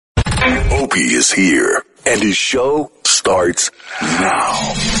Opie is here, and his show starts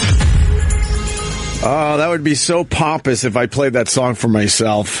now. Oh, that would be so pompous if I played that song for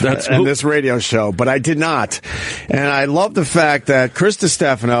myself in this radio show, but I did not. And I love the fact that Chris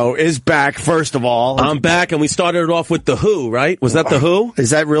Distefano is back, first of all. I'm back, and we started it off with The Who, right? Was that The Who?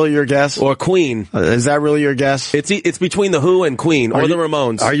 Is that really your guess? Or Queen? Is that really your guess? It's between The Who and Queen, or the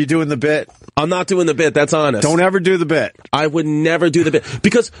Ramones. Are you doing the bit? I'm not doing the bit, that's honest. Don't ever do the bit. I would never do the bit.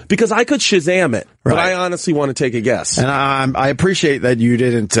 Because I could Shazam it, but I honestly want to take a guess. And I appreciate that you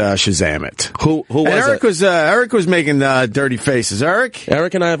didn't Shazam it. Who was Eric it? Eric was making dirty faces. Eric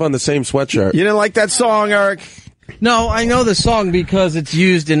and I have on the same sweatshirt. You didn't like that song, Eric? No, I know the song because it's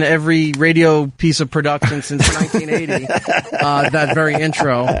used in every radio piece of production since 1980. That very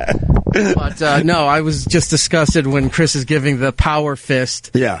intro. But no, I was just disgusted when Chris is giving the power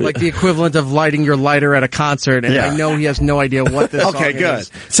fist. Yeah. Like the equivalent of lighting your lighter at a concert, and I know he has no idea what this song is. Okay, good.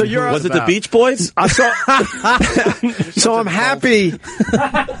 So was it the Beach Boys? So I'm happy.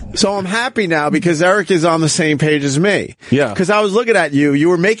 So I'm happy now because Eric is on the same page as me. Yeah. Because I was looking at you. You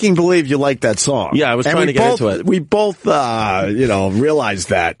were making believe you liked that song. Yeah, I was trying to get into it. We both, realized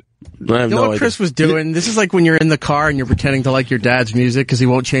that. I have You know what Chris was doing? This is like when you're in the car and you're pretending to like your dad's music because he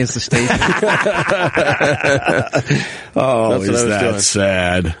won't change the station. Oh, That's is that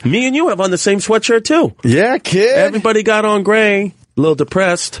sad? Me and you have on the same sweatshirt, too. Yeah, kid. Everybody got on gray. A little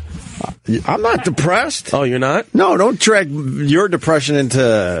depressed. I'm not depressed. Oh, you're not? No, don't drag your depression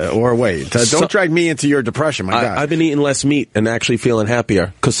don't drag me into your depression, my God. I've been eating less meat and actually feeling happier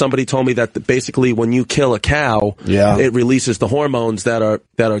because somebody told me that basically when you kill a cow, it releases the hormones that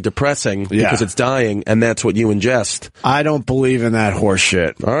are depressing because it's dying, and that's what you ingest. I don't believe in that horse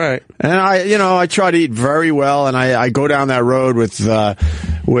shit. All right. And I try to eat very well, and I go down that road with the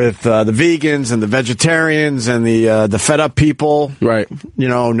vegans and the vegetarians and the fed up people. Right.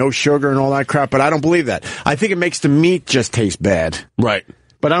 No sugar and all that crap, but I don't believe that. I think it makes the meat just taste bad. Right.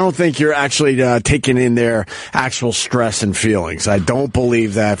 But I don't think you're actually taking in their actual stress and feelings. I don't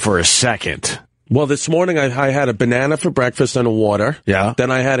believe that for a second. Well, this morning I had a banana for breakfast and a water. Yeah. Then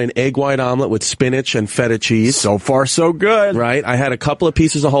I had an egg white omelet with spinach and feta cheese. So far, so good. Right. I had a couple of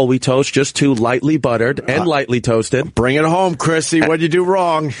pieces of whole wheat toast, just two, lightly buttered and lightly toasted. Bring it home, Chrissy. What'd you do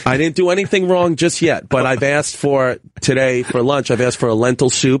wrong? I didn't do anything wrong just yet, but I've asked for today for lunch. I've asked for a lentil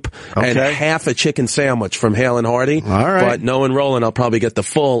soup and half a chicken sandwich from Hale and Hardy. All right. But knowing Roland, I'll probably get the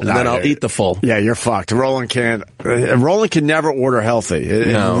full, and then I'll eat the full. Yeah, you're fucked. Roland can never order healthy.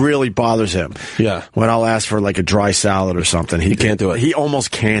 It really bothers him. Yeah. When I'll ask for like a dry salad or something, he can't do it. He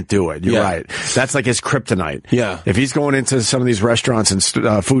almost can't do it. You're right. That's like his kryptonite. Yeah. If he's going into some of these restaurants and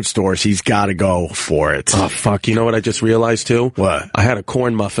food stores, he's got to go for it. Oh, fuck. You know what I just realized, too? What? I had a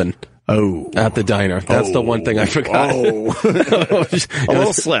corn muffin. Oh. At the diner. That's the one thing I forgot. Oh. A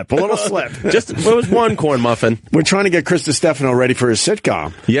little slip. It was one corn muffin. We're trying to get Chris Distefano ready for his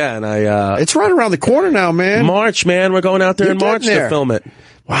sitcom. Yeah, and it's right around the corner now, man. March, man. We're going out there in March to film it.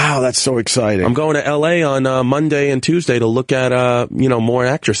 Wow, that's so exciting. I'm going to L.A. on Monday and Tuesday to look at, more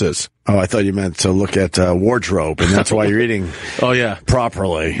actresses. Oh, I thought you meant to look at wardrobe, and that's why you're eating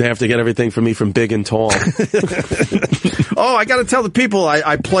properly. They have to get everything from me from big and tall. Oh, I got to tell the people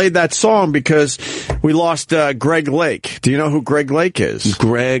I played that song because we lost Greg Lake. Do you know who Greg Lake is?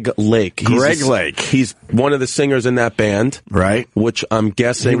 Greg Lake. He's one of the singers in that band. Right. Which I'm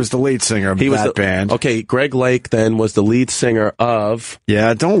guessing... He was the lead singer of that band. Okay, Greg Lake then was the lead singer of...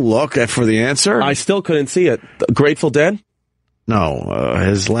 Yeah, don't look for the answer. I still couldn't see it. Grateful Dead? No,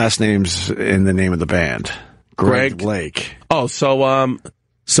 his last name's in the name of the band. Greg Lake. Oh,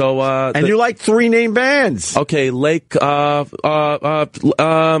 and you like three name bands. Okay, Lake, Blank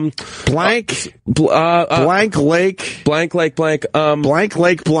Lake. Blank Lake Blank,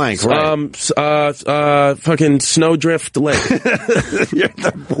 right. Fucking Snowdrift Lake. You're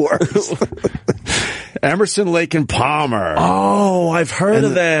the worst. Emerson, Lake and Palmer. Oh, I've heard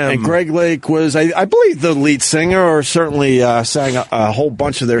of them. And Greg Lake was, I believe, the lead singer, or certainly sang a whole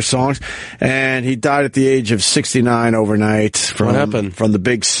bunch of their songs. And he died at the age of 69 overnight. What happened? From the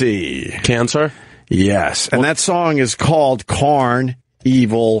Big C. Cancer? Yes. And that song is called Carn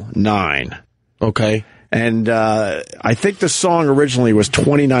Evil 9. Okay. And I think the song originally was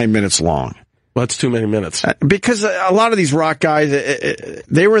 29 minutes long. Well, that's too many minutes. Because a lot of these rock guys,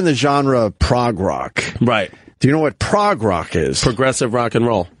 they were in the genre of prog rock. Right. Do you know what prog rock is? Progressive rock and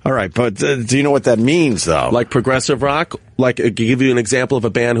roll. All right, but do you know what that means, though? Like progressive rock? Like, give you an example of a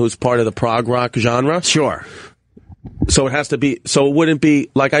band who's part of the prog rock genre? Sure. So it has to be, so it wouldn't be,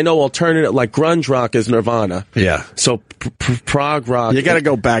 like, I know alternative, like grunge rock is Nirvana. Yeah. So prog rock. You gotta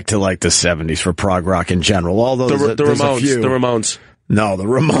go back to like the 70s for prog rock in general. Although the Ramones. No, the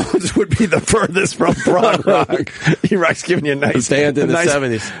Ramones would be the furthest from prog rock. E-Rock's giving you a nice band in the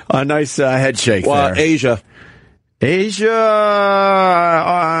 70s. A nice head shake there. Asia. Asia,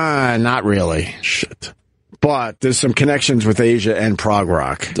 not really. Shit. But there's some connections with Asia and prog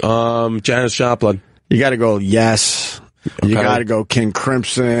rock. Janis Joplin. You got to go Yes. Okay. You got to go King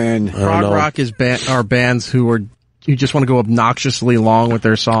Crimson. Prog rock are bands who you just want to go obnoxiously long with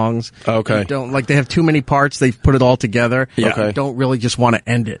their songs. Okay. You don't they have too many parts. They've put it all together. Yeah. Okay. You don't really just want to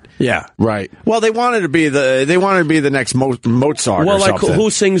end it. Yeah. Right. Well, they wanted to be the next Mozart. Well, or something.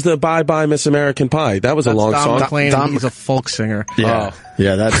 who sings the Bye Bye Miss American Pie? That was a long Don song. McLean, he's a folk singer. Yeah. Oh.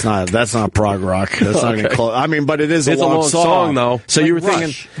 Yeah, that's not prog rock. That's not even close. I mean, but it is a long song though. So you were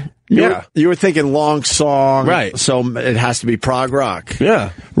thinking, you were thinking long song, right? So it has to be prog rock.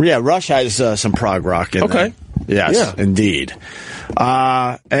 Yeah. Rush has some prog rock in there. Yes, indeed.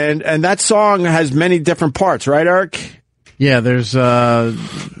 And that song has many different parts, right, Eric? Yeah, there's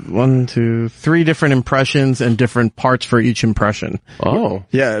 1, 2, 3 different impressions and different parts for each impression. Oh,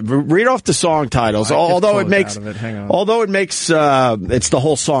 yeah. Read off the song titles. Although it makes it's the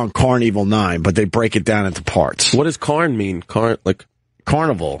whole song Carn Evil 9, but they break it down into parts. What does Carn mean?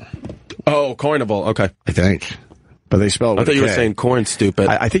 Carnival. Oh, carnival. Okay, I think. But they spell it with I thought you were saying corn, stupid.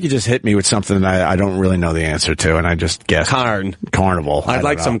 I think you just hit me with something that I don't really know the answer to, and I just guessed. Carnival. I'd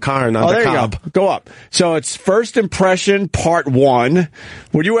like some carn on the cob. Go up. So it's First Impression Part 1.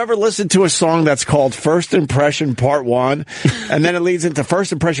 Would you ever listen to a song that's called First Impression Part 1, and then it leads into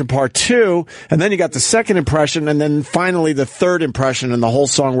First Impression Part 2, and then you got the second impression, and then finally the third impression, and the whole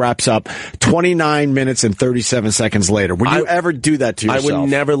song wraps up 29 minutes and 37 seconds later. Would you ever do that to yourself? I would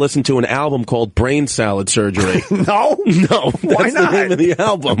never listen to an album called Brain Salad Surgery. No? No. Why not? The name of the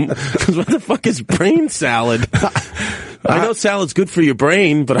album. Because what the fuck is brain salad? I know salad's good for your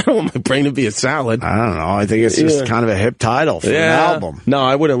brain, but I don't want my brain to be a salad. I don't know. I think it's just kind of a hip title for an album. No,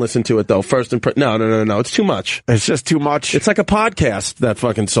 I wouldn't listen to it, though. No. It's too much. It's just too much. It's like a podcast, that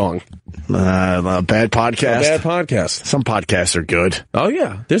fucking song. A bad podcast? A bad podcast. Some podcasts are good. Oh,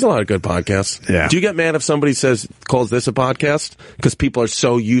 yeah. There's a lot of good podcasts. Yeah. Do you get mad if somebody calls this a podcast? Because people are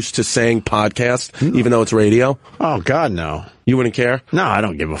so used to saying podcast, even though it's radio? Oh, God, no. You wouldn't care? No, I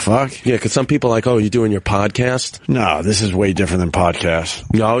don't give a fuck. Yeah, because some people are like, oh, you're doing your podcast? No, this is way different than podcast.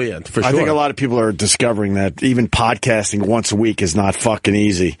 Oh, yeah, for sure. I think a lot of people are discovering that even podcasting once a week is not fucking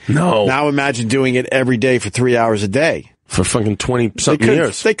easy. No. Now imagine doing it every day for 3 hours a day. For fucking 20-something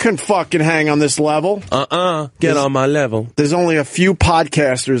years. They couldn't fucking hang on this level. Get on my level. There's only a few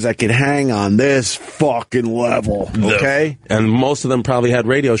podcasters that could hang on this fucking level, okay? And most of them probably had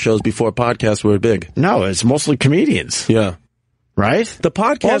radio shows before podcasts were big. No, it's mostly comedians. Yeah. Right? The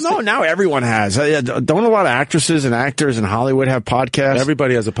podcast... Well, no, now everyone has. Don't a lot of actresses and actors in Hollywood have podcasts?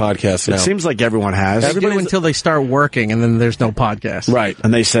 Everybody has a podcast now. It seems like everyone has. They do until they start working, and then there's no podcast. Right.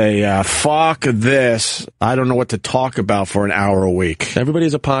 And they say, fuck this. I don't know what to talk about for an hour a week. Everybody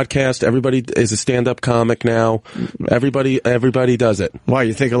has a podcast. Everybody is a stand-up comic now. Everybody does it. Why?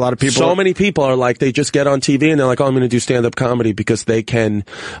 You think a lot of people... So many people are like, they just get on TV and they're like, oh, I'm going to do stand-up comedy because they can,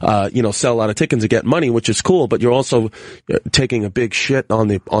 sell a lot of tickets and get money, which is cool, but you're also taking a big shit on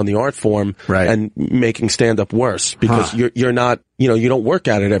the art form, right, and making stand up worse because you're not, you don't work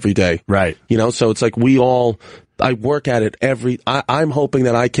at it every day. Right. So it's like I work at it I'm hoping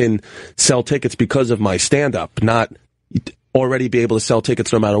that I can sell tickets because of my stand up, not already be able to sell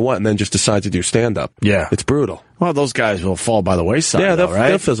tickets no matter what and then just decide to do stand up. Yeah. It's brutal. Well, those guys will fall by the wayside. Yeah,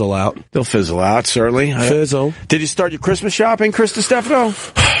 they'll fizzle out. They'll fizzle out, certainly. Fizzle. Did you start your Christmas shopping, Chris Distefano?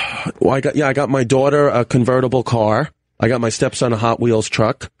 Well, I got my daughter a convertible car. I got my stepson a Hot Wheels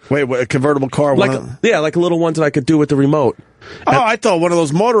truck. Wait, what, a convertible car? Like a little ones that I could do with the remote. I thought one of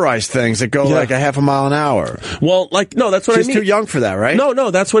those motorized things that go like a half a mile an hour. Well, no, that's what I mean. She's too young for that, right?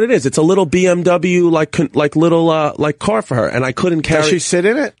 No, that's what it is. It's a little BMW, little car for her, and I couldn't carry. Does she sit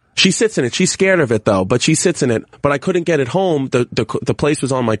in it? She sits in it. She's scared of it though, but she sits in it. But I couldn't get it home. The place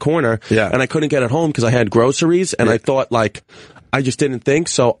was on my corner, and I couldn't get it home because I had groceries, and I thought I just didn't think.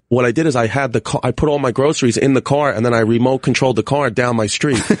 So what I did is I put all my groceries in the car and then I remote controlled the car down my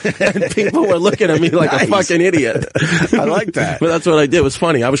street. And people were looking at me like a fucking idiot. I like that. But that's what I did. It was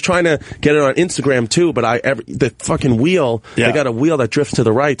funny. I was trying to get it on Instagram too, but the fucking wheel, they got a wheel that drifts to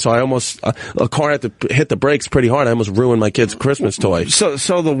the right. So I almost, a car had to hit the brakes pretty hard. I almost ruined my kid's Christmas toy.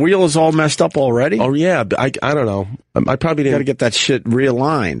 So the wheel is all messed up already? Oh yeah. I don't know. I probably didn't. Gotta get that shit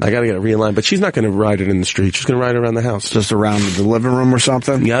realigned. I gotta get it realigned, but she's not gonna ride it in the street. She's gonna ride it around the house. Just around the living room or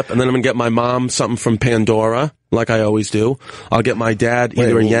something? Yep. And then I'm gonna get my mom something from Pandora, like I always do. I'll get my dad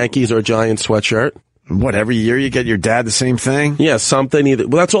either a Yankees or a Giants sweatshirt. What, every year you get your dad the same thing? Yeah, something either.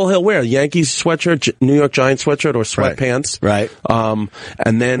 Well, that's all he'll wear. Yankees sweatshirt, New York Giants sweatshirt, or sweatpants. Right.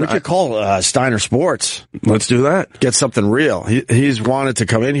 And then we could call Steiner Sports. Let's do that. Get something real. He's wanted to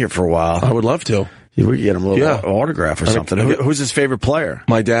come in here for a while. I would love to. We could get him a little autograph or something. Who's his favorite player?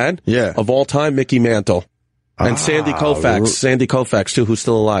 My dad? Yeah. Of all time, Mickey Mantle. And Sandy Koufax, too, who's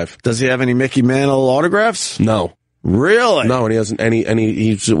still alive. Does he have any Mickey Mantle autographs? No. Really? No, and he hasn't any,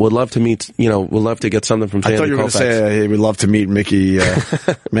 he would love to meet, would love to get something from Sandy Koufax. I thought you were going to say he would love to meet Mickey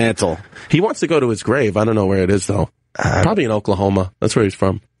Mantle. He wants to go to his grave. I don't know where it is, though. Probably in Oklahoma. That's where he's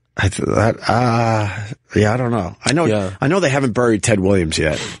from. I don't know. I know they haven't buried Ted Williams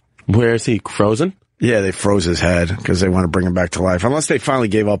yet. Where is he? Frozen? Yeah, they froze his head because they want to bring him back to life. Unless they finally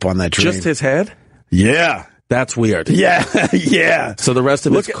gave up on that dream. Just his head? Yeah. That's weird. Yeah, yeah. So the rest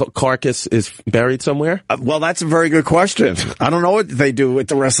of his carcass is buried somewhere? Well, that's a very good question. I don't know what they do with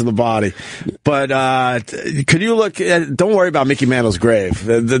the rest of the body. But could you look at, don't worry about Mickey Mantle's grave.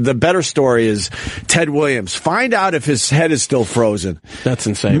 The better story is Ted Williams. Find out if his head is still frozen. That's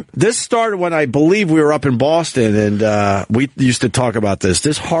insane. This started when I believe we were up in Boston, and we used to talk about this.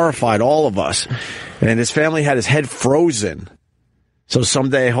 This horrified all of us. And his family had his head frozen. So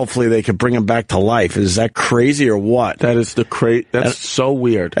someday, hopefully, they could bring him back to life. Is that crazy or what? That is that's so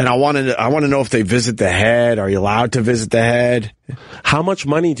weird. And I want to know if they visit the head. Are you allowed to visit the head? How much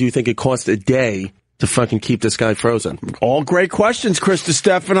money do you think it costs a day to fucking keep this guy frozen? All great questions, Chris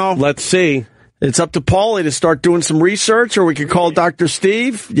Distefano. Let's see. It's up to Paulie to start doing some research, or we could call Dr.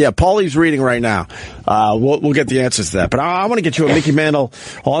 Steve. Yeah, Paulie's reading right now. We'll get the answers to that. But I want to get you a Mickey Mantle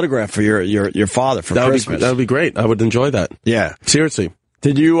autograph for your father for Christmas. That would be great. I would enjoy that. Yeah. Seriously.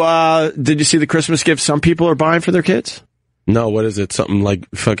 Did you see the Christmas gifts some people are buying for their kids? No, what is it? Something like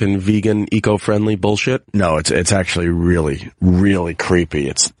fucking vegan, eco-friendly bullshit? No, it's actually really, really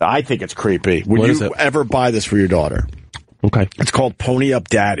creepy. I think it's creepy. Would you ever buy this for your daughter? Okay. It's called Pony Up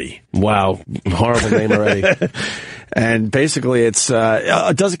Daddy. Wow. Horrible name already. And basically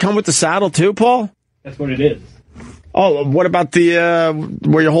does it come with the saddle too, Paul? That's what it is. Oh, what about the,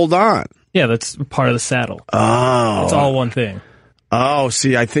 where you hold on? Yeah, that's part of the saddle. Oh. It's all one thing. Oh,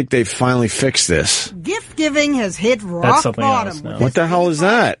 see, I think they finally fixed this. Gift giving has hit rock bottom. What the hell is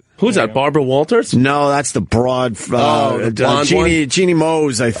that? Who's that, Barbara Walters? No, that's the broad, Jeannie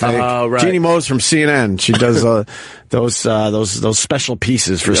Mose, I think. Oh, right. Jeannie Mose from CNN. She does, those special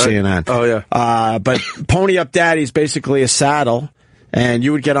pieces for CNN. Oh, yeah. But Pony Up Daddy is basically a saddle, and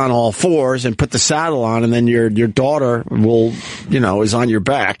you would get on all fours and put the saddle on, and then your daughter will, is on your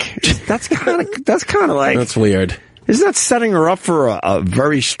back. That's kind of like. That's weird. Isn't that setting her up for a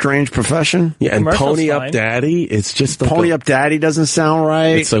very strange profession? Yeah, and Pony Up Daddy, it's just like Pony Up Daddy doesn't sound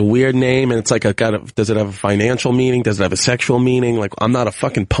right. It's a weird name, and it's like does it have a financial meaning? Does it have a sexual meaning? Like, I'm not a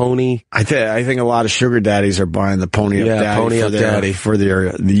fucking pony. I think a lot of sugar daddies are buying the Pony Up Daddy for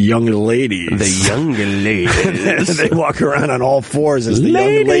the young ladies. The young ladies. They walk around on all fours as the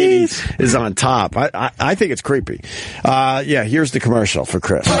young lady is on top. I think it's creepy. Yeah, here's the commercial for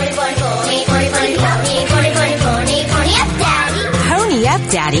Chris. Pony Up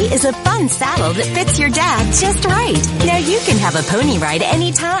Daddy is a fun saddle that fits your dad just right. Now you can have a pony ride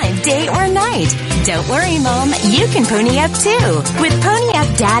anytime, day or night. Don't worry, Mom, you can pony up too. With Pony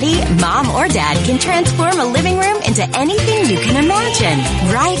Up Daddy, Mom or Dad can transform a living room into anything you can imagine.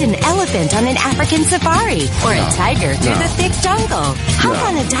 Ride an elephant on an African safari or a tiger through the thick jungle. Hop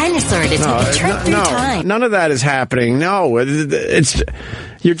on a dinosaur to take a trip through time. None of that is happening. No,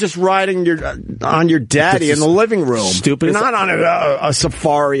 you're just riding on your daddy in the living room. Stupid. You're not on a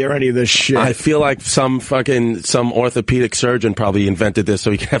safari or any of this shit. I feel like some orthopedic surgeon probably invented this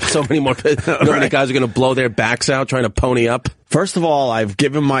so he can have so many more. The guys are going to blow their backs out trying to pony up. First of all, I've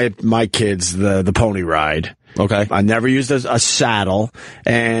given my kids the pony ride. Okay. I never used a saddle,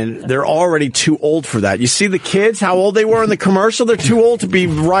 and they're already too old for that. You see the kids, how old they were in the commercial? They're too old to be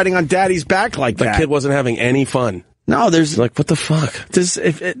riding on daddy's back like that. The kid wasn't having any fun. No, there's like, what the fuck?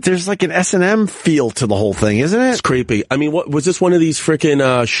 There's like an S&M feel to the whole thing, isn't it? It's creepy. I mean, what was this one of these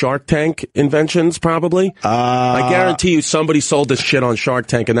freaking Shark Tank inventions? Probably. I guarantee you, somebody sold this shit on Shark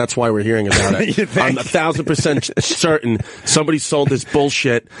Tank, and that's why we're hearing about it. I'm 1,000% certain somebody sold this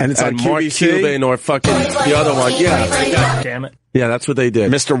bullshit, and it's on Mark QVC? Cuban or fucking the other one. Yeah. God damn it. Yeah, that's what they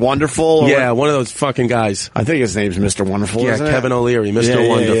did. Mr. Wonderful? Yeah, one of those fucking guys. I think his name's Mr. Wonderful, Yeah, isn't Kevin it? O'Leary, Mr.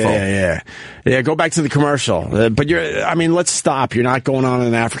 Wonderful. Yeah, go back to the commercial. But let's stop. You're not going on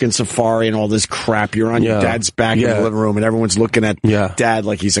an African safari and all this crap. You're on your dad's back in the living room, and everyone's looking at dad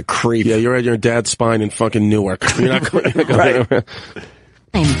like he's a creep. Yeah, you're at your dad's spine in fucking Newark. You're not going right.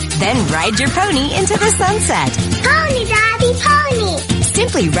 Then ride your pony into the sunset. Pony, Daddy, pony.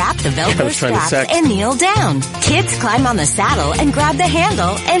 Simply wrap the Velcro straps and kneel down. Kids climb on the saddle and grab the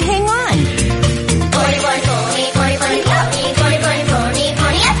handle and hang on.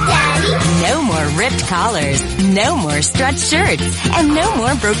 No more ripped collars, no more stretched shirts, and no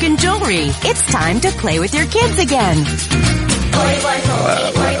more broken jewelry. It's time to play with your kids again.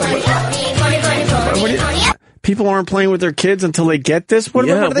 People aren't playing with their kids until they get this? What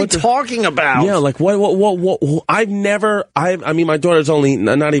are they talking about? Yeah, like what I mean, my daughter's only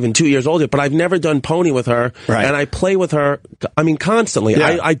not even 2 years old yet, but I've never done pony with her. Right. And I play with her, I mean, constantly.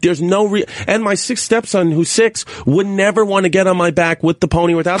 Yeah. There's no and my 6 stepson, who's 6, would never want to get on my back with the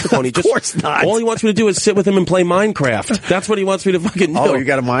pony or without the pony. Of course not. All he wants me to do is sit with him and play Minecraft. That's what he wants me to fucking do. Oh, you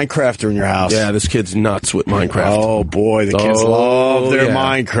got a Minecrafter in your house. Yeah, this kid's nuts with Minecraft. Oh, boy, the kids love their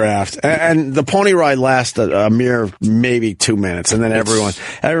Minecraft. And the pony ride lasts a mere maybe 2 minutes, and then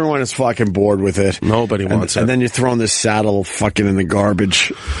everyone is fucking bored with it. Nobody wants it. And then you're throwing this saddle fucking in the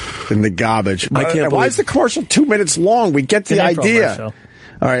garbage. I can't Why is the commercial 2 minutes long? We get the idea.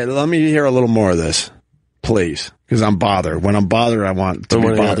 All right, let me hear a little more of this, please, because I'm bothered. When I'm bothered, I want to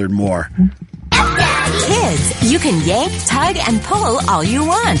be bothered more. Kids, you can yank, tug, and pull all you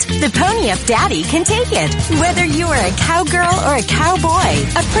want. The Pony Up Daddy can take it. Whether you are a cowgirl or a cowboy,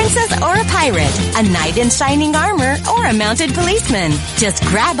 a princess or a pirate, a knight in shining armor or a mounted policeman, just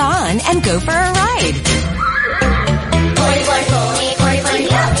grab on and go for a ride. Pony boy, pony, pony, pony,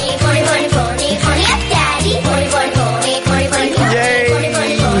 pony, pony, pony, pony, pony up daddy. Pony boy, pony, pony, pony, pony, pony,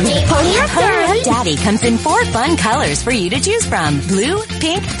 pony, pony, pony up daddy comes in 4 fun colors for you to choose from: blue,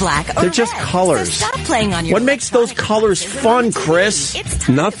 pink, black, or They're just red. colors. So stop playing on your What makes those colors fun, Chris?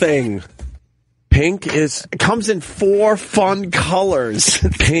 Nothing. Pink It comes in 4 fun colors.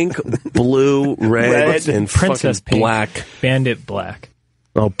 pink, blue, red, and Princess fucking pink, black. Bandit black.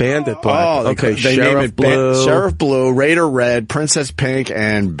 Oh, Bandit black. Oh, okay, they Sheriff name it blue. Sheriff Blue, Raider Red, Princess Pink,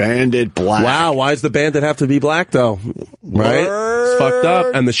 and Bandit Black. Wow, why does the bandit have to be black though? Right? Word. It's fucked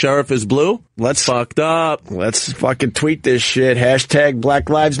up. And the sheriff is blue? Fucked up. Let's fucking tweet this shit. Hashtag Black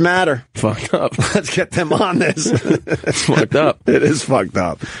Lives Matter. Fucked up. Let's get them on this. It's fucked up. It is fucked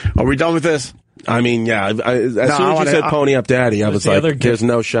up. Are we done with this? I mean, yeah. As soon as you said Pony Up Daddy, I was like, there's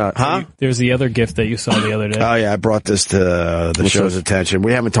no shot. Huh? There's the other gift that you saw the other day. Oh, yeah, I brought this to the show's attention.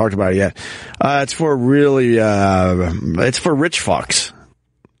 We haven't talked about it yet. It's for it's for rich fucks.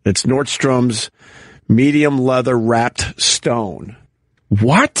 It's Nordstrom's medium leather wrapped stone.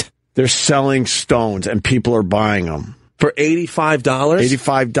 What? They're selling stones, and people are buying them. For $85?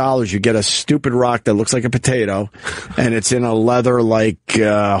 $85, you get a stupid rock that looks like a potato, and it's in a leather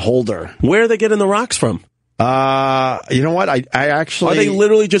holder. Where are they getting the rocks from? You know what? I actually... Are they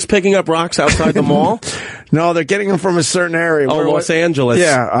literally just picking up rocks outside the mall? No, they're getting them from a certain area. Oh, Los Angeles.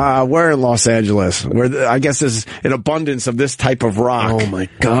 Yeah, we're in Los Angeles, where I guess there's an abundance of this type of rock. Oh my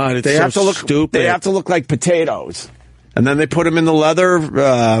God, it's stupid. They have to look like potatoes. And then they put them in the leather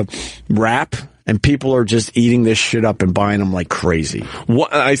wrap, and people are just eating this shit up and buying them like crazy.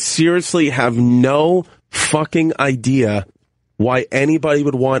 What, I seriously have no fucking idea why anybody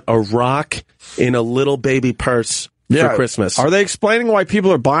would want a rock in a little baby purse for Christmas. Are they explaining why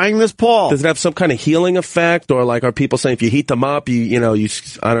people are buying this, Paul? Does it have some kind of healing effect, or like are people saying if you heat them up, you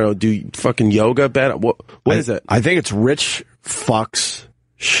I don't know, do fucking yoga better? What is it? I think it's rich fucks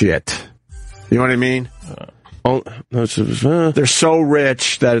shit. You know what I mean? They're so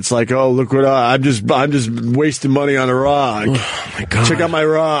rich that it's like, oh, look what I'm just wasting money on a rock. Oh my God. Check out my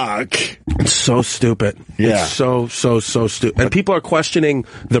rock. It's so stupid. Yeah. It's so stupid. And people are questioning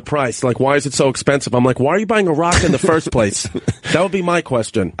the price. Like, why is it so expensive? I'm like, why are you buying a rock in the first place? That would be my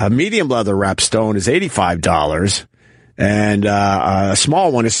question. A medium leather wrapped stone is $85. And a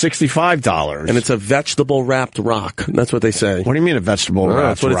small one is $65. And it's a vegetable wrapped rock. That's what they say. What do you mean a vegetable wrapped rock?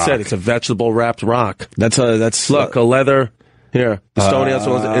 That's what it said. It's a vegetable wrapped rock. Look, a leather. Here, the stony is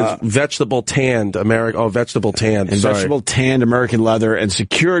vegetable tanned vegetable tanned. Vegetable tanned American leather and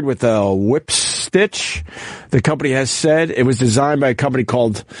secured with a whip stitch. The company has said it was designed by a company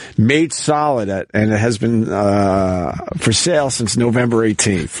called Made Solid, and it has been for sale since November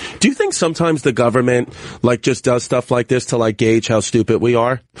 18th. Do you think sometimes the government just does stuff like this to gauge how stupid we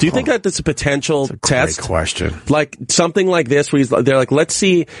are? Do you think that that's a potential test? Great question. Like something like this where they're like, let's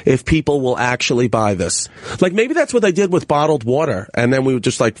see if people will actually buy this. Like maybe that's what they did with bottled water, and then we were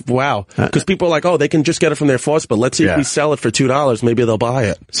just like, wow, because people are like, oh, they can just get it from their faucet, but let's see if we sell it for $2, maybe they'll buy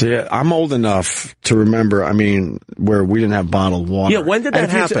it. See, I'm old enough to remember, where we didn't have bottled water. Yeah, when did that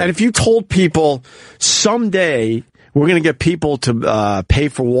happen? And if you told people someday we're going to get people to pay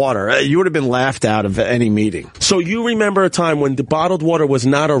for water, you would have been laughed out of any meeting. So you remember a time when the bottled water was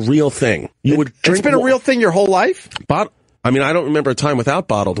not a real thing? You would drink. It's been a real thing your whole life? I mean, I don't remember a time without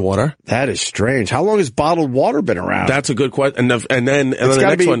bottled water. That is strange. How long has bottled water been around? That's a good question. And then the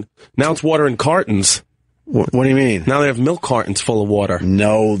next one, now it's water in cartons. What do you mean? Now they have milk cartons full of water.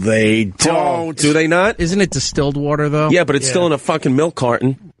 No, they don't. Do they not? Isn't it distilled water, though? Yeah, but it's still in a fucking milk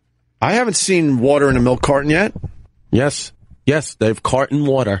carton. I haven't seen water in a milk carton yet. Yes. Yes, they have carton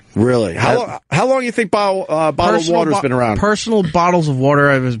water. Really? How long do you think bottled water's been around? Personal bottles of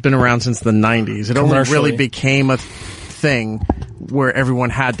water has been around since the 90s. It only really became a thing where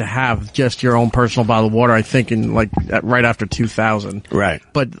everyone had to have just your own personal bottle of water, I think, in right after 2000. Right.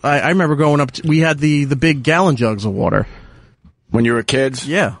 But I remember growing up, we had the big gallon jugs of water. When you were kids?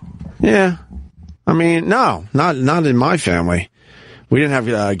 Yeah. Yeah. I mean, no, not in my family. We didn't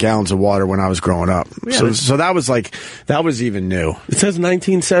have gallons of water when I was growing up. Yeah. So that was even new. It says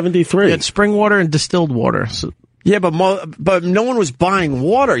 1973. It's spring water and distilled water. So. Yeah, but no one was buying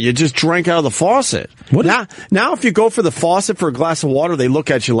water. You just drank out of the faucet. Now if you go for the faucet for a glass of water, they look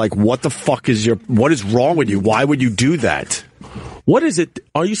at you like, what the fuck what is wrong with you? Why would you do that? What is it?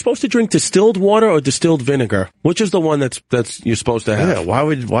 Are you supposed to drink distilled water or distilled vinegar? Which is the one that's you're supposed to have? Yeah,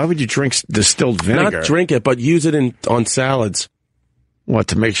 why would you drink distilled vinegar? Not drink it, but use it on salads. What,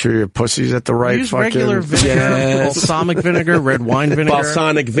 to make sure your pussy's at the right use fucking... regular vinegar, balsamic vinegar, red wine vinegar.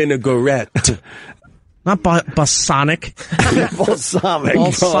 Balsamic vinaigrette. Not balsamic. Balsamic.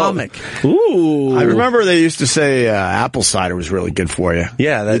 Balsamic. Ooh. I remember they used to say apple cider was really good for you.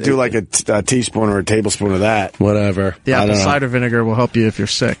 Yeah. They do like a teaspoon or a tablespoon of that. Whatever. The apple cider vinegar will help you if you're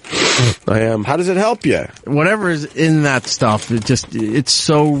sick. I am. How does it help you? Whatever is in that stuff, it's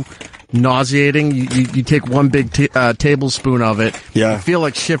so nauseating. You take one big tablespoon of it. Yeah. You feel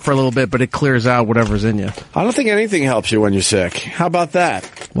like shit for a little bit, but it clears out whatever's in you. I don't think anything helps you when you're sick. How about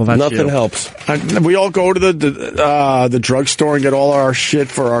that? Well, that's nothing helps. We all go to the drugstore and get all our shit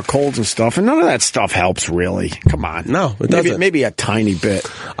for our colds and stuff, and none of that stuff helps really. Come on. No, it doesn't. Maybe a tiny bit.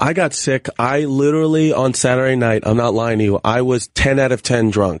 I got sick. I literally, on Saturday night, I'm not lying to you, I was 10 out of 10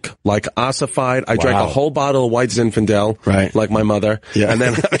 drunk. Like, ossified. I drank a whole bottle of White Zinfandel. Right. Like my mother. Yeah. And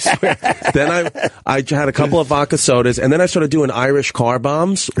then, I swear, then I had a couple of vodka sodas, and then I started doing Irish car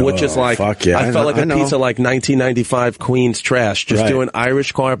bombs, which is like, fuck yeah. I felt like a piece of like 1995 Queens trash, just doing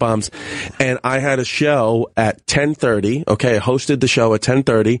Irish car bombs. And I had a show at 10:30. Okay, I hosted the show at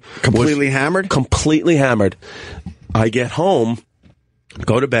 10:30. Completely hammered? Completely hammered. I get home,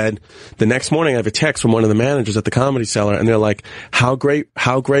 go to bed. The next morning, I have a text from one of the managers at the Comedy Cellar, and they're like, how great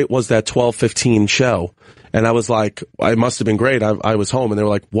was that 12:15 show? And I was like, it must have been great. I was home, and they were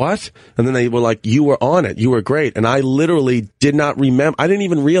like, what? And then they were like, you were on it. You were great. And I literally did not remember. I didn't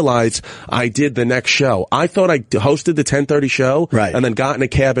even realize I did the next show. I thought I hosted the 10:30 show, and then got in a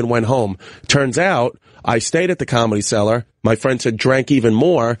cab and went home. Turns out, I stayed at the Comedy Cellar. My friend said drank even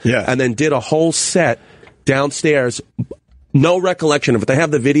more, and then did a whole set downstairs. No recollection of it. They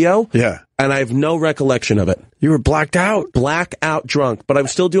have the video. Yeah. And I have no recollection of it. You were blacked out. Blackout drunk. But I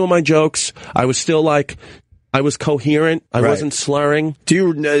was still doing my jokes. I was still like, I was coherent. I wasn't slurring. Do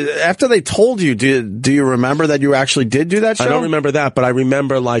you, after they told you, do you remember that you actually did do that show? I don't remember that, but I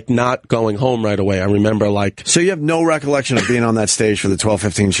remember like not going home right away. I remember like... So you have no recollection of being on that stage for the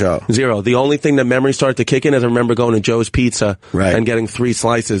 12:15 show? Zero. The only thing that memory started to kick in is I remember going to Joe's Pizza and getting 3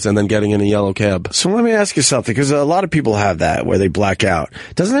 slices and then getting in a yellow cab. So let me ask you something, because a lot of people have that where they black out.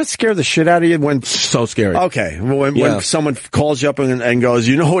 Doesn't that scare the shit out of you when... So scary. Okay. When someone calls you up and goes,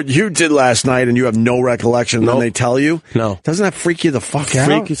 you know what you did last night, and you have no recollection, and then they tell you? No. Doesn't that freak you the fuck out?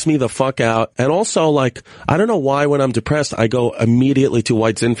 Freaks me the fuck out. And also, like, I don't know why when I'm depressed, I go immediately to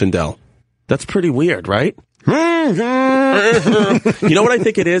White Zinfandel. That's pretty weird, right? You know what I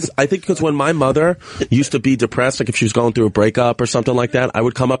think it is? I think because when my mother used to be depressed, like if she was going through a breakup or something like that, I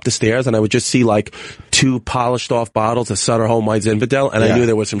would come up the stairs and I would just see like 2 polished off bottles of Sutter Home White Zinfandel, and I knew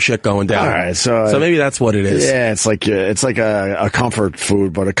there was some shit going down. All right, so maybe that's what it is. Yeah, it's like a comfort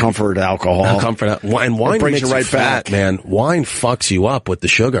food, but a comfort alcohol. And wine brings makes you right fat, back, man. Wine fucks you up with the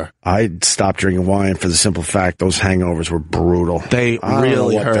sugar. I stopped drinking wine for the simple fact those hangovers were brutal. They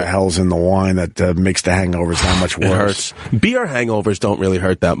really hurt. What the hell's in the wine that makes the hangovers that much worse? It hurts. Beer hangovers don't really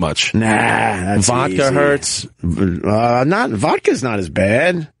hurt that much. Nah, that's vodka easy. Hurts. Vodka's not as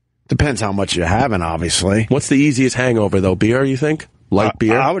bad. Depends how much you're having, obviously. What's the easiest hangover though? Beer, you think? Light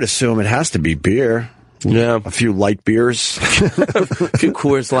beer? I would assume it has to be beer. Yeah. A few light beers. A few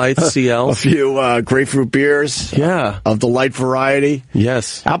Coors Lights, CLs. A few grapefruit beers. Yeah. Of the light variety.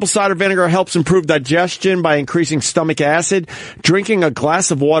 Yes. Apple cider vinegar helps improve digestion by increasing stomach acid. Drinking a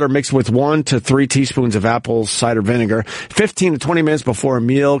glass of water mixed with 1 to 3 teaspoons of apple cider vinegar 15 to 20 minutes before a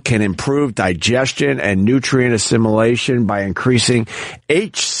meal can improve digestion and nutrient assimilation by increasing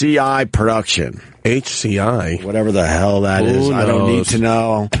HCI production. HCI, whatever the hell that is. I don't need to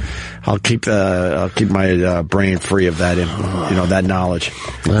know. I'll keep my brain free of that, that knowledge.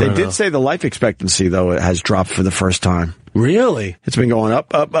 They did say the life expectancy though has dropped for the first time. Really? It's been going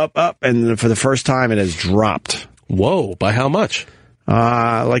up, and for the first time it has dropped. Whoa! By how much?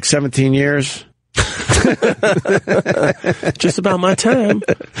 Like 17 years. Just about my time.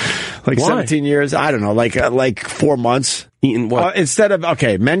 Like Why? 17 years. I don't know. Like 4 months. Eating what? Instead of,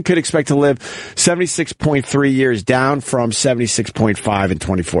 men could expect to live 76.3 years, down from 76.5 in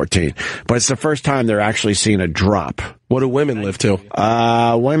 2014. But it's the first time they're actually seeing a drop. What do women live to?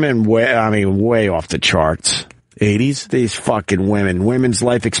 Women, way off the charts. 80s? These fucking women. Women's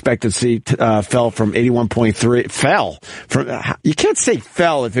life expectancy fell from 81.3. Fell. You can't say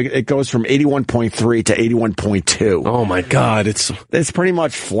fell if it goes from 81.3 to 81.2. Oh my God. It's pretty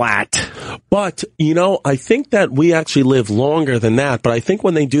much flat. But, I think that we actually live longer than that. But I think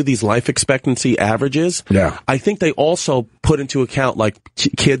when they do these life expectancy averages, I think they also put into account like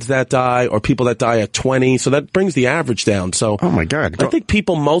kids that die or people that die at 20. So that brings the average down. So, oh my God. I think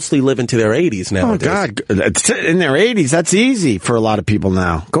people mostly live into their 80s nowadays. Oh God. In their 80s, that's easy for a lot of people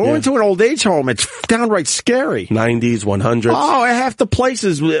now. Go into an old age home, it's downright scary. 90s, 100s. Oh, half the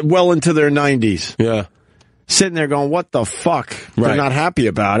places well into their 90s. Yeah. Sitting there going, what the fuck? They're not happy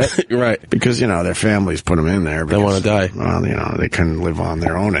about it. Right. Because, their families put them in there. Because, they want to die. Well, they couldn't live on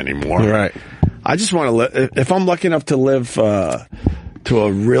their own anymore. Right. I just want to live, if I'm lucky enough to live to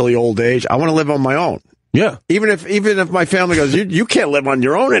a really old age, I want to live on my own. Yeah. Even if my family goes, you can't live on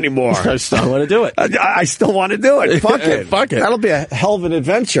your own anymore. I still want to do it. I still want to do it. Fuck it. Fuck it. That'll be a hell of an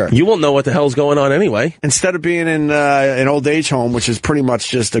adventure. You won't know what the hell's going on anyway. Instead of being in an old age home, which is pretty much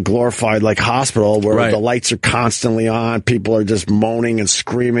just a glorified hospital where the lights are constantly on, people are just moaning and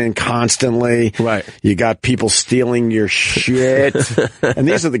screaming constantly. Right. You got people stealing your shit. And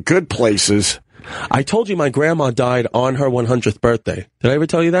these are the good places. I told you my grandma died on her 100th birthday. Did I ever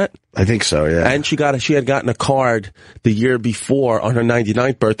tell you that? I think so, yeah. And she had gotten a card the year before on her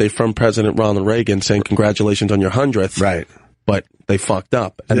 99th birthday from President Ronald Reagan saying congratulations on your 100th. Right. But they fucked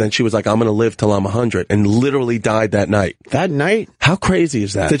up. And then she was like, I'm going to live till I'm 100, and literally died that night. That night? How crazy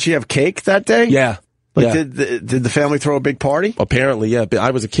is that? Did she have cake that day? Yeah. Did the family throw a big party? Apparently, yeah. But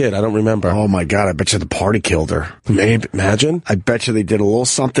I was a kid. I don't remember. Oh, my God. I bet you the party killed her. Maybe. Imagine. I bet you they did a little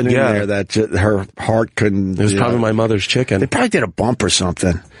something in there that her heart couldn't... It was probably my mother's chicken. They probably did a bump or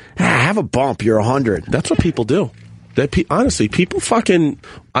something. Have a bump. You're 100. That's what people do. Honestly, people fucking...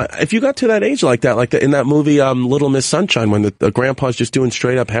 if you got to that age like that, in that movie Little Miss Sunshine, when the grandpa's just doing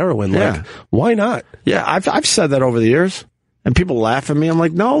straight up heroin, why not? Yeah, I've said that over the years. And people laugh at me. I'm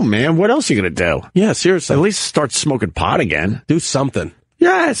like, no, man, what else are you going to do? Yeah, seriously. At least start smoking pot again. Do something.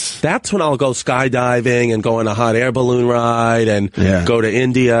 Yes. That's when I'll go skydiving and go on a hot air balloon ride and go to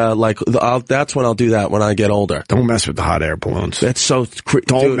India. That's when I'll do that when I get older. Don't mess with the hot air balloons. That's so...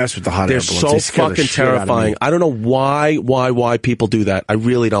 Don't mess with the hot air balloons. They're so fucking terrifying. I don't know why people do that. I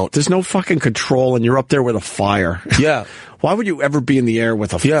really don't. There's no fucking control and you're up there with a fire. Yeah. Why would you ever be in the air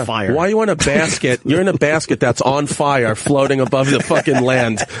with a fire? Why are you in a basket? You're in a basket that's on fire floating above the fucking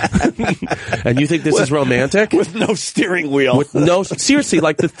land. And you think this is romantic? With no steering wheel. Seriously,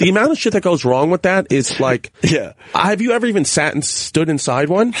 the amount of shit that goes wrong with that is yeah. Have you ever even sat and stood inside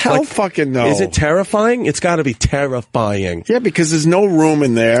one? Hell fucking no. Is it terrifying? It's gotta be terrifying. Yeah, because there's no room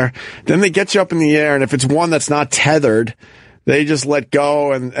in there. Then they get you up in the air, and if it's one that's not tethered, they just let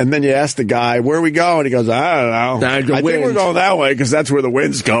go, and then you ask the guy, where are we going? He goes, I don't know. I think we're going that way because that's where the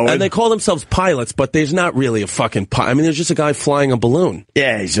wind's going. And they call themselves pilots, but there's not really a fucking pilot. I mean, there's just a guy flying a balloon.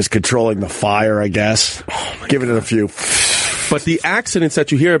 Yeah, he's just controlling the fire, I guess. Giving it a few. But the accidents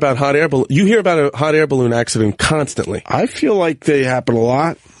that you hear about you hear about a hot air balloon accident constantly. I feel like they happen a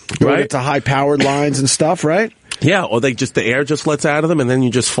lot. Right? To high-powered lines and stuff, right? Yeah, or the air just lets out of them and then you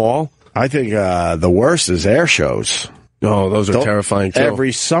just fall. I think the worst is air shows. Oh, those are terrifying, too.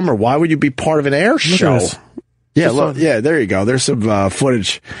 Every summer. Why would you be part of an air show? Yeah, look, there you go. There's some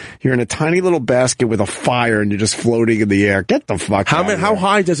footage. You're in a tiny little basket with a fire and you're just floating in the air. Get the fuck out of here. How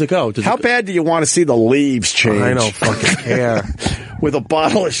high does it go? How bad do you want to see the leaves change? I don't fucking care. With a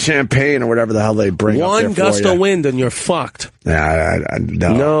bottle of champagne or whatever the hell they bring up there One gust of wind and you're fucked. Nah,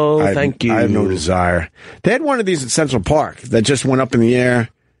 no. No, thank you. I have no desire. They had one of these at Central Park that just went up in the air.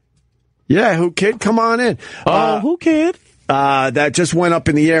 Yeah, Who Kid? Come on in. Who Kid? That just went up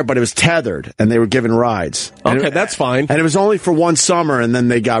in the air, but it was tethered, and they were giving rides. Okay, that's fine. And it was only for one summer, and then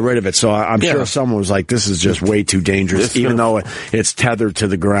they got rid of it. So I'm sure someone was like, this is just way too dangerous, even though it's tethered to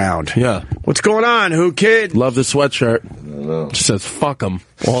the ground. Yeah. What's going on, Who Kid? Love the sweatshirt. Just says, fuck them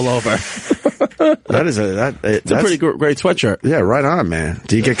all over. That's a pretty great sweatshirt. Yeah, right on, man.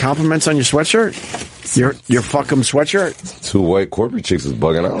 Do you get compliments on your sweatshirt? Your fuck 'em sweatshirt? 2 white corporate chicks was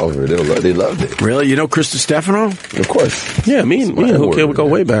bugging out over it. They loved it. Really? You know Chris Distefano? Of course. Yeah, me and Who Kid would go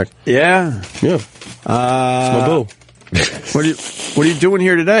way back. Yeah. Yeah. It's my boo. What are you doing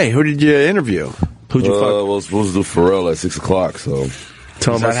here today? Who did you interview? Who'd you fuck? Well, I was supposed to do Pharrell at 6 o'clock, so.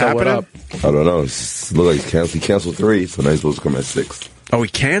 Tell him I said what up. I don't know. It looked like he canceled 3, so now he's supposed to come at 6. Oh, he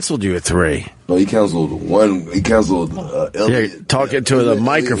canceled you at 3. No, he canceled 1. He canceled Elliot. Talking to the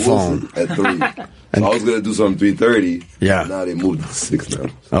microphone. At 3. So I was going to do something 3:30. Yeah. Now they moved it to 6 now.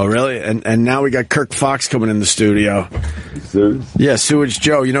 Oh, really? And now we got Kirk Fox coming in the studio. You serious? Yeah, Sewage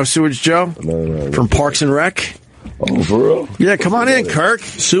Joe. You know Sewage Joe? No. From Parks and Rec? Oh, for real? Yeah, come on in, Kirk.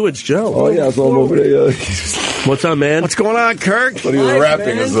 Sewage Joe. Oh, yeah, I saw him over there. What's up, man? What's going on, Kirk? I thought he was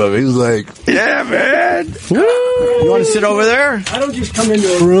rapping or something. He was like, yeah, man. You want to sit over there? I don't just come into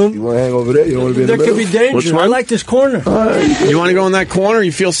a room. You want to hang over there? You don't want to be in the There middle? could be danger. I like this corner. You want to go in that corner?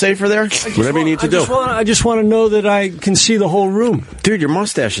 You feel safer there? Whatever you need to do. I just want to know that I can see the whole room. Dude, your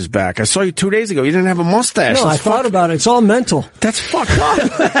mustache is back. I saw you 2 days ago. You didn't have a mustache. No, I thought about it. It's all mental. That's fucked up.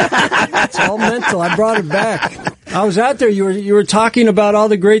 It's all mental. I brought it back. I was out there. You were talking about all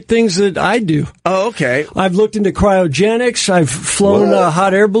the great things that I do. Oh, okay. I've looked into cryogenics. I've flown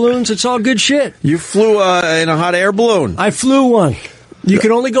hot air balloons. It's all good shit. You flew in a hot air balloon. I flew one. You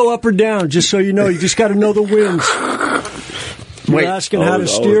can only go up or down, just so you know. You just got to know the winds. You're asking how to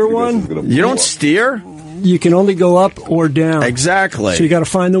steer one? You don't steer? You can only go up or down. Exactly. So you got to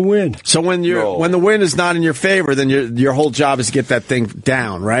find the wind. So when the wind is not in your favor, then your whole job is to get that thing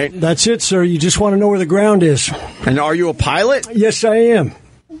down, right? That's it, sir. You just want to know where the ground is. And are you a pilot? Yes, I am.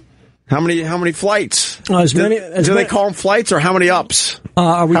 How many flights? Do they call them flights or how many ups?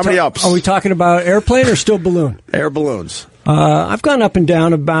 How many ups? Are we talking about airplane or still balloon? Air balloons. I've gone up and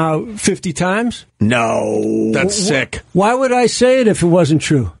down about 50 times. No. That's sick. Why would I say it if it wasn't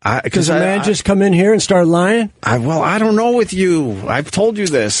true? Does a man just come in here and start lying? I don't know with you. I've told you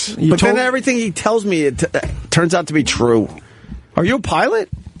this. Then everything he tells me it turns out to be true. Are you a pilot?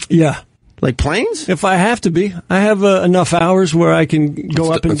 Yeah. Like planes? If I have to be. I have enough hours where I can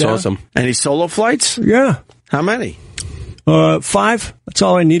go up and down. That's awesome. Any solo flights? Yeah. How many? 5. That's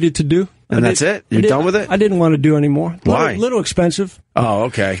all I needed to do. And that's it? You're done with it? I didn't want to do anymore. Why? Little expensive. Oh,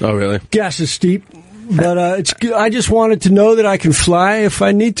 okay. Oh, really? Gas is steep. But it's good. I just wanted to know that I can fly if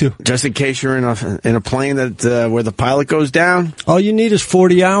I need to. Just in case you're in a plane that where the pilot goes down? All you need is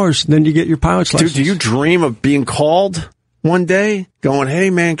 40 hours, then you get your pilot's license. Dude, do you dream of being called one day? Going, hey,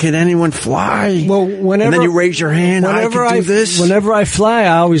 man, can anyone fly? Well, whenever... And then you raise your hand, I can do this? Whenever I fly,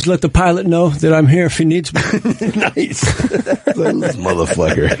 I always let the pilot know that I'm here if he needs me. Nice. This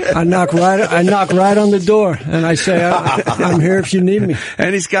motherfucker. I knock right on the door, and I say, I'm here if you need me.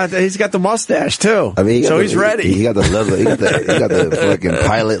 And he's got the mustache, too. I mean, he's ready. He got the leather. He got the fucking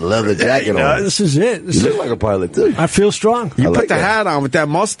pilot leather jacket on. This is it. You look like a pilot, too. I feel strong. You put the hat on with that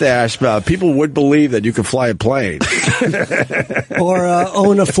mustache, people would believe that you could fly a plane. Or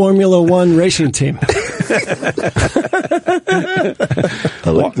own a Formula One racing team.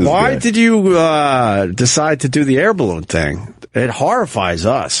 Why did you decide to do the air balloon thing? It horrifies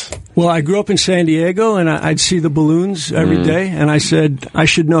us. Well, I grew up in San Diego, and I'd see the balloons every day, and I said I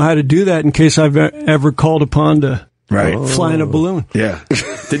should know how to do that in case I've ever called upon to fly in a balloon. Yeah.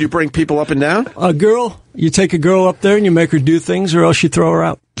 Did you bring people up and down? A girl. You take a girl up there, and you make her do things, or else you throw her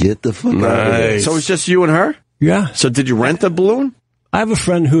out. Get the fuck out of here. So it's just you and her? Yeah. So did you rent the balloon? I have a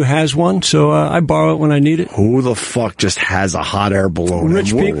friend who has one, so I borrow it when I need it. Who the fuck just has a hot air balloon?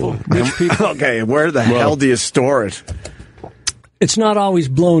 Rich people. Rich people. Okay, where the hell do you store it? It's not always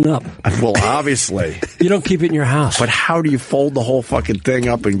blown up. Well, obviously. You don't keep it in your house. But how do you fold the whole fucking thing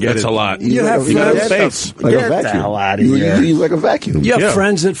up and get it? That's a lot. You have space. Like Get a the vacuum. hell out of here. You use like a vacuum. You have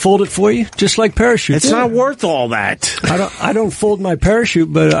friends that fold it for you, just like parachutes. It's not worth all that. I don't fold my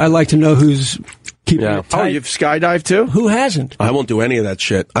parachute, but I like to know who's keeping it tight. Oh, you've skydived too? Who hasn't? I won't do any of that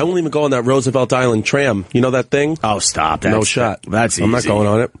shit. I won't even go on that Roosevelt Island tram. You know that thing? Oh, stop. No shot. That's easy. I'm not going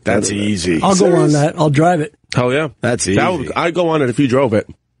on it. That's easy. I'll go on that. I'll drive it. Hell yeah. That's easy. I'd go on it if you drove it.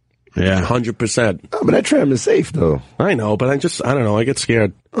 Yeah. 100%. Oh, but that tram is safe, though. I know, but I don't know. I get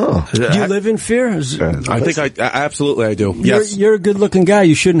scared. Oh. Do you live in fear? I think absolutely I do. Yes. You're a good looking guy.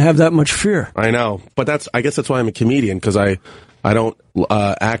 You shouldn't have that much fear. I know. But I guess that's why I'm a comedian, because I I don't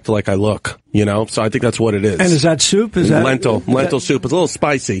act like I look, you know? So I think that's what it is. And is that soup? Is that lentil soup? It's a little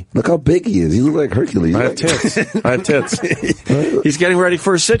spicy. Look how big he is. He looks like Hercules. I have tits. He's getting ready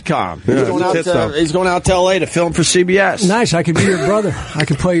for a sitcom. He's going out to L.A. to film for CBS. Nice. I could be your brother. I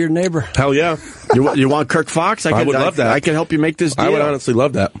could play your neighbor. Hell yeah. You want Kirk Fox? I would love that. I can help you make this deal. I would honestly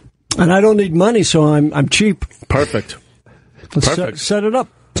love that. And I don't need money, so I'm cheap. Perfect. Let's set it up.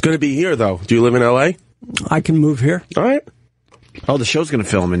 It's going to be here, though. Do you live in L.A.? I can move here. All right. Oh, the show's going to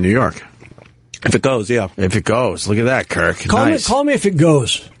film in New York. If it goes, yeah. If it goes. Look at that, Kirk. Call me if it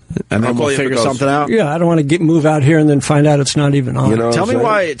goes. And then we'll figure something out. Yeah, I don't want to move out here and then find out it's not even on. You know Tell me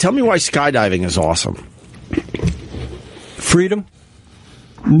why skydiving is awesome. Freedom.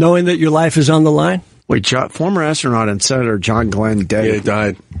 Knowing that your life is on the line. Wait, former astronaut and Senator John Glenn dead. Yeah, he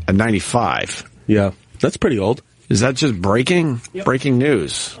died at 95. Yeah, that's pretty old. Is that just breaking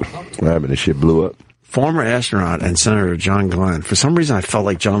news? What happened? The shit blew up. Former astronaut and Senator John Glenn. For some reason, I felt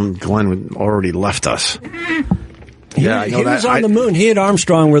like John Glenn already left us. Yeah, he was on the moon. He and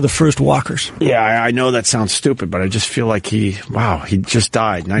Armstrong were the first walkers. Yeah, I know that sounds stupid, but I just feel like he just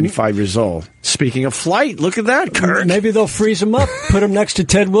died, 95 years old. Speaking of flight, look at that, Kirk. Maybe they'll freeze him up, put him next to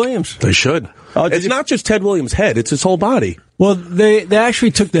Ted Williams. They should. It's not just Ted Williams' head, it's his whole body. Well, they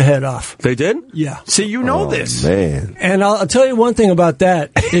actually took the head off. They did? Yeah. See, you know this. Man. And I'll tell you one thing about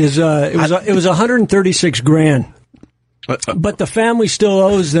that is it was $136,000. But the family still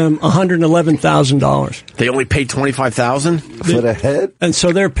owes them $111,000. They only paid $25,000 for the head, and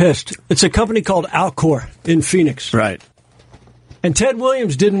so they're pissed. It's a company called Alcor in Phoenix, right? And Ted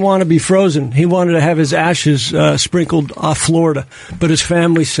Williams didn't want to be frozen. He wanted to have his ashes sprinkled off Florida, but his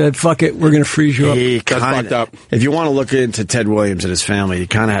family said, "Fuck it, we're going to freeze you up." That's fucked up. If you want to look into Ted Williams and his family, he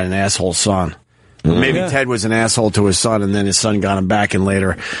kind of had an asshole son. Maybe Ted was an asshole to his son, and then his son got him back in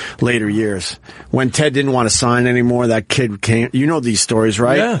later years. When Ted didn't want to sign anymore, that kid came. You know these stories,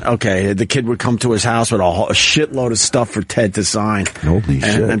 right? Yeah. Okay. The kid would come to his house with a shitload of stuff for Ted to sign. Holy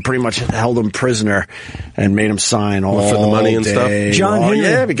shit. And pretty much held him prisoner and made him sign all for the money and day stuff. John Henry.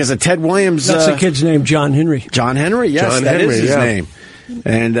 Yeah, because of Ted Williams. That's the kid's name, John Henry. John Henry, yes, that is his name.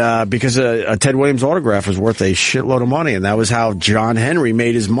 And because a Ted Williams autograph was worth a shitload of money, and that was how John Henry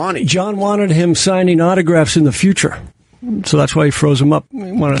made his money. John wanted him signing autographs in the future, so that's why he froze him up.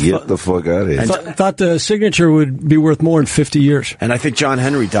 Get the fuck out of here. Thought the signature would be worth more in 50 years. And I think John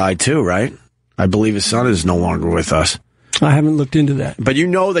Henry died too, right? I believe his son is no longer with us. I haven't looked into that. But you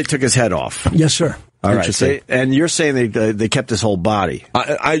know they took his head off. Yes, sir. All right. And you're saying they kept his whole body.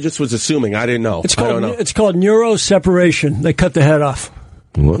 I just was assuming. I didn't know. It's called neuroseparation. They cut the head off.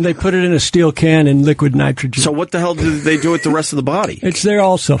 What? They put it in a steel can in liquid nitrogen. So what the hell did they do with the rest of the body? It's there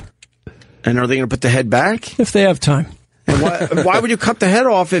also. And are they going to put the head back? If they have time. And why would you cut the head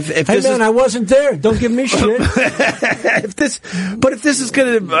off if hey this man, is... I wasn't there. Don't give me shit. If this is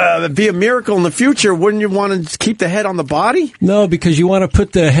going to be a miracle in the future, wouldn't you want to keep the head on the body? No, because you want to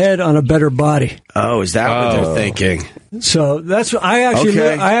put the head on a better body. Oh, is that what they're thinking? So that's what I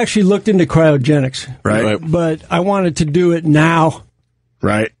actually looked into cryogenics. Right. But I wanted to do it now.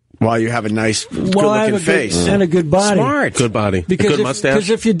 Right. While you have a nice, good-looking face. And a good body. Smart. Good body. Because a good mustache. Because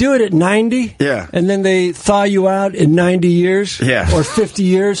if you do it at 90, and then they thaw you out in 90 years, or 50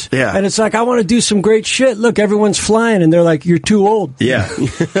 years, and it's like, I want to do some great shit. Look, everyone's flying, and they're like, you're too old. Yeah.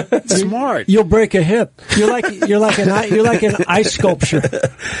 Smart. You'll break a hip. You're like an ice sculpture.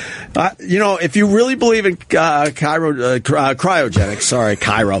 If you really believe in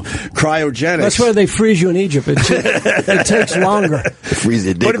cryogenics. That's why they freeze you in Egypt. It takes longer. Freeze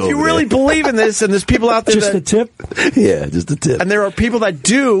your dick. But if you really believe in this, and there's people out there the tip? Yeah, just the tip. And there are people that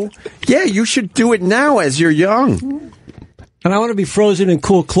do, you should do it now as you're young. And I want to be frozen in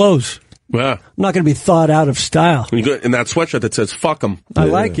cool clothes. Yeah. I'm not going to be thawed out of style. In that sweatshirt that says, fuck them. I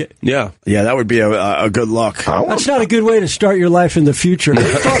like it. Yeah. Yeah, that would be a good look. That's not a good way to start your life in the future.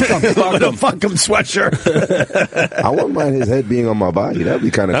 Fuck them sweatshirt. I wouldn't mind his head being on my body. That'd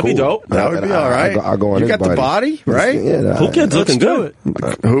be kind of cool. That'd be dope. That would be all right. I'll go on you his got the body, right? Yeah. Who kid's looking good?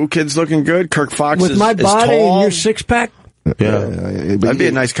 Who kid's looking good? Kirk Fox with my body and your six-pack? Yeah. That'd be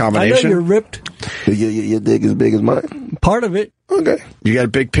a nice combination. I know you're ripped. Your dick as big as mine? Part of it. Okay. You got a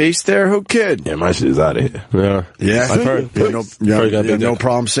big piece there? Who kid? Yeah, my shit is out of here. Yeah. Yeah? I've heard. No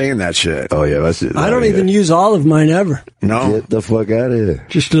problem saying that shit. Oh, yeah, my shit is I don't even use all of mine ever. No. Get the fuck out of here.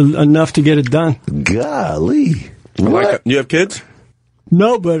 Just enough to get it done. Golly. What? You have kids?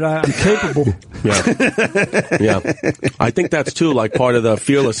 No, but I'm capable. Yeah. I think that's, too, like part of the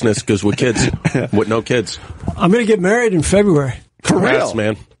fearlessness, because we're kids with no kids. I'm going to get married in February. For Congrats, real?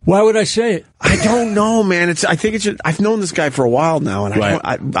 man. Why would I say it? I don't know, man. I think it's just, I've known this guy for a while now, and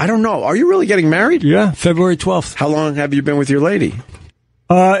I don't know. Are you really getting married? Yeah, February 12th. How long have you been with your lady?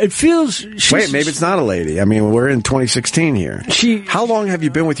 It feels... Wait, maybe it's not a lady. I mean, we're in 2016 here. How long have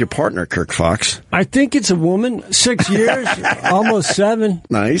you been with your partner, Kirk Fox? I think it's a woman. 6 years, almost 7.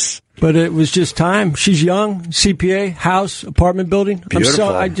 Nice. But it was just time. She's young, CPA, house, apartment building.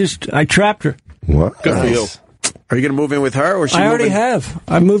 Beautiful. I trapped her. What? Good for you. Are you going to move in with her? Or I already have.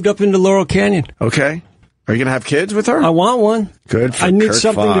 I moved up into Laurel Canyon. Okay. Are you going to have kids with her? I want one. Good for I need Kirk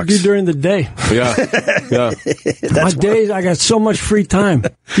something Fox. to do during the day. Yeah. My days, I got so much free time.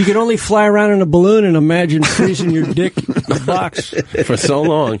 You can only fly around in a balloon and imagine freezing your dick in a box For so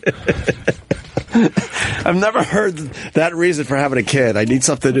long. I've never heard that reason for having a kid. I need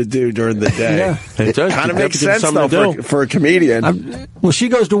something to do during the day. Yeah. It does. Kind of You makes have to sense, do something though, to do. for a comedian. Well, she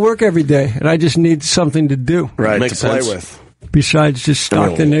goes to work every day, and I just need something to do. Right, Makes to play sense. with. Besides just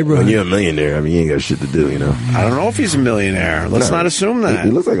stalk the When neighborhood. you're a millionaire, I mean, you ain't got shit to do, you know. I don't know if he's a millionaire. Let's not assume that.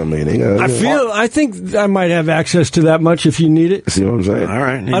 He looks like a millionaire. I think I might have access to that much if you need it. See what I'm saying? All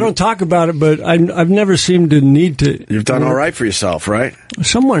right. I don't talk about it, but I've never seemed to need to. You've done all right for yourself, right?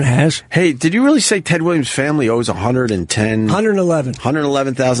 Someone has. Hey, did you really say Ted Williams' family owes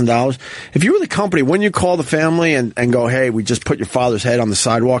 $111,000. If you were the company, wouldn't you call the family and go, hey, we just put your father's head on the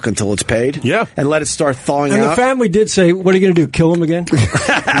sidewalk until it's paid? Yeah. And let it start thawing And out? the family did say, what are you going to do, kill him again?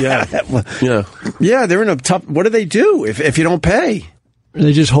 Yeah. Yeah. Yeah, they're in a tough... What do they do if you don't pay?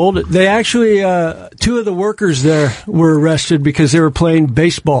 They just hold it. They actually, 2 of the workers there were arrested because they were playing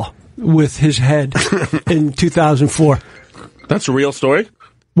baseball with his head in 2004. That's a real story?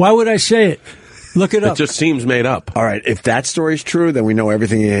 Why would I say it? Look it up. It just seems made up. All right, if that story's true, then we know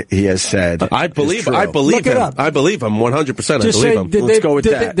everything he has said. I believe Look him. it up. I believe him 100%. Just I believe say, him. Let's go with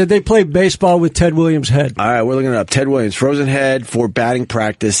did that. Did they play baseball with Ted Williams' head? All right, we're looking it up. Ted Williams, frozen head for batting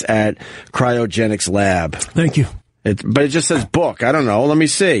practice at cryogenics lab. Thank you. But it just says book. I don't know. Let me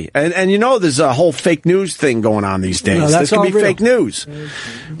see. And you know, there's a whole fake news thing going on these days. No, that's this could all be real. fake news.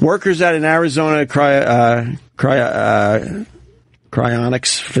 Workers at an Arizona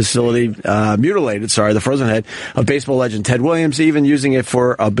cryonics facility mutilated, the frozen head of baseball legend Ted Williams, even using it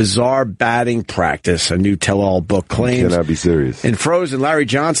for a bizarre batting practice. A new tell-all book claims. Cannot be serious. In Frozen, Larry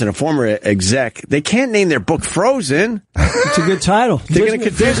Johnson, a former exec, they can't name their book Frozen. It's a good title. They're going to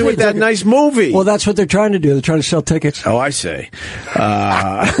confuse it with that nice movie. Well, that's what they're trying to do. They're trying to sell tickets. Oh, I see. They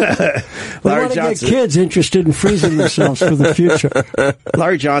want to get kids interested in freezing themselves for the future.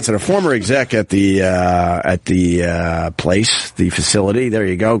 Larry Johnson, a former exec at the place, the facility, there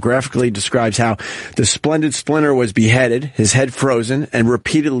you go, graphically describes how the splendid Splinter was beheaded, his head frozen, and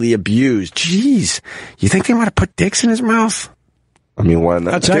repeatedly abused. Jeez, you think they want to put dicks in his mouth? I mean, why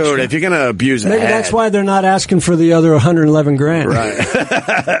not? That's Dude, extra. if you're going to abuse Maybe the head. that's why they're not asking for the other $111,000.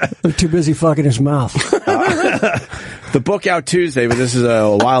 Right. They're too busy fucking his mouth. The book out Tuesday, but this is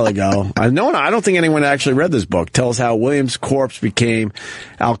a while ago. I don't think anyone actually read this book. Tells how Williams' corpse became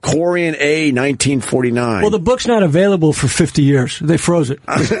Alcorian A 1949. Well, the book's not available for 50 years. They froze it.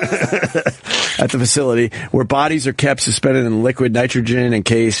 At the facility, where bodies are kept suspended in liquid nitrogen in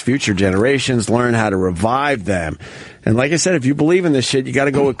case future generations learn how to revive them. And like I said, if you believe in this shit, you got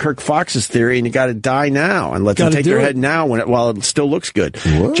to go with Kirk Fox's theory, and you got to die now and let them take their head now while it still looks good.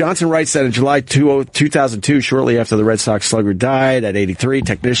 What? Johnson writes that in July 2002, shortly after the Red Sox slugger died at 83,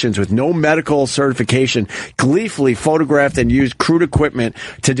 technicians with no medical certification gleefully photographed and used crude equipment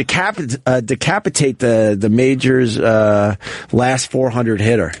to decapitate the major's last 400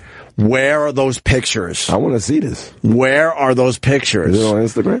 hitter. Where are those pictures? I want to see this. Where are those pictures? Is it on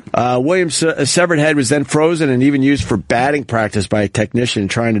Instagram? Williams' severed head was then frozen and even used for batting practice by a technician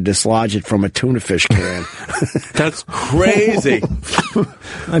trying to dislodge it from a tuna fish can. That's crazy.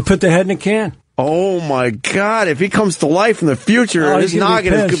 I put the head in a can. Oh, my God. If he comes to life in the future, his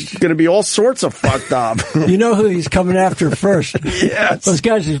noggin is going to be all sorts of fucked up. You know who he's coming after first. Yes. Those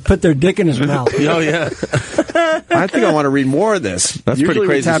guys just put their dick in his mouth. Oh, yeah. I think I want to read more of this. That's Usually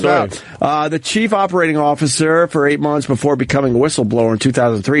pretty crazy story. The chief operating officer for 8 months before becoming a whistleblower in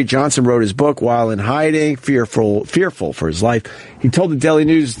 2003, Johnson wrote his book while in hiding, fearful for his life. He told the Daily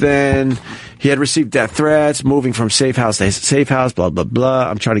News then he had received death threats, moving from safe house to safe house, blah, blah, blah.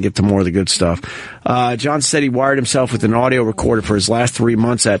 I'm trying to get to more of the good stuff. John said he wired himself with an audio recorder for his last 3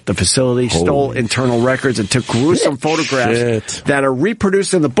 months at the facility, stole internal records, and took gruesome photographs that are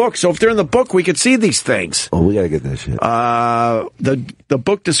reproduced in the book. So if they're in the book, we could see these things. Oh, we gotta get that shit. The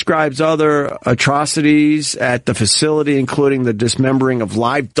book describes other atrocities at the facility, including the dismembering of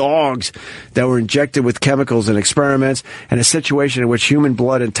live dogs that were injected with chemicals in experiments, and a situation in which human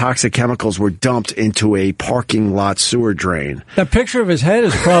blood and toxic chemicals were dumped into a parking lot sewer drain. That picture of his head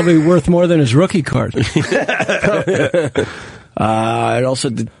is probably worth more than his rookie card. It also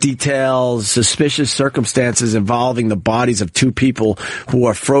details suspicious circumstances involving the bodies of 2 people who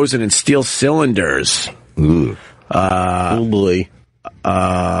are frozen in steel cylinders. Ooh. Oh boy.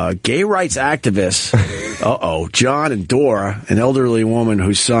 Gay rights activists, John and Dora, an elderly woman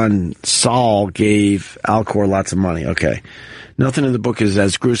whose son Saul gave Alcor lots of money. Okay. Nothing in the book is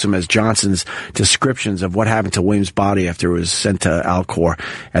as gruesome as Johnson's descriptions of what happened to Williams' body after it was sent to Alcor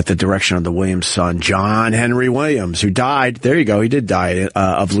at the direction of the Williams' son, John Henry Williams, who died. There you go. He did die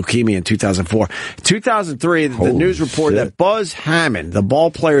of leukemia in 2004. 2003, the news reported that Buzz Hammond, the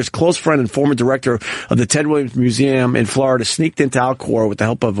ball player's close friend and former director of the Ted Williams Museum in Florida, sneaked into Alcor with the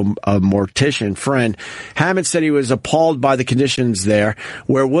help of a mortician friend. Hammond said he was appalled by the conditions there,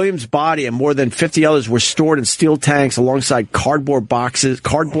 where Williams' body and more than 50 others were stored in steel tanks alongside cardboard boxes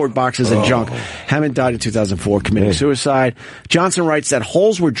and junk. Hammond died in 2004, committing suicide. Johnson writes that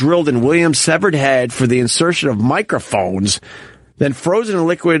holes were drilled in Williams' severed head for the insertion of microphones, then frozen in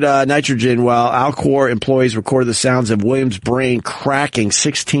liquid nitrogen while Alcor employees recorded the sounds of Williams' brain cracking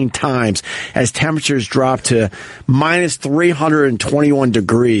 16 times as temperatures dropped to minus 321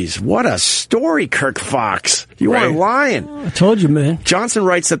 degrees. What a story, Kirk Fox. You weren't lying. I told you, man. Johnson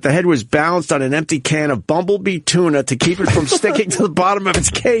writes that the head was balanced on an empty can of Bumblebee tuna to keep it from sticking to the bottom of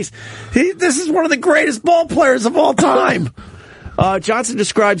its case. This is one of the greatest ball players of all time. Johnson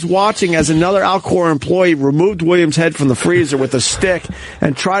describes watching as another Alcor employee removed Williams' head from the freezer with a stick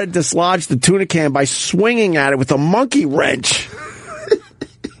and tried to dislodge the tuna can by swinging at it with a monkey wrench.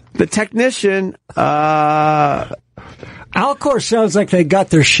 The technician, Alcor sounds like they got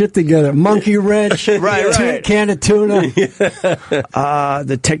their shit together. Monkey wrench, right. Can of tuna.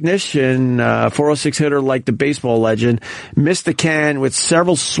 The technician, 406 hitter like the baseball legend, missed the can with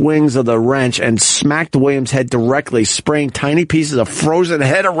several swings of the wrench and smacked Williams' head directly, spraying tiny pieces of frozen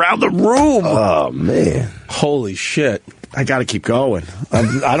head around the room. Oh, man. Holy shit. I got to keep going.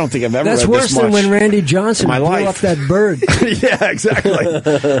 I don't think I've ever That's read worse this much than when Randy Johnson in my blew life. up that bird. Yeah,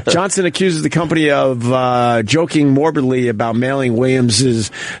 exactly. Johnson accuses the company of joking morbidly about mailing Williams's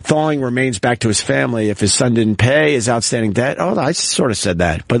thawing remains back to his family if his son didn't pay his outstanding debt. Oh, I sort of said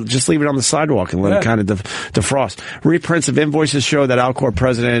that, but just leave it on the sidewalk and let it kind of defrost. Reprints of invoices show that Alcor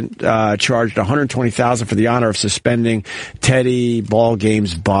president charged $120,000 for the honor of suspending Teddy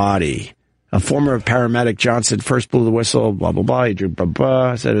Ballgame's body. A former paramedic, Johnson, first blew the whistle, blah, blah, blah. He drew, blah,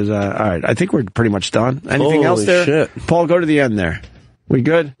 blah. Said, all right, I think we're pretty much done. Anything else there? Shit. Paul, go to the end there. We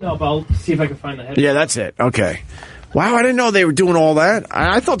good? No, but I'll see if I can find the head. Yeah, that's it. Okay. Wow, I didn't know they were doing all that.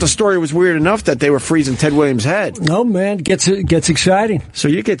 I thought the story was weird enough that they were freezing Ted Williams' head. No, man, gets exciting. So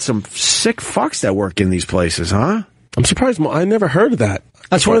you get some sick fucks that work in these places, huh? I'm surprised. I never heard of that.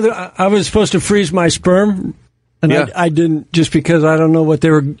 That's one of the. I was supposed to freeze my sperm, and I didn't just because I don't know what they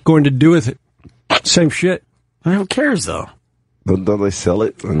were going to do with it. Same shit. Who cares, though? Don't they sell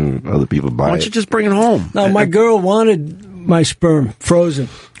it and other people buy it? Why don't you just bring it home? No, my girl wanted my sperm frozen.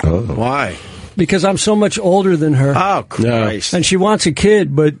 Oh. Why? Because I'm so much older than her. Oh, Christ. And she wants a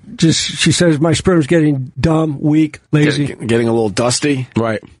kid, but she says my sperm's getting dumb, weak, lazy. Getting a little dusty?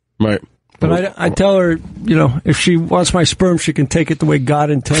 Right. But I tell her, if she wants my sperm, she can take it the way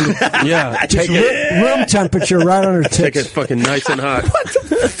God intended. Yeah. Just room temperature right on her tits. Take it fucking nice and hot. What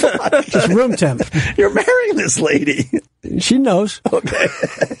the fuck? Just room temp. You're marrying this lady. She knows. Okay.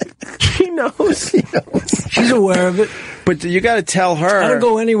 She knows. She's aware of it. But you got to tell her. I don't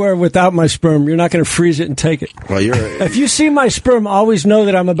go anywhere without my sperm. You're not going to freeze it and take it. Well, if you see my sperm, always know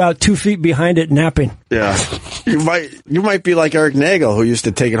that I'm about 2 feet behind it napping. Yeah. You might be like Eric Nagel, who used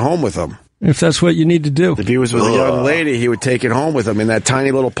to take it home with him. If that's what you need to do. If he was with a young lady, he would take it home with him in that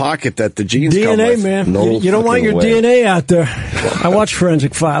tiny little pocket that the jeans DNA, come with. man. No you don't want your DNA out there. I watch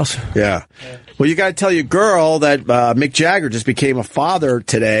Forensic Files. Yeah. Well, you got to tell your girl that Mick Jagger just became a father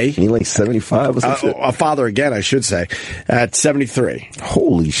today. He like 75 or something. A father again, I should say, at 73.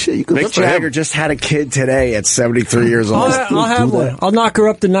 Holy shit. Mick Jagger just had a kid today at 73 years old. I'll have one. I'll knock her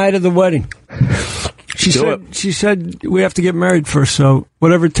up the night of the wedding. She said we have to get married first, so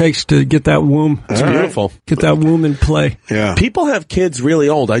whatever it takes to get that womb. It's beautiful. Get that womb in play. Yeah. People have kids really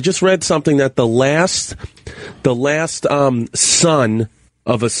old. I just read something that the last son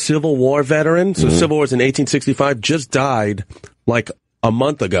of a Civil War veteran. So Civil War was in 1865, just died like a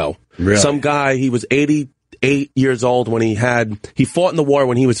month ago. Really? Some guy, he was 88 years old when he fought in the war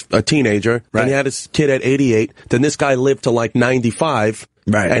when he was a teenager. Right. And he had his kid at 88. Then this guy lived to like 95.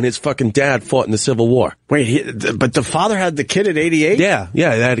 Right. And his fucking dad fought in the Civil War. Wait, but the father had the kid at 88? Yeah, they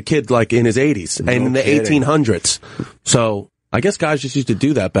had a kid like in his 80s and in the 1800s. So I guess guys just used to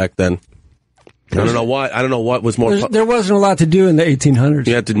do that back then. I don't know what was more. There wasn't a lot to do in the 1800s.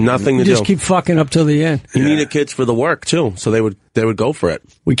 You had nothing to do. Just keep fucking up till the end. You needed kids for the work too, so they would go for it.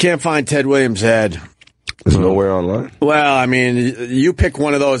 We can't find Ted Williams' head. There's nowhere online. Well, I mean, you pick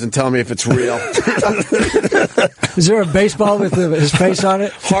one of those and tell me if it's real. Is there a baseball with his face on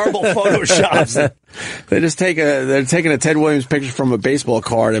it? Horrible photoshops. They're taking a Ted Williams picture from a baseball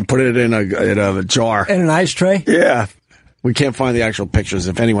card and put it in a jar. In an ice tray? Yeah. We can't find the actual pictures.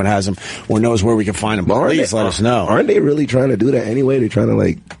 If anyone has them or knows where we can find them, please let us know. Aren't they really trying to do that anyway? They're trying to,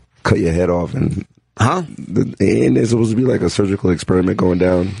 like, cut your head off and... Huh? And there's supposed to be like a surgical experiment going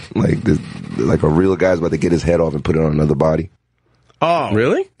down. Like a real guy's about to get his head off and put it on another body. Oh,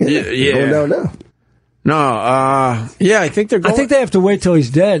 really? Yeah. Going down now. No, yeah, I think they're going. I think they have to wait till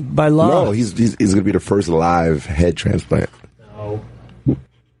he's dead by law. No, he's going to be the first live head transplant. No.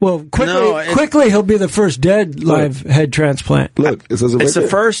 Well, quickly he'll be the first dead live head transplant. Look, it says it's the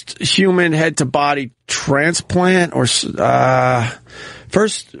first human head-to-body transplant, or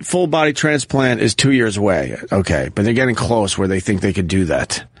first full-body transplant is 2 years away. Okay, but they're getting close where they think they could do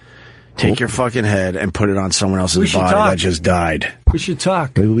that. Take your fucking head and put it on someone else's body that just died. We should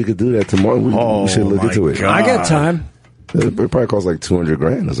talk. Maybe we could do that tomorrow. We should look into it. God. I got time. It probably costs like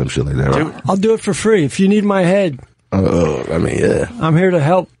 $200,000 or some shit like that. Right? I'll do it for free if you need my head. I mean, yeah. I'm here to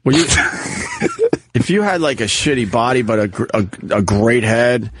help. If you had like a shitty body but a great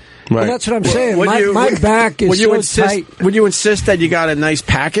head, right? Well, that's what I'm saying. My back is so tight. Would you insist that you got a nice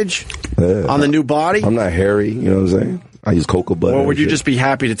package on the new body? I'm not hairy, you know what I'm saying? I use cocoa butter. Or would you just be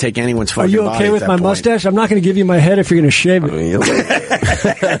happy to take anyone's fucking body? Are you okay with my mustache? I'm not going to give you my head if you're going to shave it. I mean,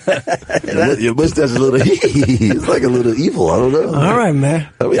 your mustache is a little, it's like a little evil. I don't know. All right, man.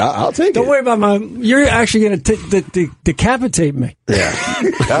 I mean, I'll take it. Don't worry about you're actually going to decapitate me. Yeah.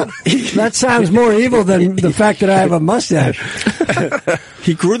 That sounds more evil than the fact that I have a mustache.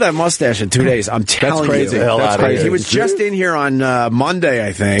 He grew that mustache in 2 days. I'm telling you. That's crazy. He was just in here on Monday,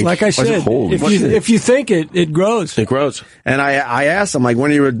 I think. Like I said, if you think it grows. It grows. And I asked him, like,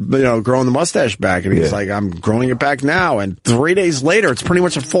 when you were growing the mustache back? And he's like, I'm growing it back now. And 3 days later, it's pretty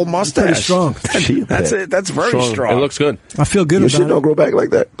much a full mustache. Pretty strong. That's it. That's very strong. It looks good. I feel good about it. Your shit don't grow back like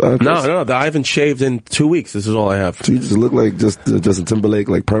that. No. I haven't shaved in 2 weeks. This is all I have. So you just look like Justin Timberlake,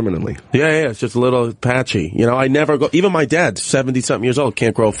 like permanently. Yeah. It's just a little patchy. I never go. Even my dad, 70-something years old,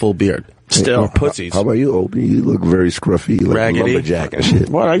 can't grow a full beard. Still, pussies. How about you, Opie? You look very scruffy, like raggedy, a lumberjack and shit.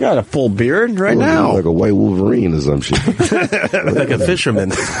 What? I got a full beard right now, like a white Wolverine or some shit. Like a fisherman.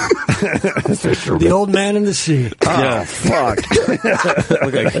 The old man in the sea. Oh, fuck!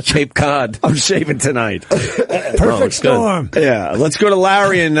 Look like Cape Cod. I'm shaving tonight. Perfect storm. Good. Yeah, let's go to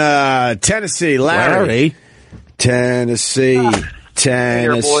Larry in Tennessee. Larry, Tennessee.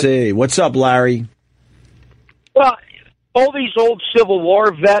 What's up, Larry? Well, all these old Civil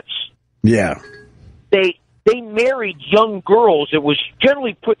War vets, yeah, they married young girls. It was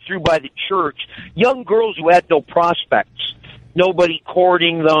generally put through by the church. Young girls who had no prospects, nobody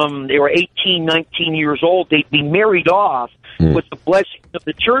courting them. They were 18, 19 years old. They'd be married off with the blessing of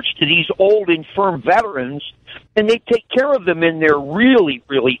the church to these old, infirm veterans, and they take care of them in their really,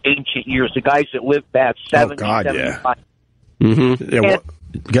 really ancient years, the guys that lived past 70, 75. Yeah. Mm-hmm. Yeah,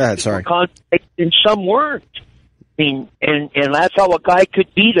 go ahead, sorry. And some weren't. I mean, and that's how a guy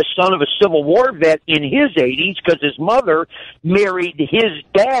could be the son of a Civil War vet in his 80s because his mother married his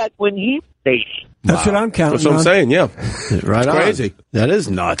dad when he was 80. That's what I'm counting. That's what I'm saying. Yeah, right. It's crazy. That is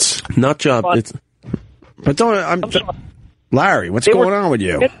nuts. Nut job. Larry, what's going on with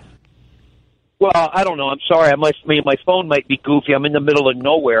you? Well, I don't know. I'm sorry. My phone might be goofy. I'm in the middle of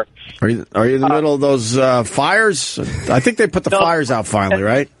nowhere. Are you in the middle of those fires? I think they put the fires out finally,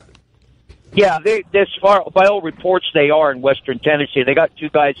 right? Yeah, by all reports, they are in Western Tennessee. They got 2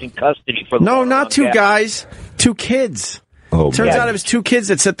 guys in custody for the not 2 guys, 2 kids. Turns out it was 2 kids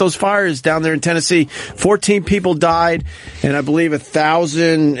that set those fires down there in Tennessee. 14 people died, and I believe at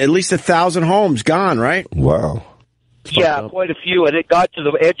least 1,000 homes gone. Right? Wow. Yeah, quite a few, and it got to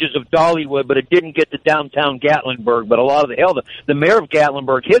the edges of Dollywood, but it didn't get to downtown Gatlinburg. But a lot of the mayor of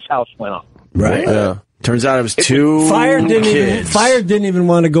Gatlinburg, his house went up. Right. Yeah. Turns out it was two Fire didn't even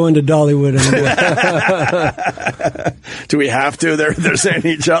want to go into Dollywood anymore. Do we have to? They're saying to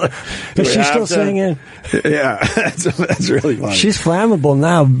each other. Is she still singing? Yeah, that's really funny. She's flammable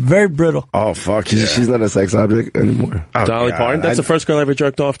now, very brittle. Oh, fuck yeah. She's not a sex object anymore. Oh, Dolly Parton? That's the first girl I ever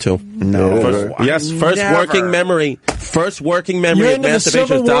jerked off to. No. First working memory. First working memory You're of into the masturbation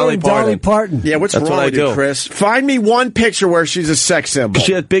Civil was War Dolly and Parton. Dolly Parton. Yeah, what's That's wrong what I with you, do. Chris? Find me one picture where she's a sex symbol.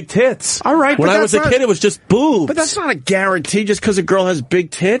 She had big tits. All right, when but I was a kid, it was just boobs. But that's not a guarantee just because a girl has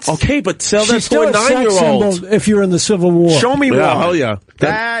big tits. Okay, but sell that She's to still a a sex 9-year-old. symbol if you're in the Civil War. Show me one. Oh, yeah.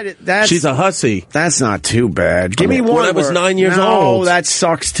 That's She's a hussy. That's not too bad. Give me one. When I was 9 years no, old. that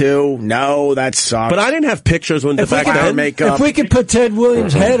sucks too. No, that sucks. But I didn't have pictures when the back then. Makeup. If we could put Ted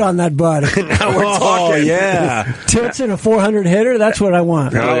Williams' head on that body. Now we're talking. Oh, yeah. Tits and a 400 hitter, that's what I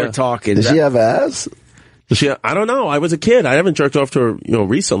want. Now we're talking. Does she have ass? I don't know. I was a kid. I haven't jerked off to her,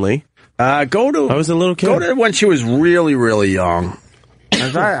 recently. I was a little kid. Go to when she was really, really young.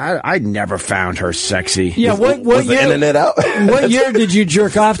 I never found her sexy. Yeah, what Was the year? internet out? What year did you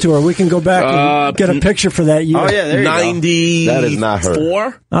jerk off to her? We can go back and get a picture for that year. Oh yeah, there you 90. That is not her. 4?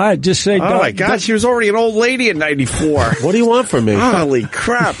 All right, just say. go. Oh my God, she was already an old lady in '94. What do you want from me? Holy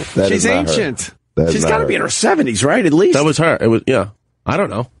crap! That She's is not her. ancient. That is She's not got to her. be in her 70s, right? At least That was her. It was, yeah. I don't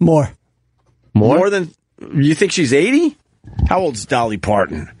know. More. more than. You think she's 80? How old's Dolly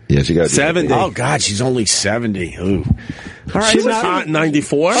Parton? Yeah, she got 70. Oh God, she's only 70. Ooh. All right, She's so not-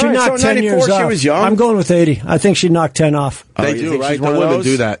 94? She right, knocked so 10 94, years she off. was young. I'm going with 80. I think she knocked 10 off. They you do, think right? she's The one of women those?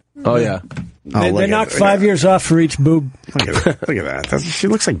 do that. Oh, yeah. They knock 5 years off for each boob. Look at that. She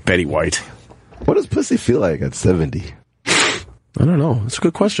looks like Betty White. What does pussy feel like at 70? I don't know. That's a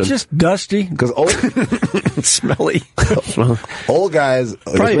good question. Just dusty. Because old, Smelly. old guys,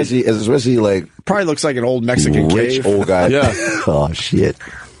 especially like Probably looks like an old Mexican rich cave. old guys. Yeah. Oh shit.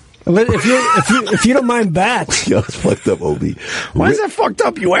 But if you don't mind bats, Yo, it's fucked up, Obi. Why is that fucked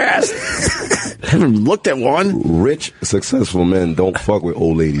up, you ass? Haven't looked at one. Rich, successful men don't fuck with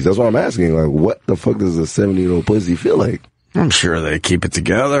old ladies. That's why I'm asking. Like, what the fuck does a 70-year-old pussy feel like? I'm sure they keep it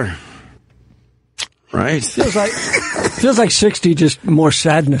together. Right? feels like 60, just more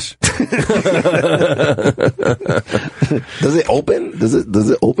sadness. Does it open? Does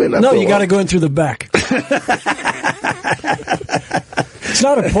it open? No, you got to go in through the back. It's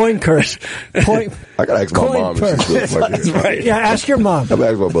not a point curse. Point. I gotta ask my Coin mom if purse. she's still fucking. That's right. Yeah, ask your mom. I'm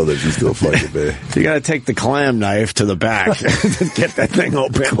asking my mother if she's still fucking, man. You got to take the clam knife to the back to get that thing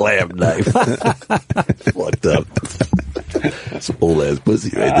open. Clam knife. Fucked up. That's old ass pussy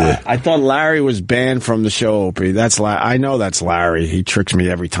right there. I thought Larry was banned from the show, Opie. I know that's Larry. He tricks me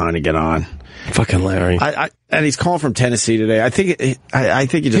every time to get on. Fucking Larry. And he's calling from Tennessee today. I think he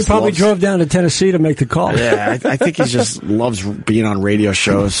just He probably loves, drove down to Tennessee to make the call. Yeah, I think he just loves being on radio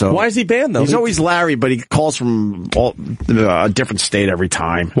shows. So Why is he banned, though? He's always Larry, but he calls from a different state every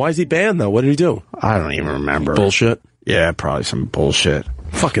time. Why is he banned, though? What did he do? I don't even remember. Bullshit. Yeah, probably some bullshit.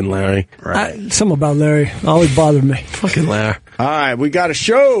 Fucking Larry. Right. Something about Larry always bothered me. Fucking Larry. All right, we got a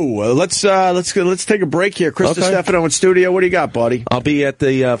show. Let's take a break here. Chris Distefano in studio. What do you got, buddy? I'll be at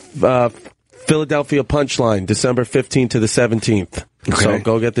the Philadelphia Punchline, December 15th to the 17th. Okay. So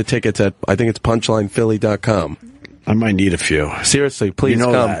go get the tickets at, I think it's punchlinephilly.com. I might need a few. Seriously, please You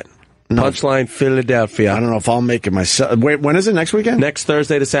know come. that. No. Punchline Philadelphia. I don't know if I'll make it myself. Wait, when is it? Next weekend? Next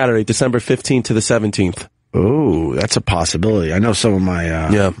Thursday to Saturday, December 15th to the 17th. Ooh, that's a possibility. I know some of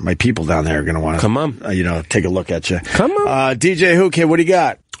my my people down there are going to want to come on, take a look at you. Come on, DJ Who Kid, what do you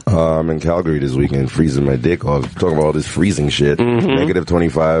got? I'm in Calgary this weekend, freezing my dick off. Talking about all this freezing shit. Negative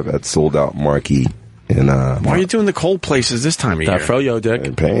 25 at Sold Out Marquee. And why are you doing the cold places this time of year? That froyo dick.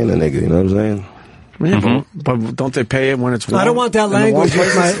 And paying the nigga, you know what I'm saying? Yeah, but don't they pay it when it's warm? I don't want that language.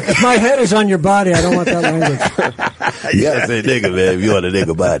 If my head is on your body, I don't want that language. You gotta say nigga, man. If you want a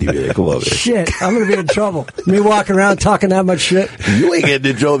nigga body, man. Come on, man. Shit, I'm going to be in trouble. Me walking around talking that much shit. You ain't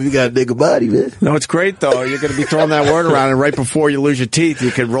getting in trouble if you got a nigga body, man. No, it's great, though. You're going to be throwing that word around, and right before you lose your teeth, you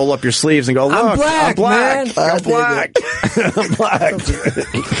can roll up your sleeves and go, look, I'm black, man. I'm black. I'm black.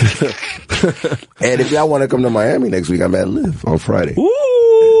 And if y'all want to come to Miami next week, I'm at Live on Friday.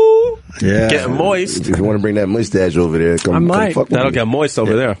 Ooh. Yeah. Getting moist. If you want to bring that mustache over there, come fuck with That'll me. get moist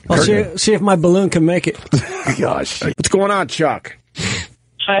over there. I'll see if my balloon can make it. Gosh. What's going on, Chuck?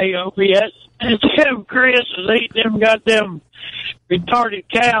 Hey, OPS. It's him, Chris, is eating them goddamn retarded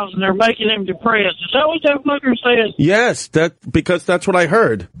cows and they're making him depressed. Is that what that fucker says? Yes, because that's what I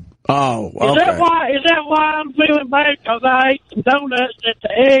heard. Oh, okay. Is that why I'm feeling bad? Because I ate some donuts that the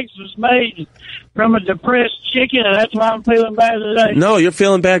eggs was made from a depressed chicken, and that's why I'm feeling bad today. No, you're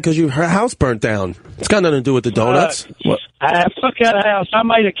feeling bad because your house burnt down. It's got nothing to do with the donuts. Fuck that house. I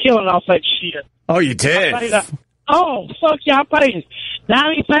made a killing off that shit. Oh, you did? Fuck yeah, I paid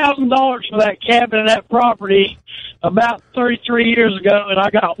 $90,000 for that cabin and that property about 33 years ago, and I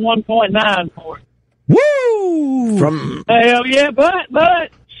got 1.9 for it. Woo! Hell yeah,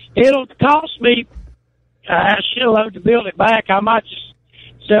 but it'll cost me a shitload to build it back. I might just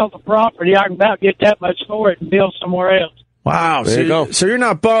sell the property. I can about get that much for it and build somewhere else. Wow. There you go. So you're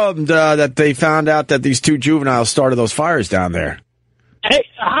not bummed that they found out that these two juveniles started those fires down there? Hey,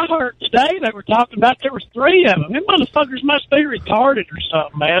 I heard today they were talking about there was 3 of them. Them motherfuckers must be retarded or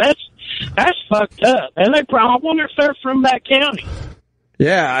something, man. That's fucked up. And I wonder if they're from that county.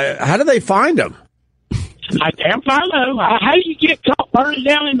 Yeah. How did they find them? I damn if I know. How do you get caught burning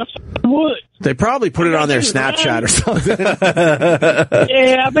down in the woods? They probably put it on their Snapchat or something.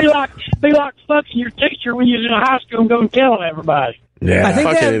 Yeah, be like fucking your teacher when you was in high school and go and telling everybody. Yeah, I think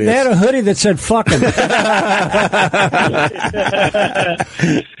they had a hoodie that said "fuck him."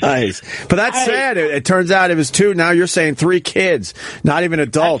 Nice, but that's sad. It turns out it was 2. Now you're saying 3 kids, not even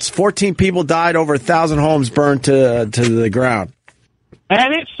adults. 14 people died. Over 1,000 homes burned to the ground.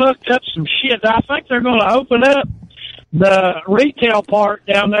 And it fucked up some shit. I think they're going to open up the retail part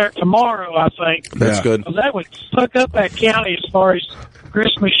down there tomorrow, I think. That's good. That would fuck up that county as far as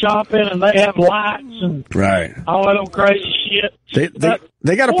Christmas shopping, and they have lights and all that old crazy shit.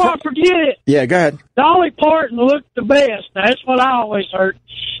 They got I forget it. Yeah, go ahead. Dolly Parton looked the best. That's what I always heard.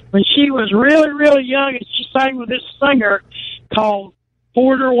 When she was really, really young, and she sang with this singer called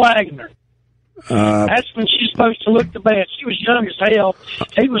Porter Wagner. That's when she's supposed to look the best. She was young as hell.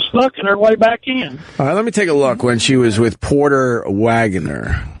 He was fucking her way back in. All right, let me take a look when she was with Porter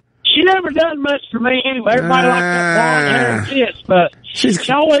Wagner. She never done much for me anyway. Everybody liked that blonde hair and tits, but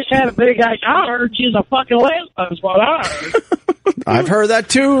she always had a big ass. I heard she's a fucking lesbian is what I heard. I've heard that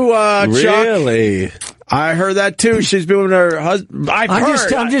too, Chuck. Really? I heard that too. She's been with her husband.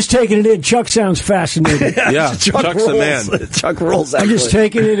 I'm just taking it in. Chuck sounds fascinating. Yeah, Chuck's the man. Chuck rules. Actually. I'm just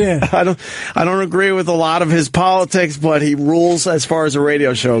taking it in. I don't agree with a lot of his politics, but he rules as far as a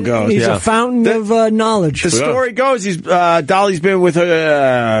radio show goes. He's a fountain of knowledge. The story goes, Dolly's been with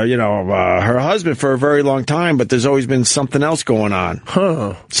her, her husband for a very long time, but there's always been something else going on.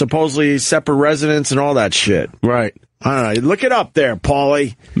 Huh? Supposedly separate residence and all that shit. Right. I don't know. Look it up there,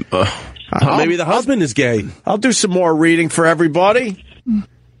 Paulie. Maybe the husband is gay. I'll do some more reading for everybody.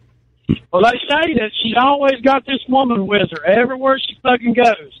 Well, they say that she's always got this woman with her everywhere she fucking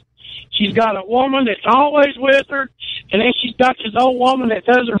goes. She's got a woman that's always with her, and then she's got this old woman that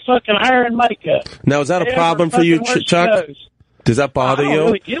does her fucking hair and makeup. Now, is that a problem for you, Chuck? Does that bother you? I don't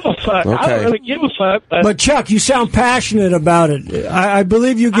really give a fuck. Okay. I don't really give a fuck. But Chuck, you sound passionate about it. I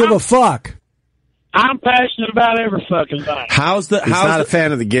believe you give a fuck. I'm passionate about every fucking thing. He's not a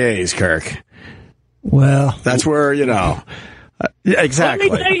fan of the gays, Kirk. Well, that's where, exactly.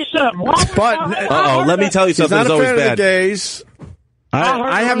 Let me tell you something. Let me tell you something. He's not a fan of the gays.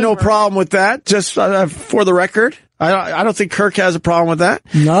 I have no problem with that, just for the record. I don't think Kirk has a problem with that.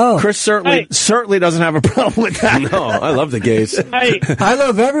 No. Chris certainly doesn't have a problem with that. No, I love the gays. Hey. I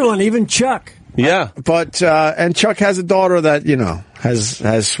love everyone, even Chuck. Yeah. But, and Chuck has a daughter that,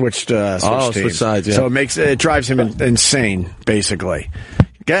 has switched switched sides, yeah. So it drives him insane, basically.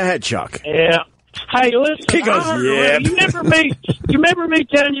 Go ahead, Chuck. Yeah. Hey, listen. He goes, yeah. You remember me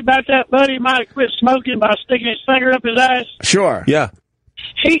telling you about that buddy of mine that quit smoking by sticking his finger up his ass? Sure. Yeah.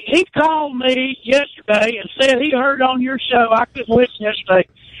 He called me yesterday and said he heard on your show, I couldn't listen yesterday,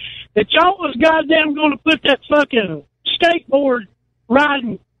 that y'all was goddamn going to put that fucking skateboard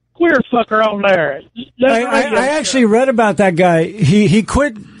riding queer fucker on there. I actually read about that guy. He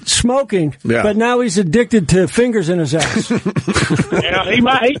quit smoking, but now he's addicted to fingers in his ass. Yeah,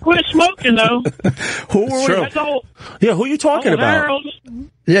 he quit smoking though. Who are who are you talking about? Harold.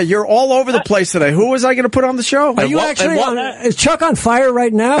 Yeah, you're all over the place today. Who was I going to put on the show? Are you actually is Chuck on fire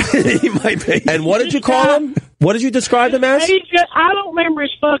right now? He might be. And what did you call him? What did you describe him as? I don't remember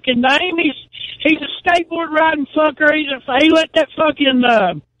his fucking name. He's a skateboard riding fucker. He let that fucking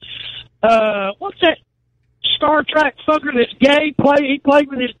what's that Star Trek fucker that's gay play? He played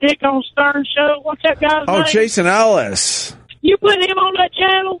with his dick on Stern Show. What's that guy's name? Oh, Jason Ellis. You put him on that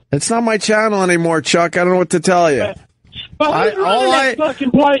channel? It's not my channel anymore, Chuck. I don't know what to tell you. Well, who's running that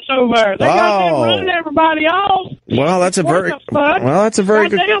fucking place over there? They got them running everybody off. Well, that's a very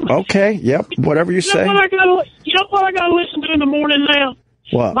good. Okay, yep. Whatever you say. You know what I got to listen to in the morning now?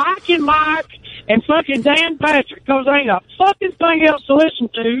 What? Mike and fucking Dan Patrick, because there ain't a fucking thing else to listen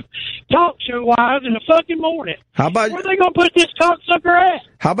to, talk show wise, in the fucking morning. How about where they gonna put this cocksucker at?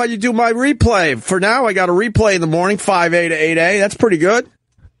 How about you do my replay? For now, I got a replay in the morning, 5A to 8A. That's pretty good.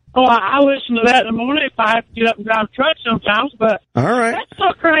 Oh, I listen to that in the morning if I have to get up and drive a truck sometimes, but all right. That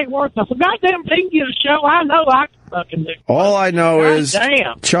sucker ain't worth it. For goddamn thing get a show, I know I can fucking do. All I know is,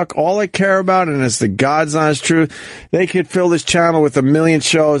 damn. Chuck, all I care about, and it's the God's honest truth, they could fill this channel with 1 million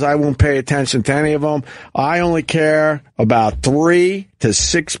shows. I won't pay attention to any of them. I only care about 3 to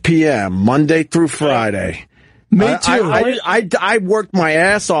 6 p.m., Monday through Friday. Me too. I worked my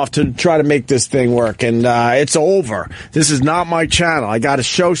ass off to try to make this thing work, and it's over. This is not my channel. I got a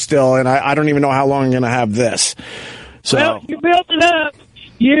show still, and I don't even know how long I'm going to have this. So, well, you built it up.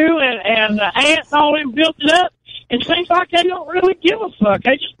 You and the aunt and all them built it up. It seems like they don't really give a fuck.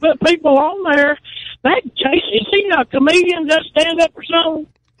 They just put people on there. They chase. Is he a comedian that stand up or something?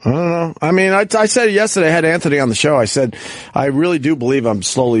 I don't know. I mean, I said it yesterday. I had Anthony on the show. I said, I really do believe I'm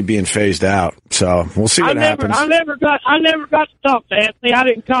slowly being phased out. So we'll see what happens. I never got to talk to Anthony. I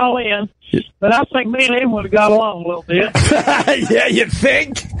didn't call in. But I think me and him would have got along a little bit. Yeah, you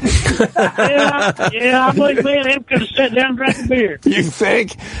think? yeah, I believe me and him could have sat down and drank a beer. You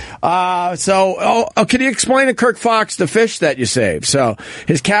think? Can you explain to Kirk Fox the fish that you saved? So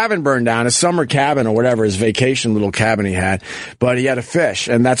his cabin burned down, his summer cabin or whatever, his vacation little cabin he had, but he had a fish,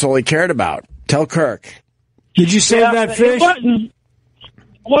 and that's all he cared about. Tell Kirk. Did you save that fish?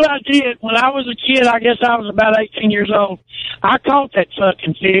 What I did when I was a kid, I guess I was about 18 years old, I caught that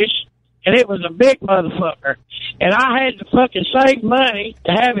fucking fish. And it was a big motherfucker. And I had to fucking save money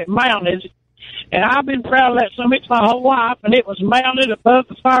to have it mounted. And I've been proud of that so much my whole life. And it was mounted above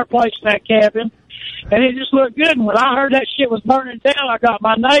the fireplace in that cabin. And it just looked good. And when I heard that shit was burning down, I got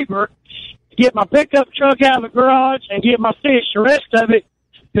my neighbor to get my pickup truck out of the garage and get my fish. The rest of it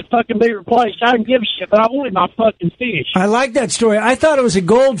could fucking be replaced. I didn't give a shit, but I wanted my fucking fish. I like that story. I thought it was a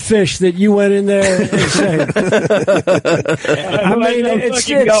goldfish that you went in there and saved. I mean,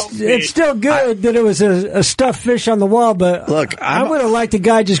 it's still good that it was a stuffed fish on the wall, but look, I would have liked a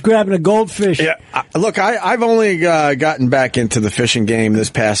guy just grabbing a goldfish. Yeah, look, I've only gotten back into the fishing game this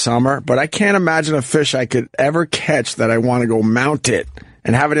past summer, but I can't imagine a fish I could ever catch that I want to go mount it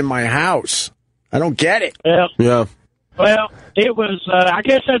and have it in my house. I don't get it. Yeah. Well, it was, I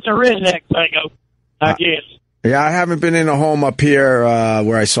guess that's a redneck thing, I guess. Yeah, I haven't been in a home up here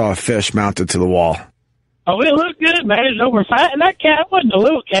where I saw a fish mounted to the wall. Oh, it looked good, man. It was over 5. And that cabin wasn't a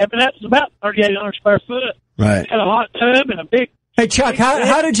little cabin. That was about 3,800 square foot. Right. Had a hot tub and a big... Hey, Chuck,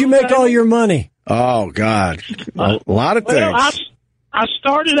 how did you make all your money? Oh, God. A lot of things. I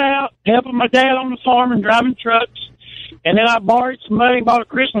started out helping my dad on the farm and driving trucks. And then I borrowed some money, bought a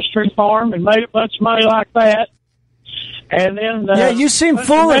Christmas tree farm, and made a bunch of money like that. And then you seem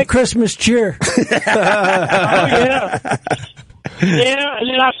full of Christmas cheer. Oh, yeah. Yeah, and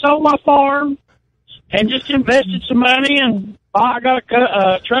then I sold my farm and just invested some money, and I got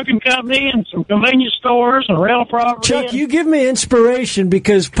a trucking company and some convenience stores and rental property. Chuck, you give me inspiration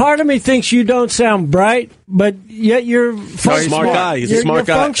because part of me thinks you don't sound bright, but yet you're He's a smart guy. He's a smart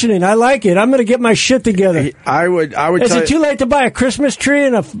guy. Functioning. I like it. I'm going to get my shit together. I would. Is it too late to buy a Christmas tree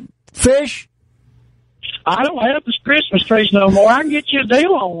and a fish? I don't have this Christmas trees no more. I can get you a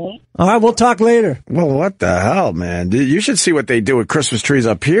deal on one. All right, we'll talk later. Well, what the hell, man? You should see what they do with Christmas trees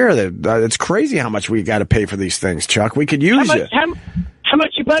up here. It's crazy how much we got to pay for these things, Chuck. We could use it. How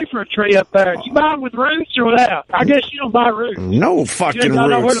much you pay for a tree up there? You buy them with roots or without? I guess you don't buy roots. No fucking roots. You don't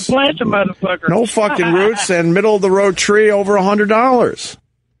know where to plant them, motherfucker. No fucking roots and middle of the road tree over $100.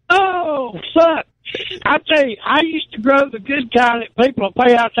 Oh, suck. I tell you, I used to grow the good kind that people will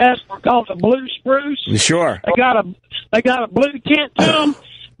pay out tax for called the blue spruce. Sure. They got a blue tint to them.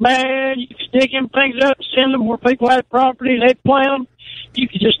 Man, you can stick them things up, send them where people had property, they'd plant them. You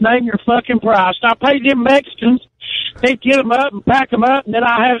could just name your fucking price. I paid them Mexicans. They'd get them up and pack them up, and then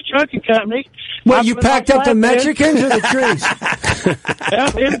I had a trucking company. Well, you packed up the Mexicans or the trees?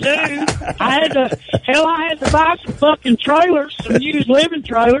 Well, them too. I had to buy some fucking trailers, some used living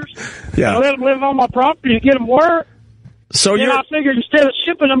trailers. Yeah. I let them live on my property to get them work. So then I figured instead of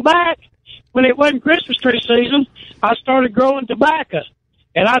shipping them back when it wasn't Christmas tree season, I started growing tobacco.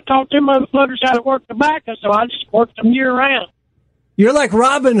 And I taught them motherfuckers how to work tobacco, so I just worked them year round. You're like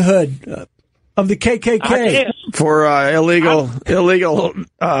Robin Hood of the KKK. For illegal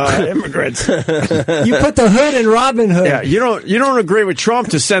immigrants. You put the hood in Robin Hood. Yeah, you don't agree with Trump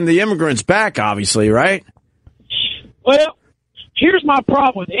to send the immigrants back, obviously, right? Well, here's my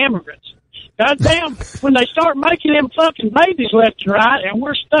problem with immigrants. Goddamn, when they start making them fucking babies left and right, and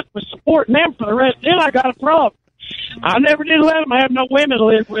we're stuck with supporting them for the rest, then I got a problem. I never did let them have no women to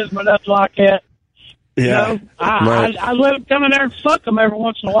live with them or nothing like that. Yeah. You know, I let them come in there and fuck them every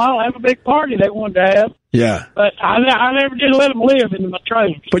once in a while, have a big party they wanted to have. Yeah. But I never did let them live in my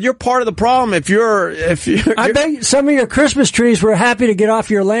trailer. But you're part of the problem if you're I bet some of your Christmas trees were happy to get off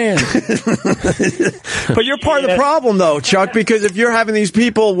your land. But you're part of the problem, though, Chuck, because if you're having these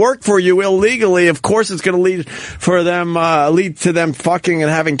people work for you illegally, of course it's going to lead to them fucking and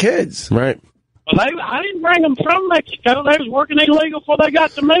having kids. Right. Well, I didn't bring them from Mexico. They was working illegal before they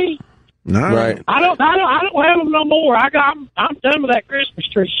got to me. No. Right. I don't have them no more. I'm done with that Christmas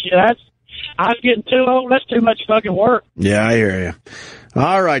tree shit. I was getting too old. That's too much fucking work. Yeah, I hear you.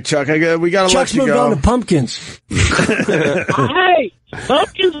 All right, Chuck. We got to let you go. Chuck's moved on to pumpkins. Hey,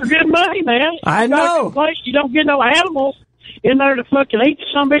 pumpkins are good money, man. I know. Place you don't get no animals in there to fucking eat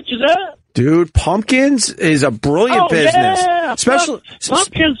some bitches up. Dude, pumpkins is a brilliant business. Yeah. Especially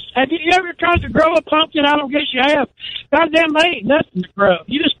pumpkins. Have you ever tried to grow a pumpkin? I don't guess you have. Goddamn, they ain't nothing to grow.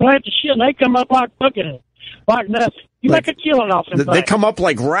 You just plant the shit and they come up like fucking like nothing. You make a killing off them. They come up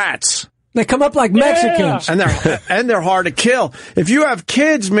like rats. They come up like Mexicans. And they're hard to kill. If you have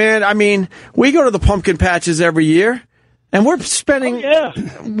kids, man, I mean, we go to the pumpkin patches every year, and we're spending,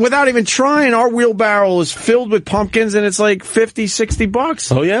 without even trying, our wheelbarrow is filled with pumpkins, and it's like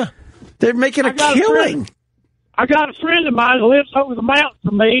 $50-$60. Oh, yeah. They're making a killing. I got a friend of mine who lives over the mountain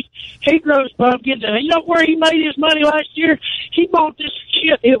from me. He grows pumpkins, and you know where he made his money last year? He bought this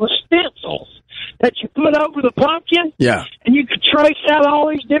shit. It was stencils that you put over the pumpkin. Yeah. And you could trace out all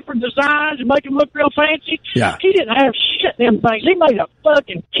these different designs and make them look real fancy. Yeah. He didn't have shit in them things. He made a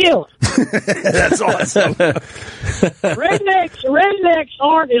fucking killing. That's awesome. Rednecks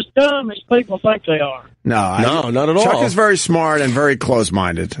aren't as dumb as people think they are. No, not at all. Chuck is very smart and very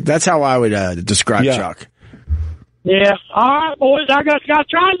close-minded. That's how I would describe Chuck. Yeah. All right, boys. I got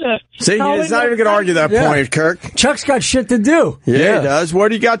trying to. See, he's not even going to argue that point, Kirk. Chuck's got shit to do. Yeah, he does. What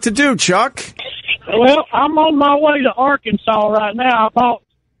do you got to do, Chuck? Well, I'm on my way to Arkansas right now. I bought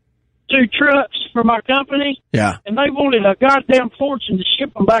 2 trucks for my company. Yeah. And they wanted a goddamn fortune to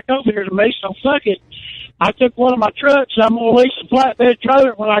ship them back over here to me, so fuck it. I took one of my trucks. I'm going to lease a flatbed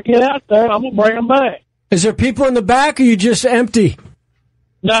trailer. When I get out there, I'm going to bring them back. Is there people in the back, or are you just empty?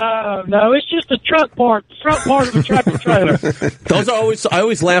 No, it's just the front part of the tractor trailer. Those are I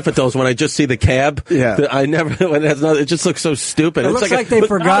always laugh at those when I just see the cab. Yeah. It just looks so stupid. It looks like they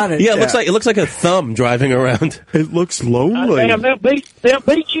forgot it. Yeah, it looks like a thumb driving around. It looks lonely. Damn, they'll beat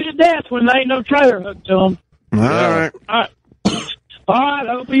you to death when there ain't no trailer hooked to them. All right. All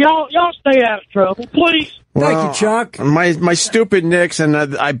right, y'all stay out of trouble, please. Thank you, Chuck. My stupid nicks, and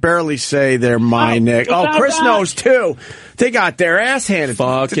I barely say they're my nick. Oh, Chris knows too. They got their ass handed.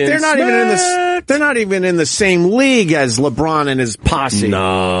 They're not even in the same league as LeBron and his posse.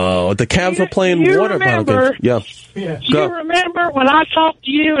 No, the Cavs were playing water bottle games. Yeah. You remember when I talked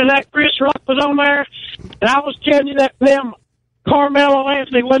to you and that Chris Rock was on there, and I was telling you that them Carmelo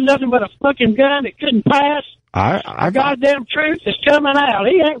Anthony wasn't nothing but a fucking gun that couldn't pass? Goddamn truth is coming out.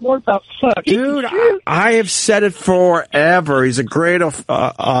 He ain't worth a fuck. Dude, I have said it forever. He's a great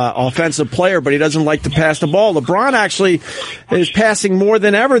offensive player, but he doesn't like to pass the ball. LeBron actually is passing more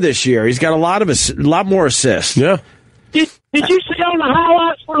than ever this year. He's got a lot more assists. Yeah. Did you see on the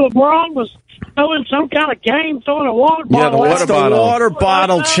highlights where LeBron was throwing some kind of game, throwing a water bottle? Yeah, the water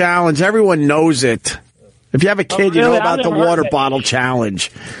bottle challenge. Everyone knows it. If you have a kid, you know about the water bottle challenge.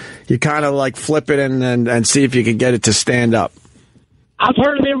 You kind of like flip it and see if you can get it to stand up. I've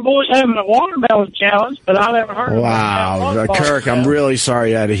heard of them boys having a watermelon challenge, but I never heard of Wow, Kirk, I'm really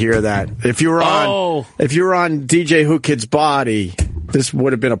sorry you had to hear that. If you were on DJ Who Kid's Body, this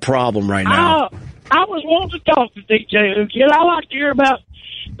would have been a problem right now. I was wanting to talk to DJ Who Kid. I like to hear about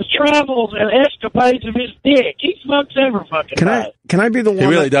the travels and escapades of his dick. He fucks every fucking night. Can I be the one? He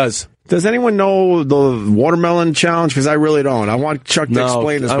really does. Does anyone know the watermelon challenge? Because I really don't. I want Chuck to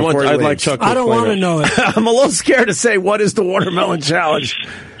explain this before he leaves. I'd like Chuck to I don't want to know it. I'm a little scared to say, what is the watermelon challenge?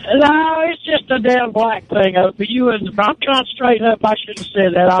 No, it's just a damn black thing. But I'm trying to straighten up. I should have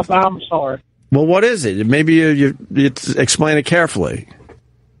said that. I'm sorry. Well, what is it? Maybe you explain it carefully.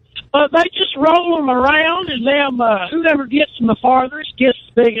 They just roll them around, and whoever gets them the farthest gets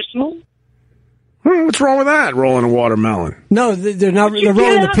the biggest one. What's wrong with that, rolling a watermelon? No, they're not. They're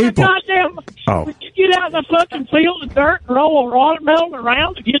rolling the people. Would you get out in the fucking field of dirt and roll a watermelon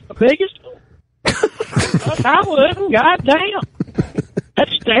around to get the biggest one? I wouldn't. Goddamn.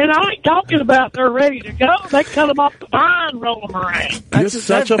 And I ain't talking about they're ready to go. They cut them off the vine and roll them around. You're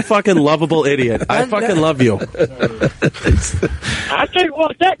such a fucking lovable idiot. I fucking love you. I tell you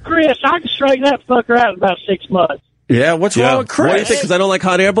what, that Chris, I can straighten that fucker out in about 6 months. Yeah, what's wrong with Chris? What do you think? Because I don't like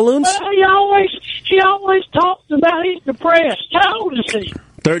hot air balloons? He always talks about he's depressed. How old is he?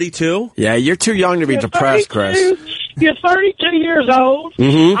 32? Yeah, you're too young to be depressed, Chris. You're 32 years old.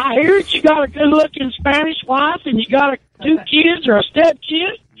 Mm-hmm. I hear that you got a good-looking Spanish wife, and you got 2 kids or a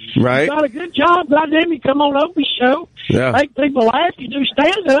step-kid. Right. You got a good job. Goddamn, you come on Opie's show. Yeah. Make people laugh. You do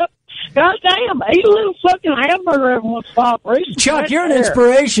stand-up. Goddamn, eat a little fucking hamburger every once in a while. Chuck, you're an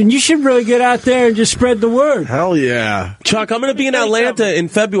inspiration. You should really get out there and just spread the word. Hell yeah. Chuck, I'm going to be in Atlanta in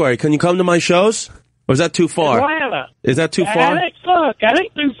February. Can you come to my shows? Or is that too far? Atlanta. Is that too far? That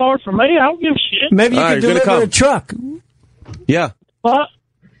ain't too far from me. I don't give a shit. Maybe you can deliver a truck. Yeah. What?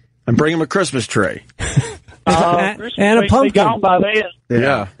 And bring him a Christmas tree. And a pumpkin. Be gone by then.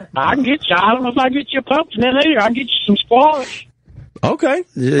 Yeah. I can get you. I don't know if I can get you a pumpkin in either. I can get you some squash. Okay.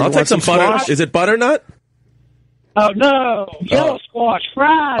 Yeah, I'll take some butter. squash? Is it butternut? Oh, no. Yellow squash.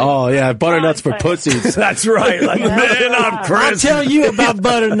 Fried. Oh, yeah. Butternuts for pussies. That's right. Like, man up, Chris. I'll tell you about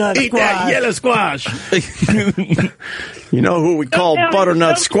butternut Eat squash. that yellow squash. You know who we call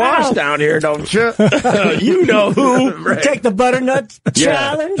butternut squash down here, don't you? You know who. Right. Take the butternut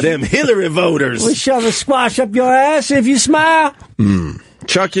challenge. Them Hillary voters. We shove a squash up your ass if you smile.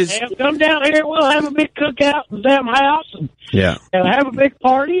 Chuck is... Yeah, come down here. We'll have a big cookout in the damn house. And have a big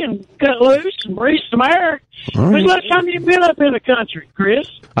party and cut loose and breathe some air. When's the last time you've been up in the country, Chris?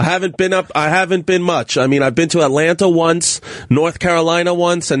 I haven't been much. I mean, I've been to Atlanta once, North Carolina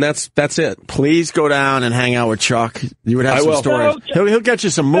once, and that's it. Please go down and hang out with Chuck. You would have some stories. No, He'll get you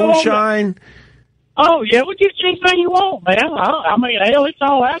some moonshine. Oh, yeah, we'll get you anything you want, man. I mean, hell, it's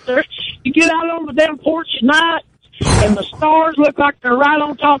all out there. You get out on the damn porch at night, and the stars look like they're right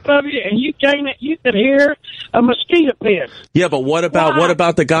on top of you, and you could hear a mosquito piss. Yeah, but what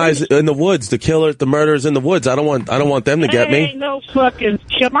about the guys in the woods, the murderers in the woods? I don't want them to get me. Ain't no fucking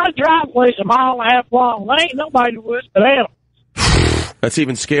shit. My driveway's a mile and a half long. There ain't nobody in the woods but animals. That's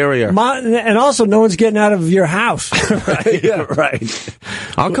even scarier. And also, no one's getting out of your house. Right. Yeah, right.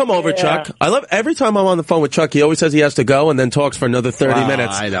 I'll come over, Chuck. I love every time I'm on the phone with Chuck. He always says he has to go and then talks for another 30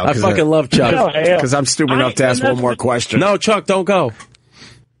 minutes. I know. I fucking love Chuck. Because I'm stupid enough to ask one more question. No, Chuck, don't go.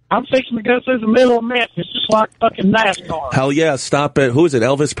 I'm fixing to go through the middle of Memphis, just like fucking NASCAR. Hell yeah, stop it. Who is it?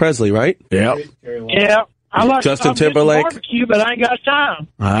 Elvis Presley, right? Yep. Yeah. I like Justin Timberlake. Barbecue, but I ain't got time.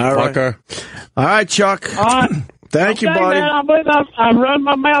 All right. Fucker. All right, Chuck. All right. Thank you, buddy. Man, I believe I've run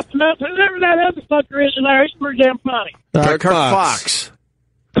my mouth enough. Whoever that other fucker is in there, he's pretty damn funny. Kirk Fox.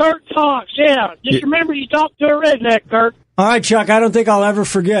 Kirk Fox, yeah. Just remember you talked to a redneck, Kirk. All right, Chuck, I don't think I'll ever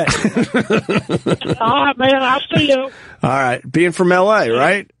forget. All right, man, I'll see you. All right. Being from L.A.,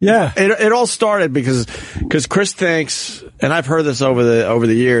 right? Yeah. It all started because Chris thinks, and I've heard this over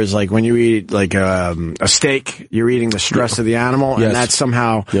the years, like when you eat like a steak, you're eating the stress of the animal, and that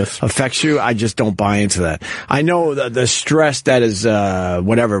somehow affects you. I just don't buy into that. I know the stress that is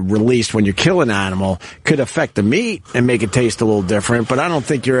released when you kill an animal could affect the meat and make it taste a little different, but I don't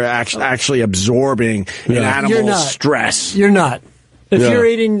think you're actually absorbing an animal's stress. You're not. If you're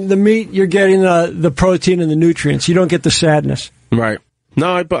eating the meat, you're getting the protein and the nutrients. You don't get the sadness. Right.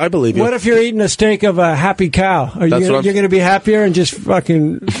 No, I believe you. What if you're eating a steak of a happy cow? Are you going to be happier and just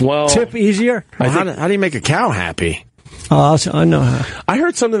fucking tip easier? How do you make a cow happy? Oh, I know how. I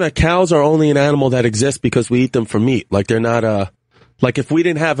heard something that cows are only an animal that exists because we eat them for meat. Like they're not like if we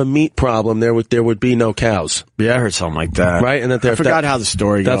didn't have a meat problem, there would be no cows. Yeah, I heard something like that. Right? And I forgot how the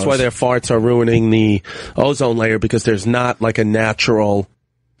story goes. That's why their farts are ruining the ozone layer, because there's not like a natural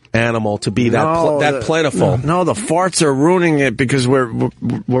animal to be that plentiful. No, the farts are ruining it because we're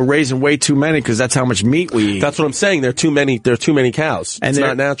raising way too many because that's how much meat we eat. That's what I'm saying. There are too many cows. It's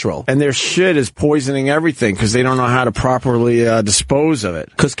not natural. And their shit is poisoning everything because they don't know how to properly dispose of it.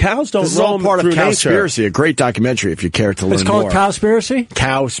 Because cows don't roam through nature. This is all part of Cowspiracy, a great documentary if you care to learn more. It's called Cowspiracy?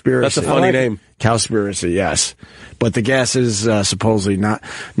 Cowspiracy. That's a funny name. Cowspiracy, yes. But the gas is supposedly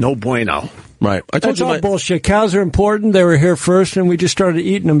no bueno. Right. That's all bullshit. Cows are important. They were here first, and we just started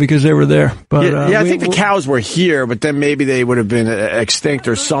eating them because they were there. But I think the cows were here, but then maybe they would have been extinct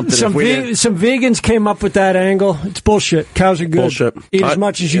or something. Some vegans came up with that angle. It's bullshit. Cows are good. Bullshit. Eat as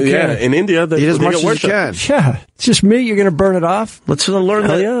much as you can. Yeah, in India, eat as much as you can. Yeah, it's just meat. You're going to burn it off. Let's learn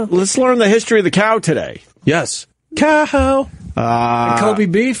the history of the cow today. Yes. Cow. And Kobe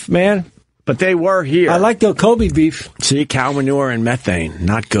beef, man. But they were here. I like the Kobe beef. See, cow manure and methane.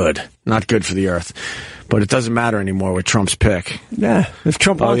 Not good. Not good for the earth. But it doesn't matter anymore with Trump's pick. Yeah. If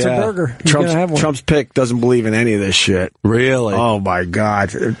Trump wants a burger, he's going to have one. Trump's pick doesn't believe in any of this shit. Really? Oh, my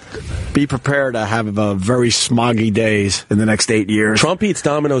God. Be prepared to have very smoggy days in the next 8 years. Trump eats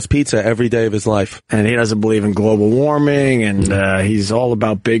Domino's pizza every day of his life. And he doesn't believe in global warming, and he's all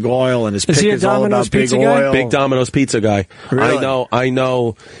about big oil, and his pick is all about big oil. Big Domino's pizza guy. Really? I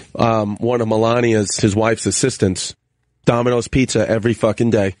know one of Melania's, his wife's assistants, Domino's pizza every fucking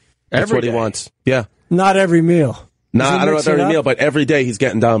day. That's what he wants. Yeah. Not every meal. No, I don't know about every meal, but every day he's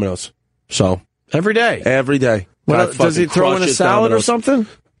getting Domino's. So every day. What, does he throw in a salad or something?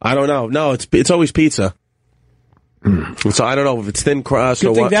 I don't know. No, it's always pizza. So I don't know if it's thin crust or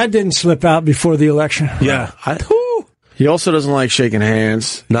what. Good thing that didn't slip out before the election. Yeah. He also doesn't like shaking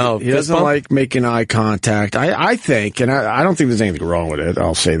hands. No. He doesn't like making eye contact. I think, and I don't think there's anything wrong with it,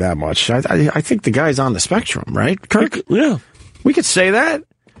 I'll say that much. I think the guy's on the spectrum, right, Kirk? Yeah. We could say that.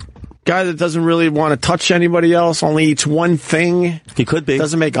 Guy that doesn't really want to touch anybody else, only eats one thing. He could be.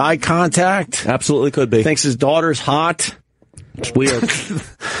 Doesn't make eye contact. Absolutely could be. Thinks his daughter's hot. It's weird.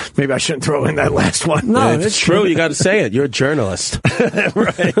 Maybe I shouldn't throw in that last one. No, it's true. You got to say it. You're a journalist.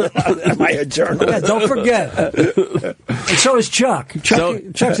 Right. Am I a journalist? Yeah, don't forget. And so is Chuck.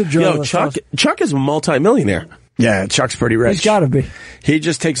 Chuck's a journalist. Chuck is a multimillionaire. Yeah, Chuck's pretty rich. He's got to be. He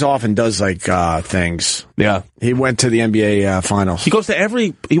just takes off and does like things. Yeah. He went to the NBA finals. He goes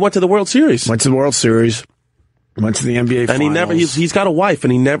to he went to the World Series. Went to the World Series. Went to the NBA finals. And he's got a wife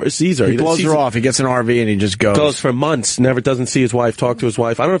and he never sees her. He blows her off. He gets an RV and he just goes. Goes for months, never doesn't see his wife, talk to his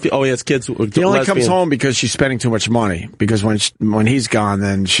wife. I don't know if he has kids. He only comes home because she's spending too much money. Because when he's gone,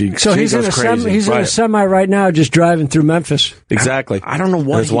 then she So he's goes crazy. He's in a semi right now, just driving through Memphis. Exactly. I don't know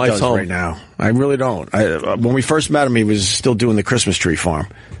what his he wife's does home right now. I really don't. When we first met him, he was still doing the Christmas tree farm.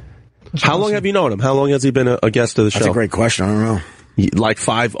 How long have you known him? How long has he been a guest of the show? That's a great question. I don't know. Like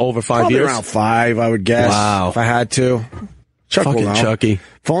over 5 Probably years? around 5, I would guess. Wow. If I had to. Chuck will know. Chucky.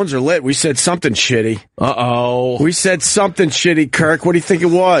 Phones are lit. We said something shitty. Uh-oh. We said something shitty, Kirk. What do you think it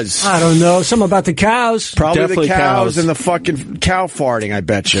was? I don't know. Something about the cows. Probably Definitely the cows cows. and the fucking cow farting, I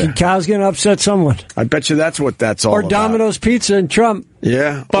bet you. Cows going to upset someone. I bet you that's what that's all Or about. Domino's Pizza and Trump.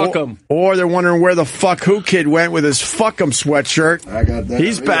 Yeah. Fuck 'em. Or they're wondering where the fuck who kid went with his fuck 'em sweatshirt. I got that.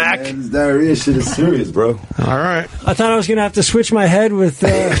 He's back. Man. This diarrhea shit is serious, bro. All right. I thought I was going to have to switch my head with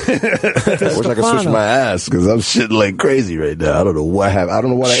I wish I could switch my ass because I'm shitting like crazy right now. I don't know what happened. I don't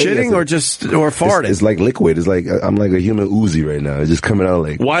know what I ate. Shitting or farting? It's like liquid. It's like I'm like a human Uzi right now. It's just coming out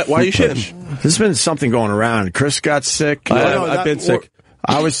like. Why are you shitting? There's been something going around. Chris got sick. I've been sick.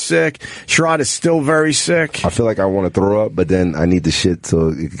 I was sick. Sherrod is still very sick. I feel like I want to throw up, but then I need the shit so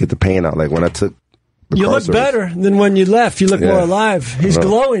you can get the pain out. Like when I took the You car look service. better than when you left. You look more alive. He's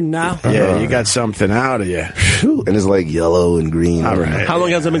glowing now. Yeah, you got something out of you. And it's like yellow and green. All right. How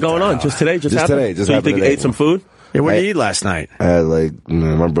long has it been going on? Just today? Just happened? today. Just so you happened think you today. ate some food? Yeah, what did you eat last night? I had like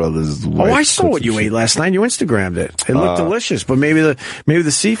my brother's wife. Oh, I saw what you ate last night. You Instagrammed it. It looked delicious, but maybe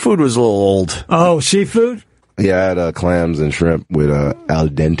the seafood was a little old. Oh, seafood? Yeah, I had clams and shrimp with al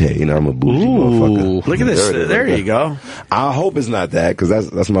dente. You know, I'm a bougie motherfucker. Look at this. There you go. I hope it's not that because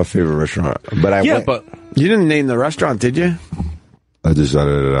that's my favorite restaurant. But but you didn't name the restaurant, did you? I just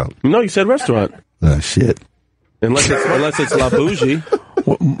shouted it out. No, you said restaurant. Shit. Unless it's La Bougie.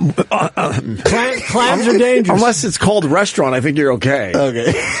 Clams are dangerous. Unless it's called restaurant, I think you're okay.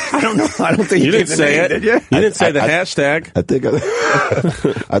 Okay. I don't know. I don't think You didn't say it, did you? You didn't say the hashtag. I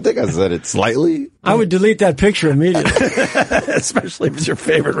think I said it slightly. I would delete that picture immediately. Especially if it's your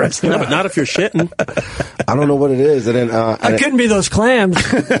favorite restaurant. No, but not if you're shitting. I don't know what it is. And then It couldn't be those clams.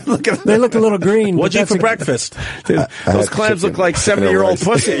 They look a little green. What'd you eat for breakfast? Those clams look like 70-year-old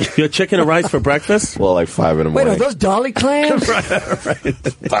pussy. You had chicken and rice for breakfast? Well, like 5 in the Wait, morning. are those dolly clams?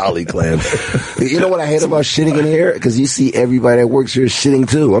 Dolly clams. You know what I hate about shitting in here? Because you see everybody that works here shitting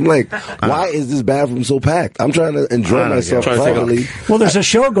too. I'm like, why is this bathroom so packed? I'm trying to enjoy myself privately. Well, there's a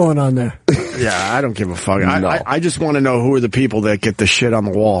show going on there. Yeah, I don't give a fuck. No. I just want to know who are the people that get the shit on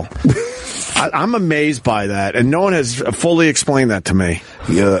the wall. I'm amazed by that, and no one has fully explained that to me.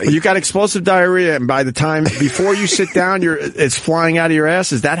 Yeah, you got explosive diarrhea, and by the time before you sit down, it's flying out of your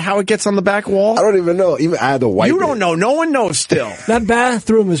ass. Is that how it gets on the back wall? I don't even know. Even I had to wipe. You don't know. No one knows still. That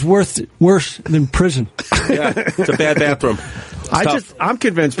bathroom is worse than prison. Yeah, it's a bad bathroom. I'm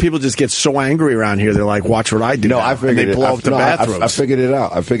convinced people just get so angry around here. They're like, "Watch what I do." No, now. I figured and they blow up the bathrooms. I figured it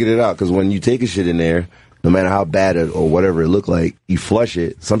out. I figured it out because when you take a shit in there, no matter how bad it or whatever it looked like, you flush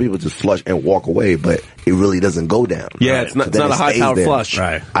it. Some people just flush and walk away, but it really doesn't go down. Yeah, right? it's not a high-powered flush.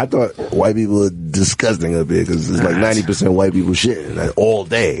 Right. I thought white people are disgusting up here because it's like 90% white people shitting like, all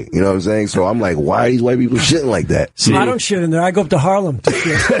day. You know what I'm saying? So I'm like, why are these white people shitting like that? I don't shit in there. I go up to Harlem to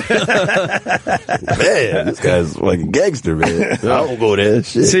shit. Man, this guy's like a gangster, man. I don't go there.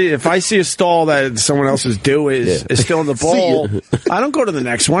 Shit. See, if I see a stall that someone else's due is still in the bowl, I don't go to the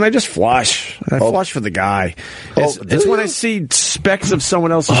next one. I just flush. I flush for the guy. It's when I see specks of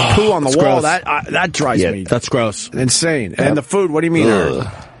someone else's poo on the wall gross. that drives me. That's gross. Insane. And the food, what do you mean?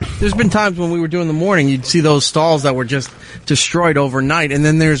 There's been times when we were doing the morning, you'd see those stalls that were just destroyed overnight, and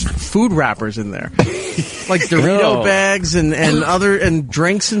then there's food wrappers in there, like Dorito bags and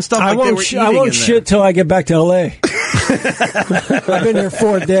drinks and stuff. I won't shit till I get back to L.A. I've been here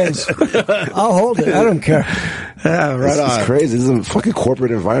 4 days. I'll hold it. I don't care. Yeah, right on. It's crazy. This is a fucking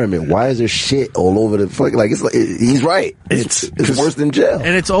corporate environment. Why is there shit all over the fucking, he's right. It's worse than jail.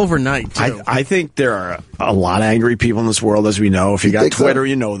 And it's overnight, too. I think there are a lot of angry people in this world, as we know. If you got Twitter,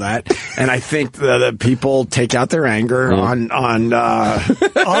 you know that. And I think that people take out their anger on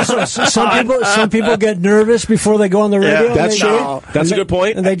also, some people get nervous before they go on the radio. That's a good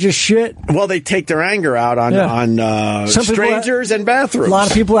point. And they just shit. Well, they take their anger out on strangers and bathrooms. A lot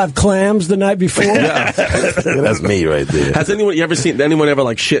of people have clams the night before. That's me right there. Has anyone ever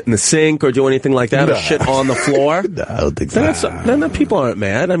like shit in the sink or do anything like that or shit on the floor? No, I don't think so. Then the people aren't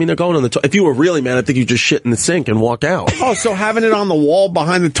mad. I mean, they're going on the if you were really mad, I think you just shit in the sink and walk out. Oh, so having it on the wall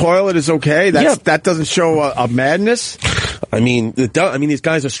behind the toilet is okay? That doesn't show a madness? I mean, these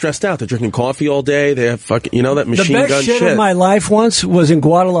guys are stressed out. They're drinking coffee all day. They have fucking, that machine gun shit. The best shit of my life once was in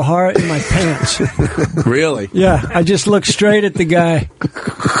Guadalajara in my pants. Really? Yeah, I just looked straight at the guy.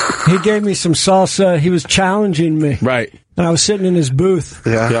 He gave me some salsa. He was challenging me. Right. And I was sitting in his booth.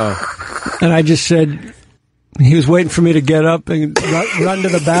 Yeah. And I just said, he was waiting for me to get up and run to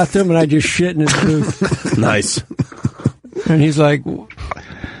the bathroom, and I just shit in his booth. Nice. And he's like,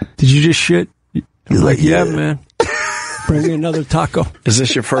 did you just shit? He's like, yeah, man. Bring me another taco. Is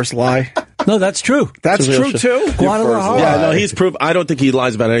this your first lie? No, that's true. That's true, too? Guadalajara. Yeah, no, he's proved. I don't think he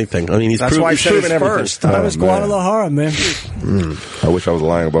lies about anything. I mean, that's why he's proven everything. First. That was Guadalajara, man. I wish I was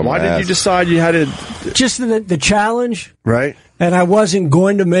lying about why my ass. Why did you decide you had to... Just the challenge. Right. And I wasn't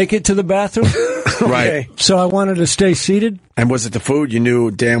going to make it to the bathroom. Right. So I wanted to stay seated. And was it the food? You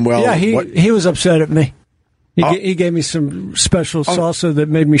knew damn well... Yeah, he was upset at me. He gave me some special salsa that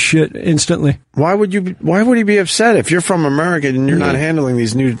made me shit instantly. Why would he be upset if you're from America and you're not handling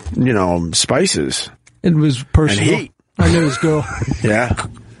these new, spices? It was personal. And heat. I knew his girl. Yeah.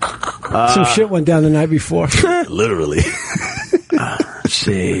 Some shit went down the night before. Literally. Let's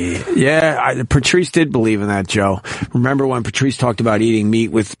see. Yeah, Patrice did believe in that, Joe. Remember when Patrice talked about eating meat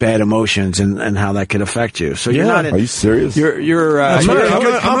with bad emotions and how that could affect you? So you're not. Are you serious? You're I'm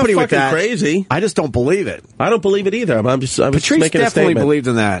not company with that. Crazy. I just don't believe it. I don't believe it either. I was Patrice making a definitely statement. believed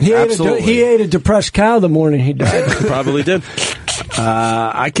in that. He ate a depressed cow the morning he died. Probably did.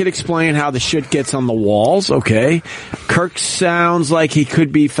 I could explain how the shit gets on the walls, okay? Kirk sounds like he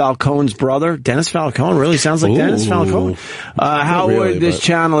could be Falcone's brother. Dennis Falcone really sounds like Dennis Falcone. How would this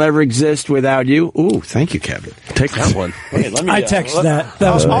channel ever exist without you? Ooh, thank you, Kevin. Take that one. Wait, let me, I text that.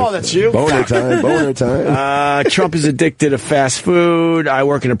 That was that's you? Boner time. Trump is addicted to fast food. I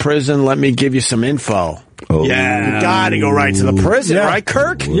work in a prison. Let me give you some info. Oh. Yeah, you gotta go right to the prison, right,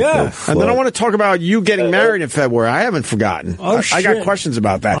 Kirk? Yeah. And then I want to talk about you getting married in February. I haven't forgotten. I got questions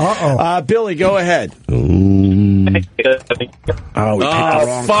about that. Billy, go ahead. Oh, we picked the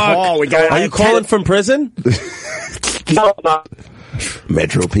wrong call. Are you calling from prison? No.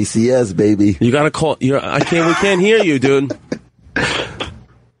 Metro PCS, baby. You gotta call. We can't hear you, dude.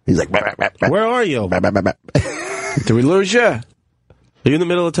 He's like, bah, bah, bah, bah. Where are you? Bah, bah, bah, bah. Did we lose you? Are you in the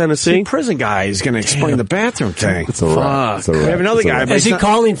middle of Tennessee? The prison guy is going to explain the bathroom thing. It's all right. It's all right. We have another guy. Is he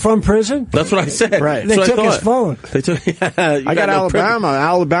calling from prison? That's what I said. Right. They took his phone. They took. I got Alabama.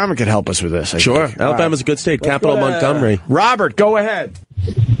 Alabama could help us with this. Sure. Alabama's a good state. Capital Montgomery. Robert, go ahead.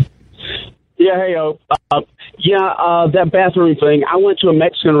 Yeah, hey, that bathroom thing. I went to a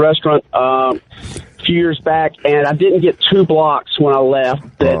Mexican restaurant a few years back, and I didn't get 2 blocks when I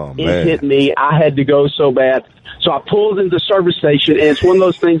left. That it hit me. I had to go so bad. So I pulled into the service station, and it's one of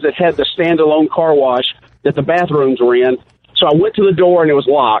those things that had the standalone car wash that the bathrooms were in. So I went to the door, and it was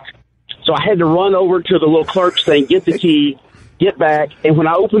locked. So I had to run over to the little clerk's thing, get the key, get back, and when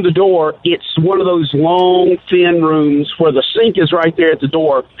I opened the door, it's one of those long, thin rooms where the sink is right there at the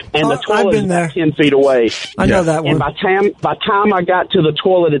door, and the toilet is about 10 feet away. I know that one. And by time I got to the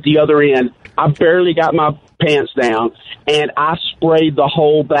toilet at the other end, I barely got my pants down, and I sprayed the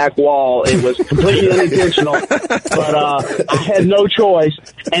whole back wall. It was completely unintentional, but I had no choice.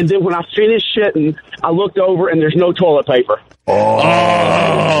 And then when I finished shitting, I looked over, and there's no toilet paper.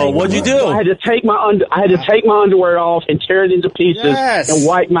 Oh, what'd you do? So I had to take my underwear off and tear it into pieces and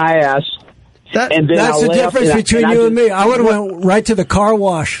wipe my ass. And then that's the difference between you and me. I would have went right to the car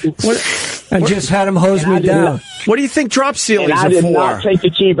wash and just had him hose me down. What do you think drop ceilings are for? I did not take the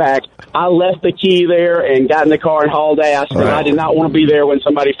key back. I left the key there and got in the car and hauled ass, and I did not want to be there when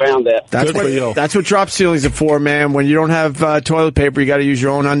somebody found that. That's what drop ceilings are for, man. When you don't have toilet paper, you got to use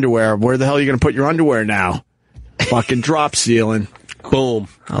your own underwear. Where the hell are you going to put your underwear now? Fucking drop ceiling. Boom.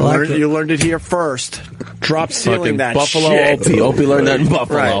 You learned it here first. Drop ceiling that Buffalo shit. Opie learned that in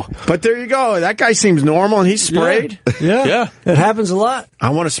Buffalo. Right. But there you go. That guy seems normal, and he's sprayed. Yeah. It happens a lot. I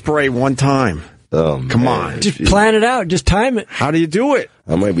want to spray one time. Come on. Just plan it out. Just time it. How do you do it?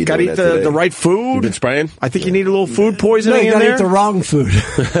 I might be got to doing eat that today. the right food. You been spraying? I think you need a little food poisoning you in got to there. eat the wrong food.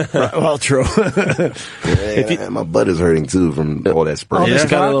 Right, well, true. Yeah, my butt is hurting too from all that spray. It's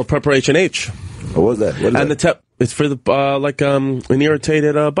got a little Preparation H. What was that? What is And that? it's for the an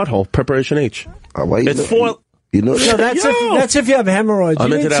irritated butthole. Preparation H. Why It's for. You know No, that's if you have hemorrhoids.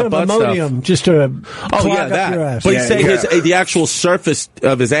 I'm You into need that some butt ammonium stuff. just to Oh clog yeah, up that. your ass. But he's saying the actual surface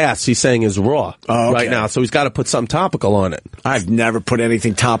of his ass, he's saying, is raw right now. So he's got to put something topical on it. I've never put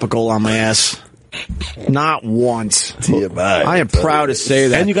anything topical on my ass. Not once. I am proud to say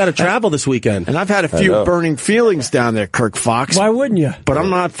that. And you got to travel this weekend. And I've had a few burning feelings down there, Kirk Fox. Why wouldn't you? But I'm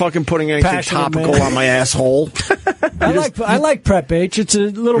not fucking putting anything Passionate topical man. on my asshole. I like Prep H. It's a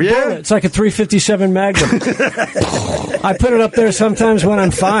little bullet. It's like a 357 Magnum. I put it up there sometimes when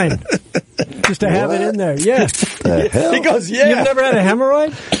I'm fine, just to have it in there. Yeah. The hell? He goes, yeah. You've never had a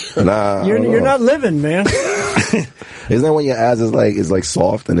hemorrhoid? Nah. You're not living, man. Isn't that when your ass is like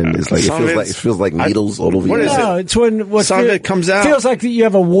soft and then it's like it feels like needles all over your ass? No, it's when some of it comes out. Feels like you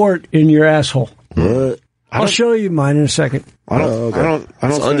have a wart in your asshole. What? I'll show you mine in a second. I don't.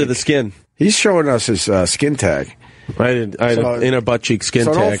 It's under the skin. He's showing us his skin tag. I had an inner butt cheek skin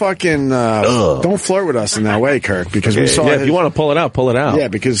So tag. don't fucking don't flirt with us in that way, Kirk, because we saw. If you want to pull it out, pull it out. Yeah,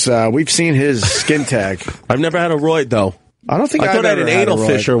 because we've seen his skin tag. I've never had a roid though. I don't think I thought I had ever an anal a roid.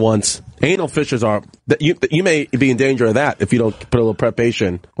 fissure once. Anal fissures are you may be in danger of that if you don't put a little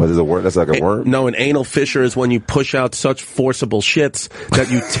preparation. What is a worm? That's like a worm? No, an anal fissure is when you push out such forcible shits that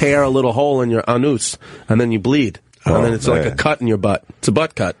you tear a little hole in your anus and then you bleed. And then it's like a cut in your butt. It's a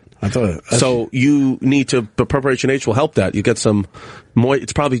butt cut. I thought So you need to, but Preparation H will help that. You get some moist,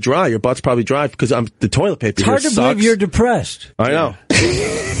 it's probably dry. Your butt's probably dry because the toilet paper It's here hard to sucks. believe you're depressed. I know.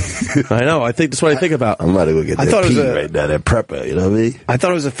 I know. I think that's what I think about. I'm about to go get I that thought it was pee a- right now, that prepper, you know what I mean? I thought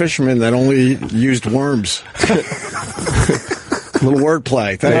it was a fisherman that only used worms. Little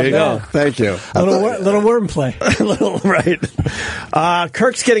wordplay. There you go. Thank you. Little worm play. Little right.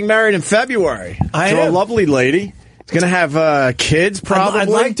 Kirk's getting married in February. I to a am. lovely lady. He's going to have kids, probably. I'd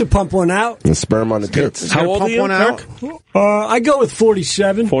like to pump one out. And sperm on the tits. How old are pump you, one out? Kirk? I go with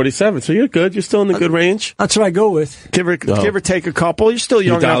 47. 47. So you're good. You're still in the good range. That's what I go with. Give her take a couple. You're still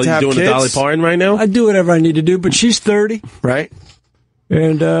young enough to have doing kids. a Dolly Parton right now? I do whatever I need to do, but she's 30. Right?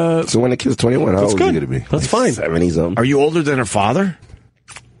 And So when the kid's 21, how old is he going to be? That's fine. 70 something. Are you older than her father?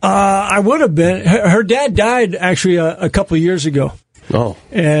 I would have been. Her dad died actually a couple of years ago. Oh.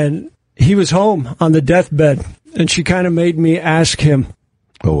 And he was home on the deathbed. And she kind of made me ask him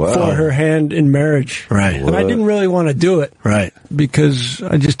for her hand in marriage. Right. And I didn't really want to do it. Right. Because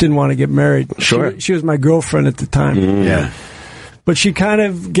I just didn't want to get married. Sure. She was my girlfriend at the time. Yeah. But she kind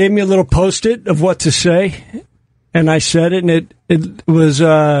of gave me a little Post-it of what to say. And I said it, and it was,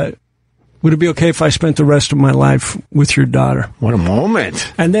 would it be okay if I spent the rest of my life with your daughter? What a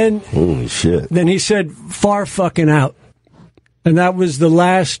moment. And then, Holy shit. then he said, far fucking out. And that was the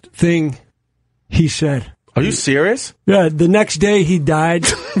last thing he said. Are you serious? Yeah, the next day he died.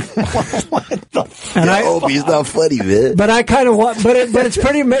 And I hope he's not funny, man. But I kind of but it's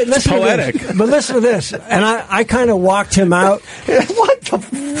pretty listen poetic. To this. But listen to this, and I kind of walked him out. What the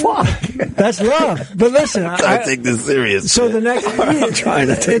fuck? That's love. But listen, I take this serious. So the next, I'm trying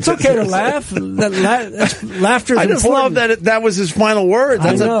to take it's okay to laugh. Laughter. I just love that was his final word.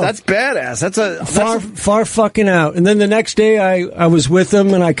 That's I know. that's badass. That's far fucking out. And then the next day I was with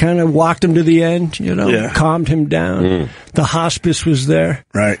him and I kind of walked him to the end, calmed him down. The hospice was there.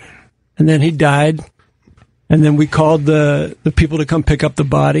 right. And then he died. And then we called the people to come pick up the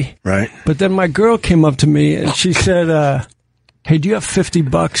body. Right. But then my girl came up to me and she said, hey, do you have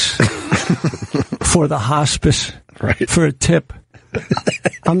 $50 for the hospice? Right. For a tip?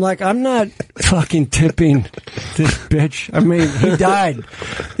 I'm like, I'm not fucking tipping this bitch. I mean, he died.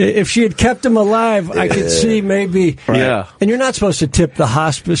 If she had kept him alive, I could see maybe. Right. Yeah. And you're not supposed to tip the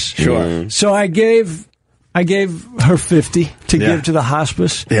hospice. Sure. So I gave her 50 to give to the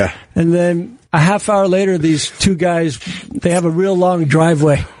hospice. Yeah. And then a half hour later, these two guys, they have a real long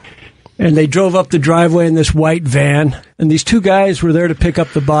driveway. And they drove up the driveway in this white van. And these two guys were there to pick up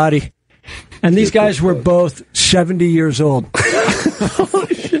the body. And these guys were both 70 years old.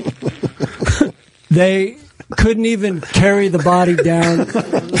 They couldn't even carry the body down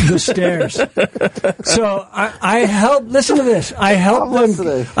the stairs. So I helped, listen to this. I helped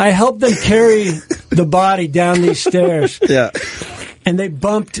them carry the body down these stairs. Yeah. And they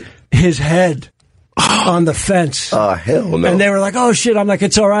bumped his head on the fence. Oh, hell no. And they were like, oh shit. I'm like,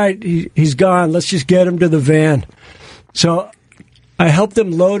 it's all right. He's gone. Let's just get him to the van. So I helped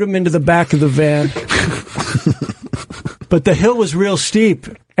them load him into the back of the van. But the hill was real steep.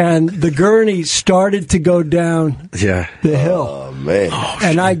 and the gurney started to go down the hill. Oh, man.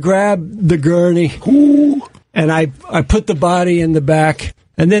 And I grabbed the gurney, and I put the body in the back.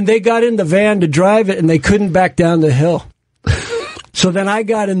 And then they got in the van to drive it, and they couldn't back down the hill. So then I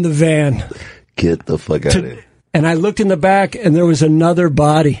got in the van. Get the fuck out of here. And I looked in the back, and there was another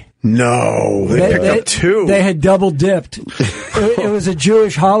body. No, they picked up two. They had double dipped. It was a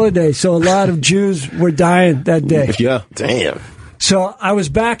Jewish holiday, so a lot of Jews were dying that day. Yeah. Damn. So I was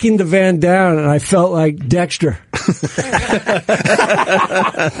backing the van down, and I felt like Dexter.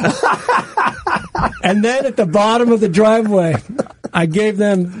 And then at the bottom of the driveway, I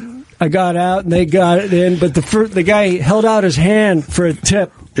got out, and they got it in, but the guy held out his hand for a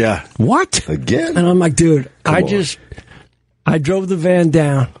tip. Yeah. What? Again? And I'm like, dude, I drove the van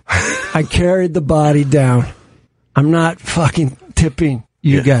down. I carried the body down. I'm not fucking tipping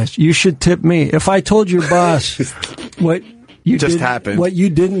you guys. You should tip me. If I told your boss what you just happened, what you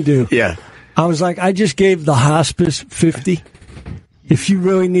didn't do, I was like, I just gave the hospice $50. If you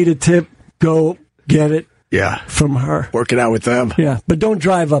really need a tip, go get it. Yeah, from her. Work it out with them. Yeah, but don't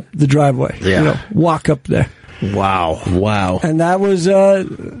drive up the driveway. Yeah, walk up there. Wow. And that was how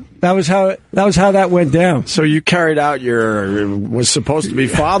that went down. So you carried out was supposed to be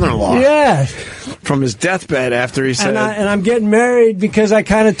father-in-law. Yeah. From his deathbed after he said, and I'm getting married because I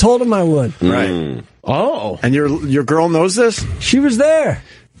kind of told him I would. Right. Oh. And your girl knows this? She was there.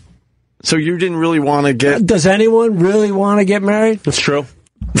 So you didn't really want to get... Does anyone really want to get married? That's true.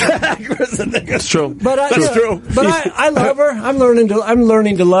 That's true. But I love her. I'm learning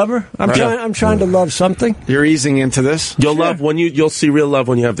to love her. I'm trying to love something. You're easing into this. You'll see real love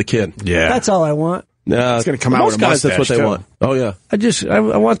when you have the kid. Yeah, that's all I want. It's going to come out with a mustache. That's what they want. Oh yeah. I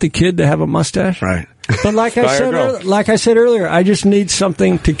want the kid to have a mustache. Right. But like I said earlier, I just need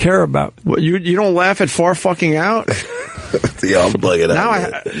something to care about. Well, you don't laugh at far fucking out. Yeah, I'm bugging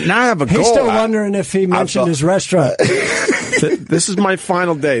out. Now I have a goal. He's still wondering if he mentioned his restaurant. This is my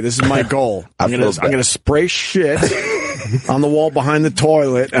final day. This is my goal. I'm gonna spray shit on the wall behind the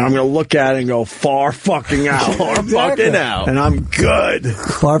toilet, and I'm gonna look at it and go far fucking out. Far fucking out. And I'm good.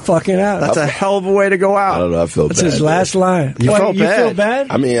 Far fucking out. That's a hell of a way to go out. I don't know. I feel bad. That's his last line. You feel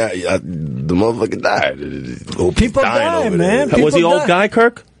bad? I mean, the motherfucker died. People die, man. Was he old guy,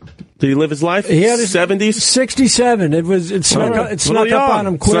 Kirk? Did he live his life? He had his 70s? 67. It snuck up on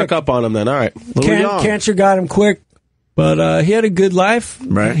him quick. Snuck up on him then, all right. Cancer got him quick. But he had a good life.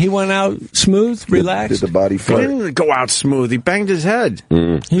 Right. He went out smooth, relaxed. Did the body He didn't go out smooth. He banged his head.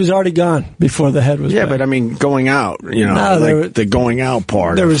 He was already gone before the head was Yeah, banged. but I mean, going out, the going out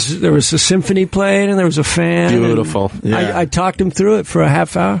part. There was a symphony playing, and there was a fan. Beautiful. Yeah. I talked him through it for a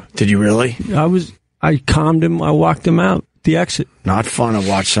half hour. Did you really? I calmed him. I walked him out the exit. Not fun to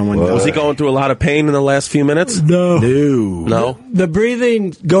watch someone. Was he going through a lot of pain in the last few minutes? No. The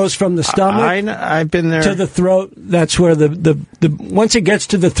breathing goes from the stomach I've been there to the throat. That's where the once it gets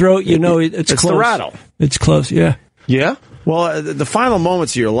to the throat, it's close. The rattle. It's close. Yeah. Yeah. Well, the final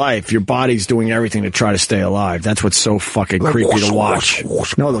moments of your life, your body's doing everything to try to stay alive. That's what's so fucking creepy to watch.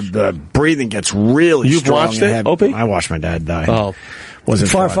 No, the breathing gets really You've strong. You've watched it, Opie? I watched my dad die. Oh.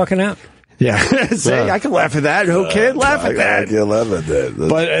 Wasn't far fun. fucking out. Yeah. See, I can laugh at that. Who can't laugh at that? I can laugh at that.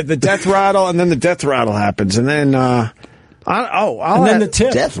 But the death rattle, and then the death rattle happens, and then and then the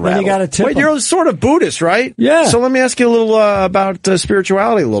tip. Death then you got a tip. Wait, you're sort of Buddhist, right? Yeah. So let me ask you a little about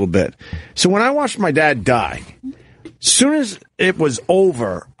spirituality a little bit. So when I watched my dad die, as soon as it was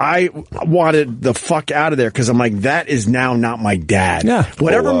over, I wanted the fuck out of there because I'm like, that is now not my dad. Yeah.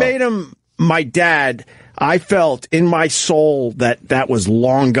 Whatever made him my dad, I felt in my soul that was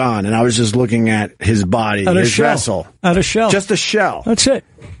long gone, and I was just looking at his body, his vessel. Out of shell. Just a shell. That's it.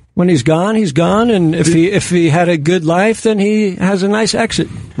 When he's gone, and if he had a good life, then he has a nice exit.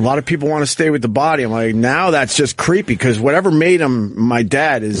 A lot of people want to stay with the body. I'm like, now that's just creepy because whatever made him my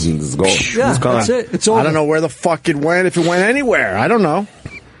dad is gone. Yeah, that's it. It's over. I don't know where the fuck it went, if it went anywhere. I don't know.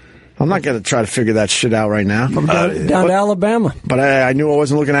 I'm not going to try to figure that shit out right now. Down to Alabama. But I knew I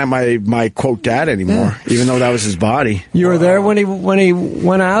wasn't looking at my quote dad anymore, even though that was his body. You were there when he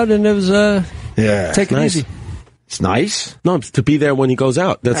went out, and it was take it easy. It's nice. No, to be there when he goes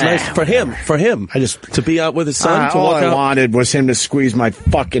out. That's nice for him. For him, to be out with his son. All I wanted was him to squeeze my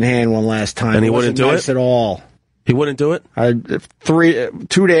fucking hand one last time, and he wouldn't do it at all. He wouldn't do it.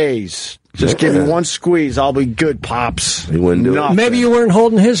 2 days. Just give me one squeeze. I'll be good, pops. He wouldn't do it. Maybe you weren't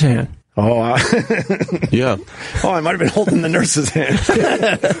holding his hand. Oh, yeah. Oh, I might have been holding the nurse's hand.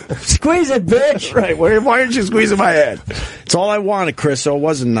 Squeeze it, bitch. Right. Why aren't you squeezing my hand? It's all I wanted, Chris, so it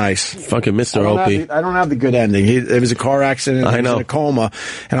wasn't nice. Fucking Mr. Opie. I don't have the good ending. It was a car accident. I know. He was in a coma.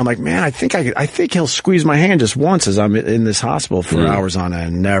 And I'm like, man, I think he'll squeeze my hand just once as I'm in this hospital for hours on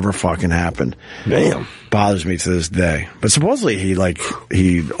end. Never fucking happened. Damn. Bothers me to this day. But supposedly he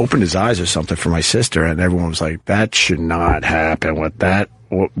opened his eyes or something for my sister, and everyone was like, that should not happen with that.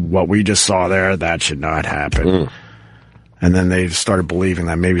 What we just saw there, that should not happen. And then they started believing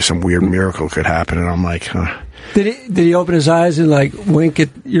that maybe some weird miracle could happen, and I'm like, huh. Did he open his eyes and like wink at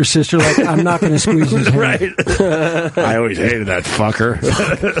your sister like, I'm not going to squeeze his hand? Right. I always hated that fucker.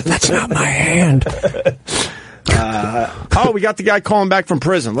 That's not my hand. We got the guy calling back from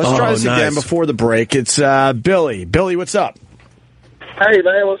prison. Let's try this again before the break. It's Billy. Billy, what's up? Hey,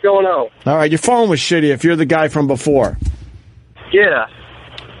 man, what's going on? All right, your phone was shitty if you're the guy from before. Yeah.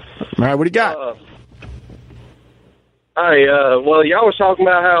 All right, what do you got? Well, y'all was talking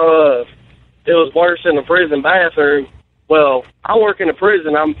about how it was worse in the prison bathroom. Well, I work in a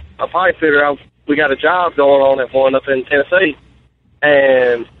prison. I'm a pipe fitter. We got a job going on at one up in Tennessee.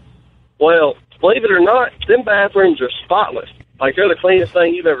 And, well, believe it or not, them bathrooms are spotless. Like, they're the cleanest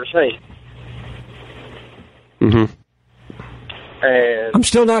thing you've ever seen. Mm-hmm. And I'm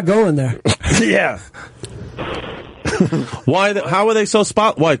still not going there. Yeah. Why? How are they so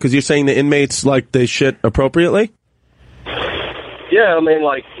spot? Why? Because you're saying the inmates, like, they shit appropriately? Yeah, I mean,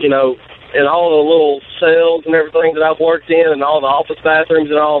 like, you know, in all the little cells and everything that I've worked in and all the office bathrooms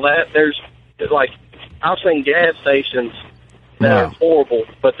and all that, there's, like, I've seen gas stations that are horrible,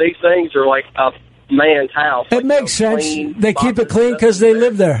 but these things are like a man's house. It makes sense. They keep it clean because they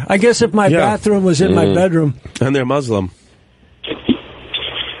live there. I guess if my bathroom was in my bedroom. And they're Muslim.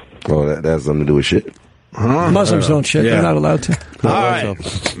 Oh, that has something to do with shit. Muslims don't shit. Yeah. They're not allowed to. All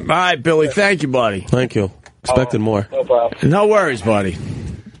right, Billy. Thank you, buddy. Thank you. Expected more. No problem. No worries, buddy.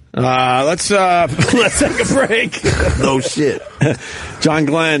 Let's take a break. No shit. John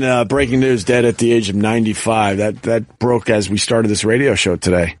Glenn, breaking news, dead at the age of 95. That broke as we started this radio show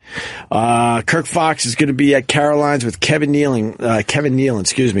today. Kirk Fox is going to be at Caroline's with Kevin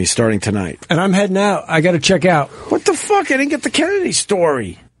Nealon, starting tonight. And I'm heading out. I got to check out. What the fuck? I didn't get the Kennedy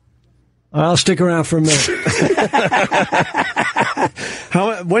story. I'll stick around for a minute.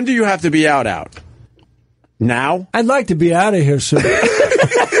 When do you have to be out? Now? I'd like to be out of here soon.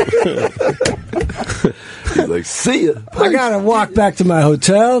 He's like, see ya. I got to walk back to my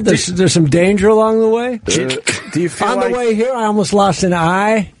hotel. There's some danger along the way. Do you feel On the way here, I almost lost an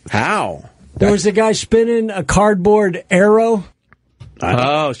eye. How? There was a guy spinning a cardboard arrow.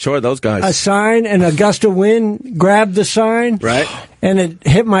 Oh, sure, those guys. A sign, and a gust of wind grabbed the sign. Right. And it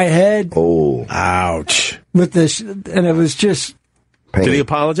hit my head. Oh. Ouch. With this, and it was just... Pain. Did he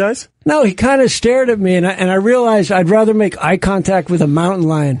apologize? No, he kind of stared at me, and I realized I'd rather make eye contact with a mountain